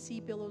 like sea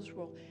billows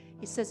roll.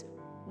 He says,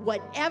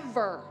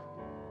 whatever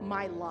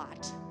my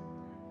lot,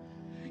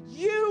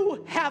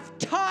 you have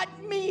taught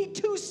me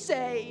to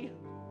say,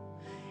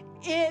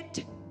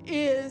 it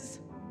is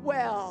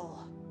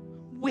well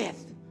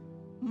with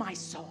my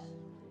soul.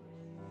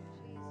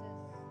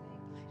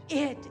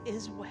 It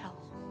is well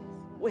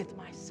with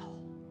my soul.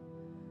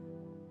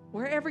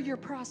 Wherever your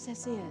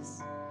process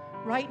is,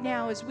 right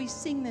now as we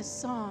sing this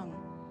song,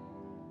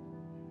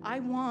 I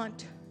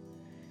want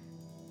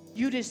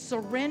you to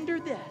surrender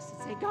this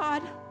and say,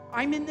 God,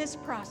 I'm in this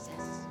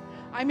process.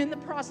 I'm in the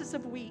process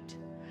of wheat.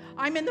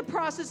 I'm in the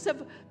process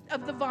of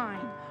the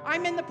vine.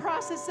 I'm in the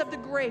process of the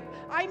grape.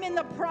 I'm in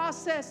the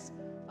process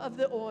of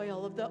the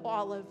oil, of the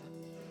olive.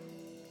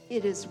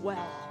 It is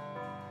well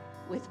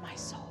with my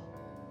soul.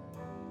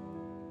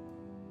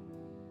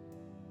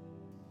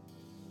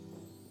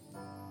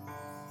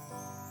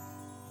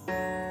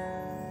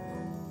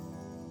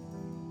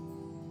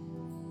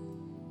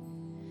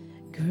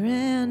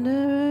 Grand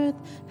earth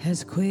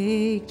has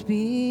quaked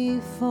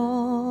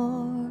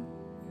before,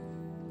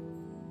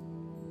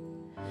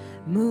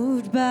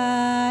 moved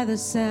by the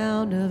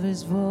sound of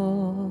his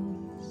voice.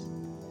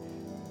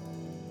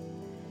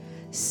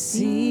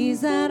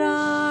 Seas that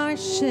are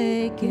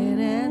shaken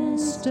and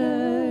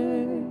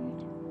stirred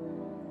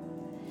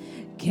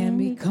can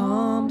be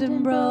calmed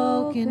and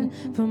broken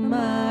from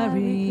my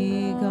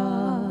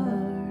regard.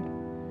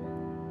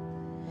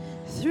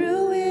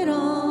 Through it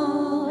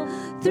all,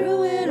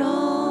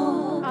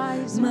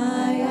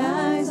 my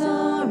eyes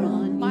are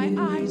on you. My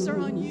eyes are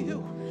on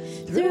you.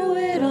 Through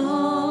it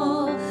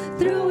all,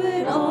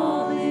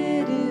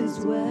 it is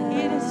well.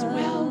 It is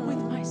well with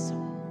my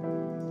soul.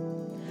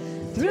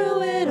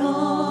 Through it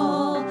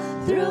all,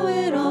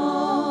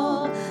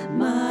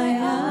 my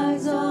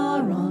eyes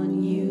are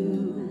on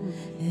you.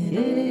 And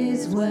it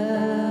is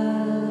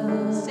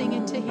well. Sing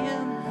it to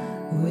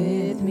him.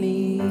 With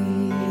me.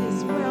 It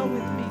is well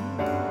with me.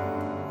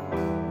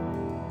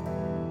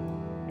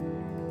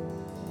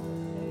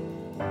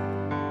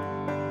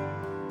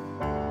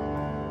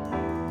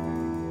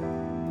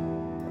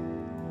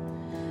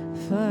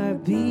 Far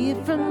be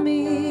it from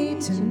me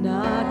to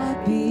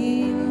not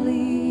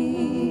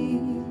believe,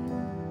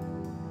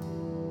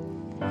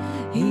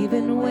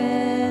 even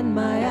when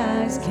my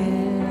eyes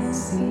can't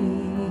see.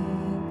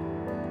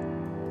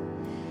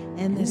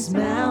 And this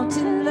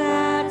mountain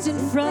that's in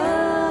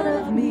front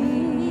of me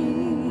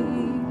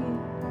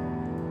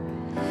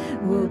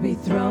will be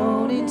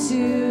thrown down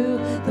into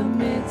the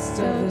midst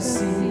of the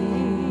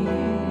sea.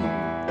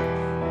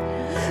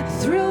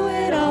 Through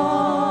it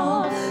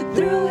all,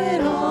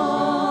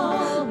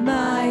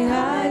 my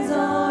eyes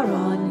are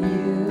on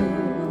you.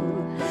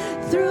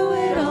 Through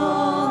it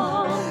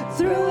all,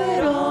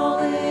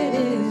 it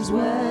is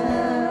well.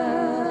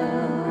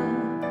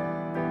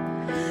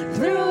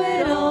 Through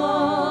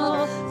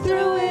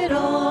it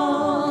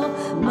all,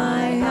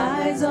 my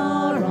eyes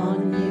are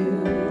on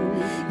you,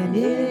 and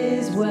it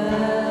is well.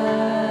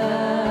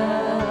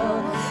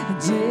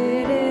 And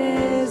it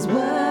is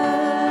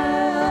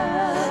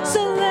well.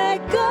 So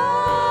let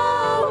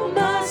go,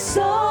 my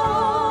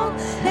soul,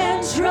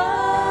 and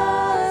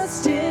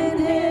trust in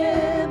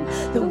Him.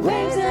 The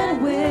waves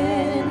and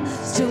wind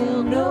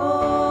still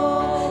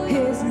know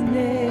His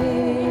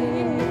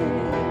name.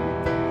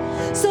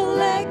 So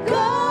let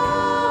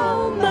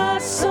go, my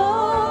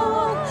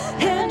soul,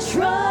 and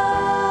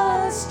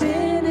trust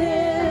in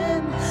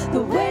Him.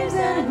 The waves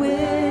and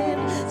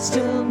wind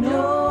still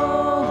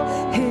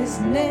know His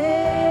name.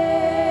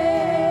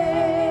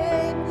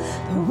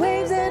 The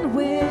waves and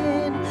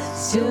wind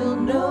still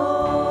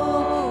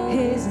know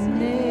His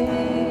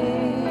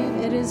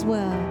name. It is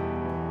well.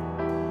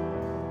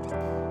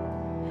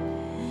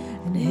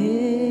 And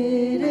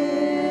it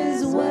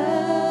is well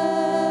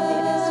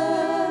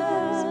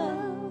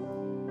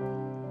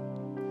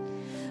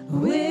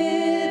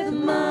with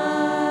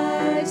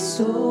my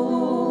soul.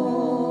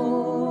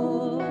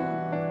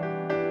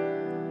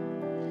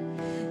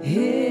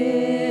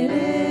 It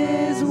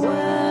is well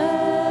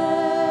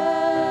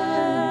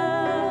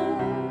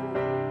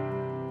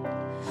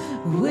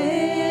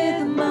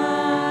with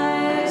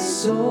my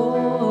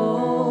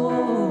soul.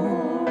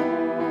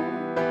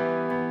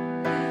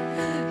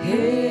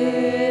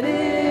 It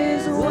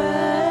is well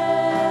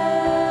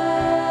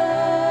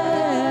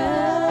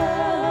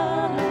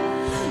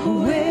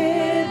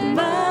with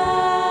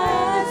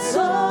my soul.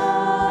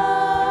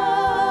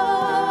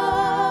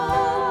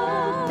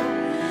 It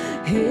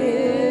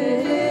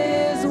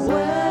is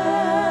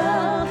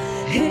well.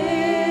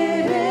 It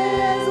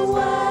is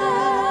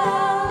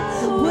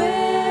well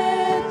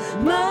with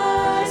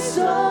my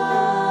soul.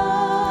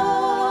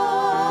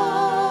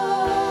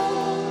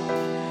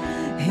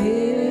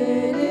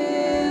 It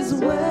is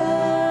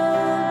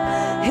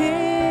well.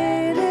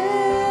 It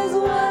is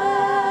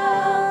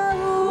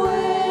well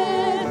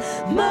with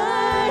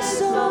my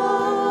soul.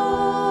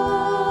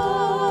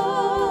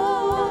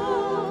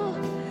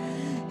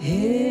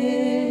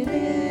 It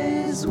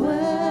is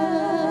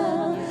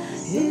well.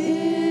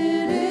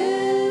 It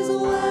is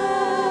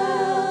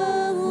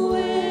well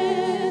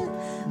with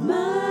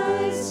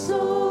my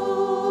soul.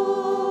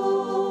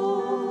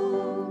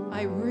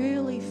 I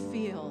really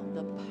feel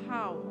the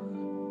power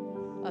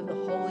of the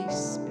Holy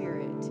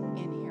Spirit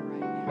in here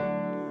right now.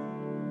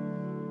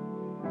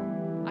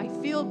 I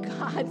feel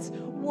God's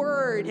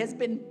word has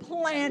been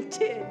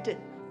planted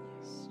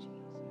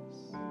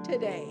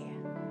today.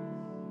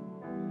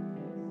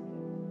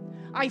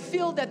 I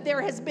feel that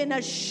there has been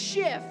a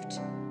shift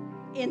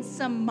in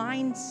some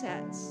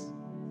mindsets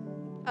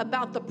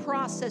about the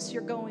process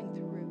you're going through.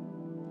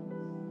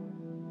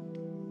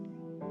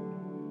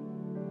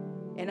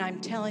 And I'm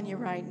telling you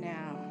right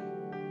now,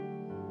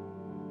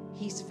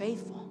 He's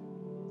faithful.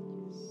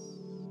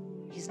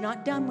 He's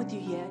not done with you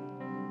yet.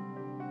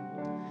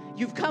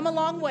 You've come a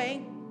long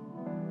way.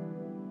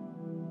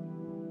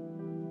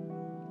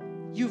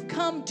 You've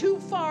come too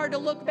far to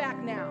look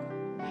back now.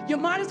 You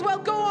might as well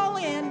go all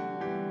in.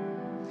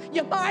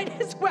 You might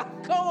as well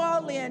go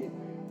all in.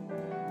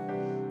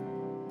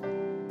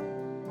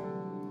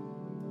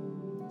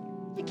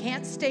 You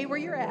can't stay where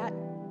you're at.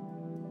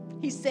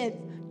 He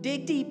said,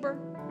 dig deeper.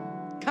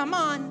 Come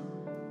on.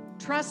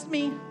 Trust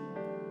me.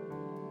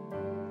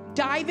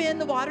 Dive in.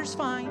 The water's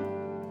fine.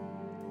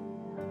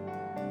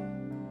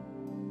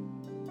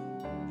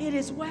 It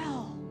is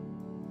well.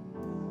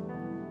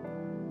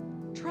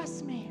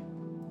 Trust me.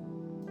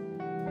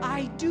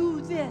 I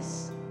do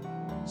this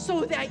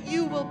so that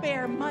you will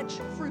bear much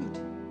fruit.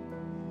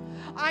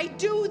 I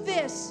do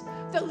this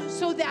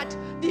so that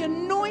the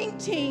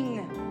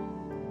anointing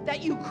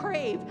that you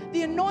crave,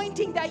 the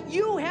anointing that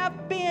you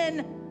have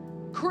been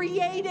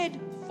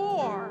created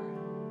for,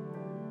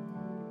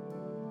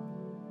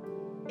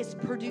 is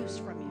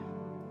produced from you.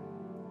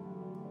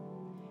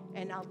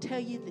 And I'll tell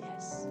you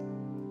this.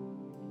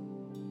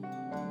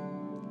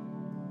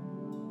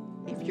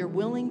 If you're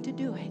willing to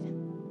do it,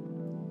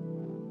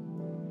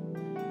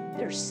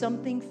 there's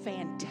something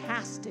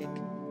fantastic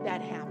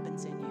that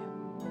happens in you.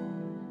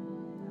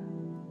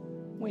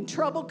 When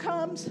trouble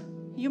comes,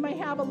 you may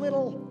have a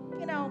little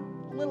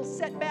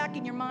setback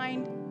in your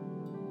mind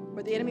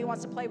where the enemy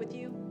wants to play with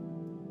you.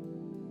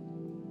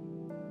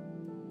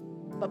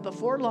 But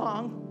before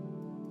long,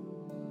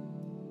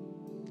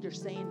 you're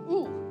saying,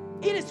 ooh,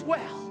 it is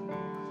well.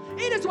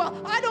 It is well.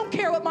 I don't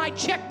care what my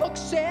checkbook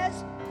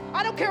says.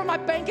 I don't care what my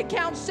bank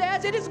account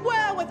says. It is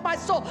well with my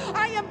soul.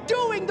 I am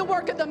doing the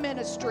work of the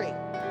ministry.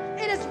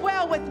 It is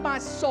well with my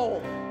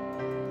soul.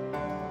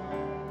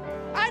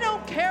 I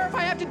don't care if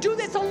I have to do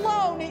this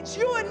alone. It's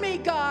you and me,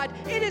 God.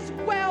 It is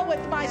well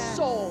with my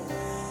soul.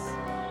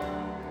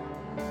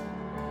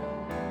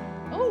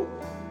 Oh.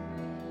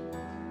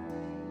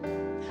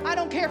 I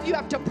don't care if you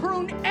have to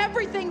prune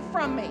everything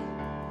from me.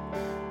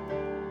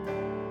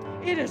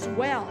 It is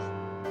well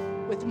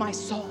with my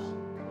soul.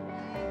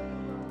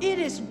 It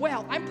is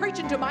well. I'm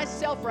preaching to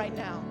myself right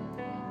now.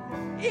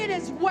 It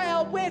is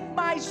well with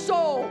my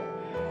soul.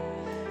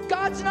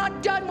 God's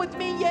not done with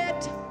me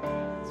yet.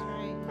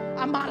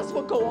 I might as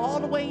well go all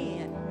the way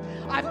in.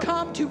 I've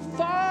come too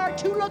far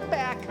to look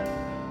back.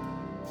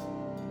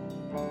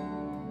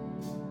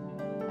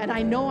 And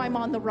I know I'm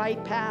on the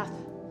right path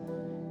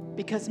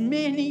because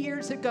many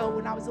years ago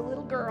when I was a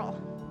little girl,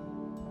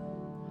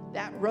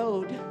 that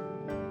road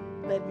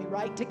led me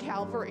right to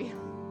Calvary.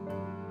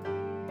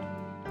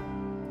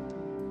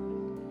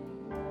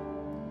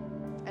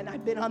 And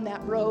I've been on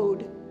that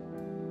road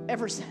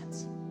ever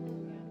since.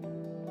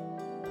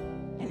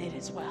 And it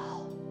is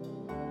well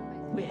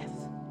with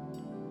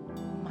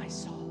my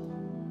soul.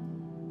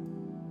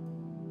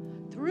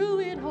 Through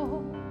it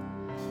all,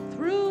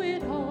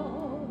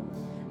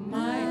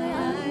 my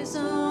eyes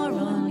are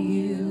on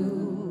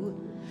you.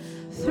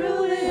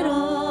 Through it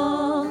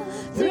all,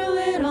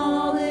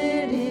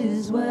 it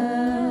is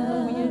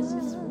well. Oh, yes,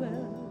 it's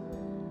well.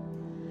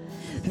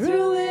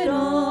 Through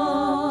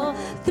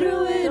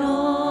it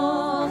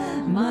all,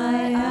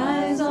 my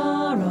eyes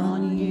are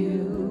on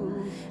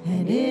you,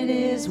 and it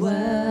is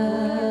well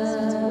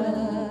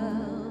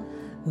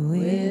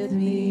with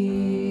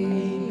me.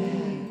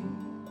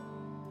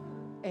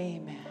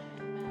 Amen.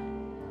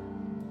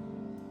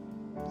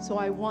 So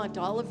I want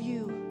all of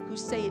you who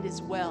say it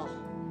is well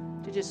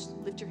to just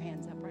lift your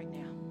hands up right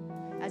now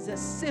as a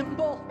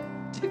symbol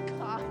to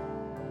God,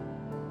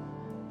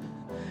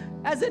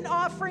 as an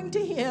offering to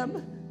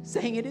Him,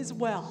 saying it is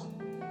well.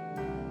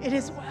 It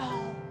is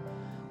well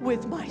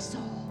with my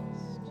soul.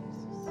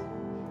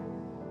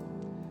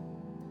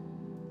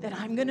 That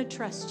I'm going to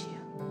trust you.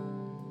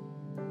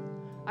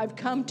 I've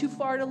come too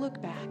far to look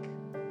back.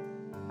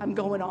 I'm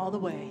going all the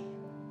way.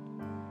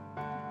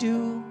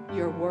 Do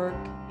your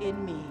work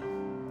in me.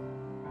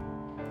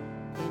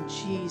 In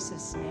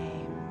Jesus'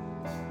 name,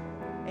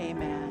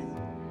 amen.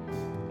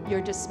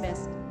 You're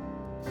dismissed.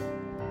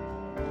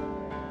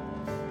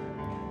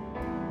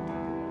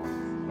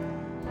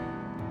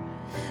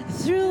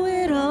 Through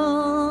it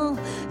all,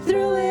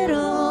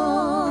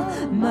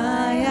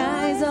 my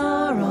eyes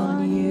are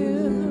on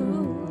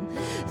you.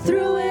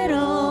 Through it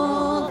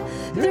all,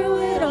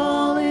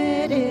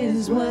 it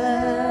is well.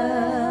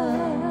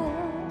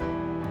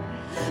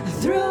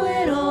 Through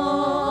it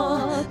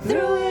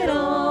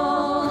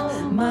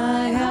all,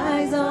 my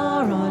eyes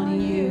are on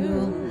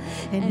you,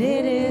 and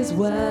it is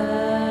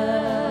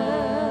well.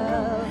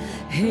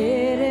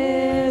 It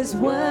is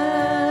well.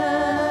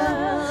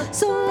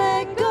 So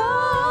let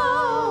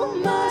go,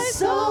 my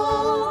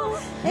soul,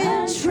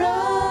 and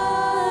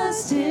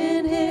trust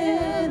in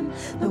Him.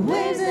 The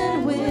waves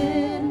and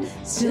wind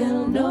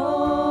still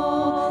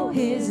know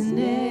His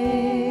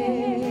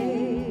name.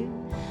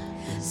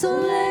 So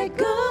let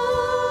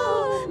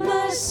go,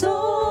 my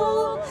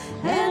soul,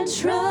 and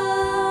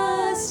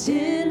trust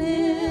in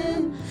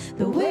Him.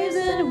 The waves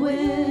and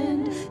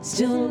wind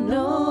still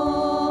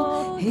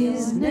know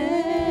His name.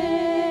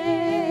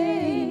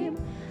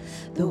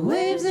 The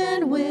waves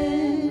and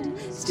wind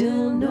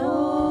still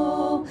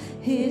know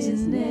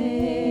His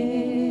name.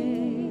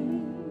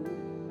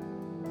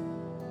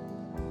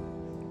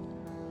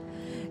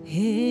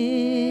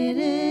 It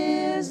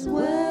is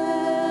well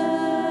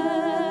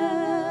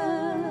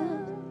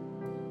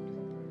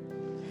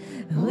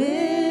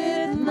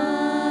with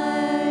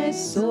my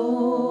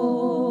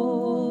soul.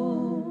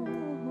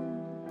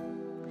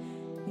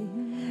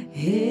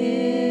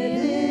 It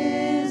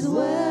is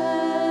well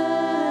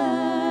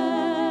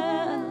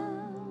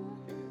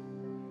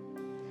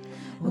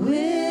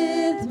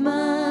with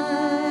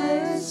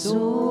my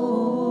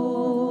soul.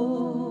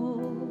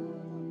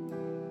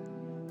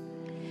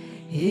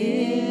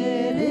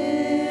 It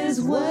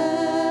is well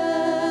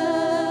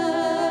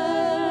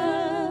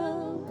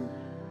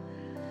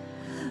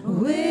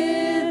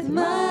with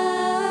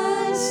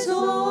my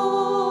soul.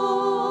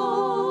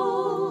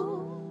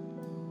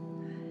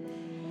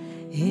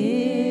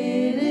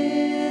 It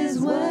is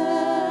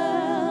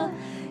well.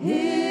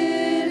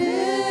 It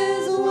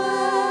is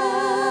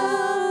well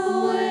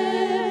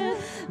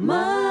with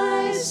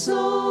my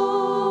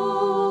soul.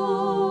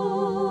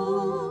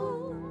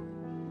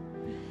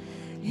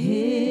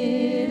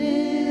 It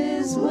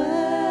is well.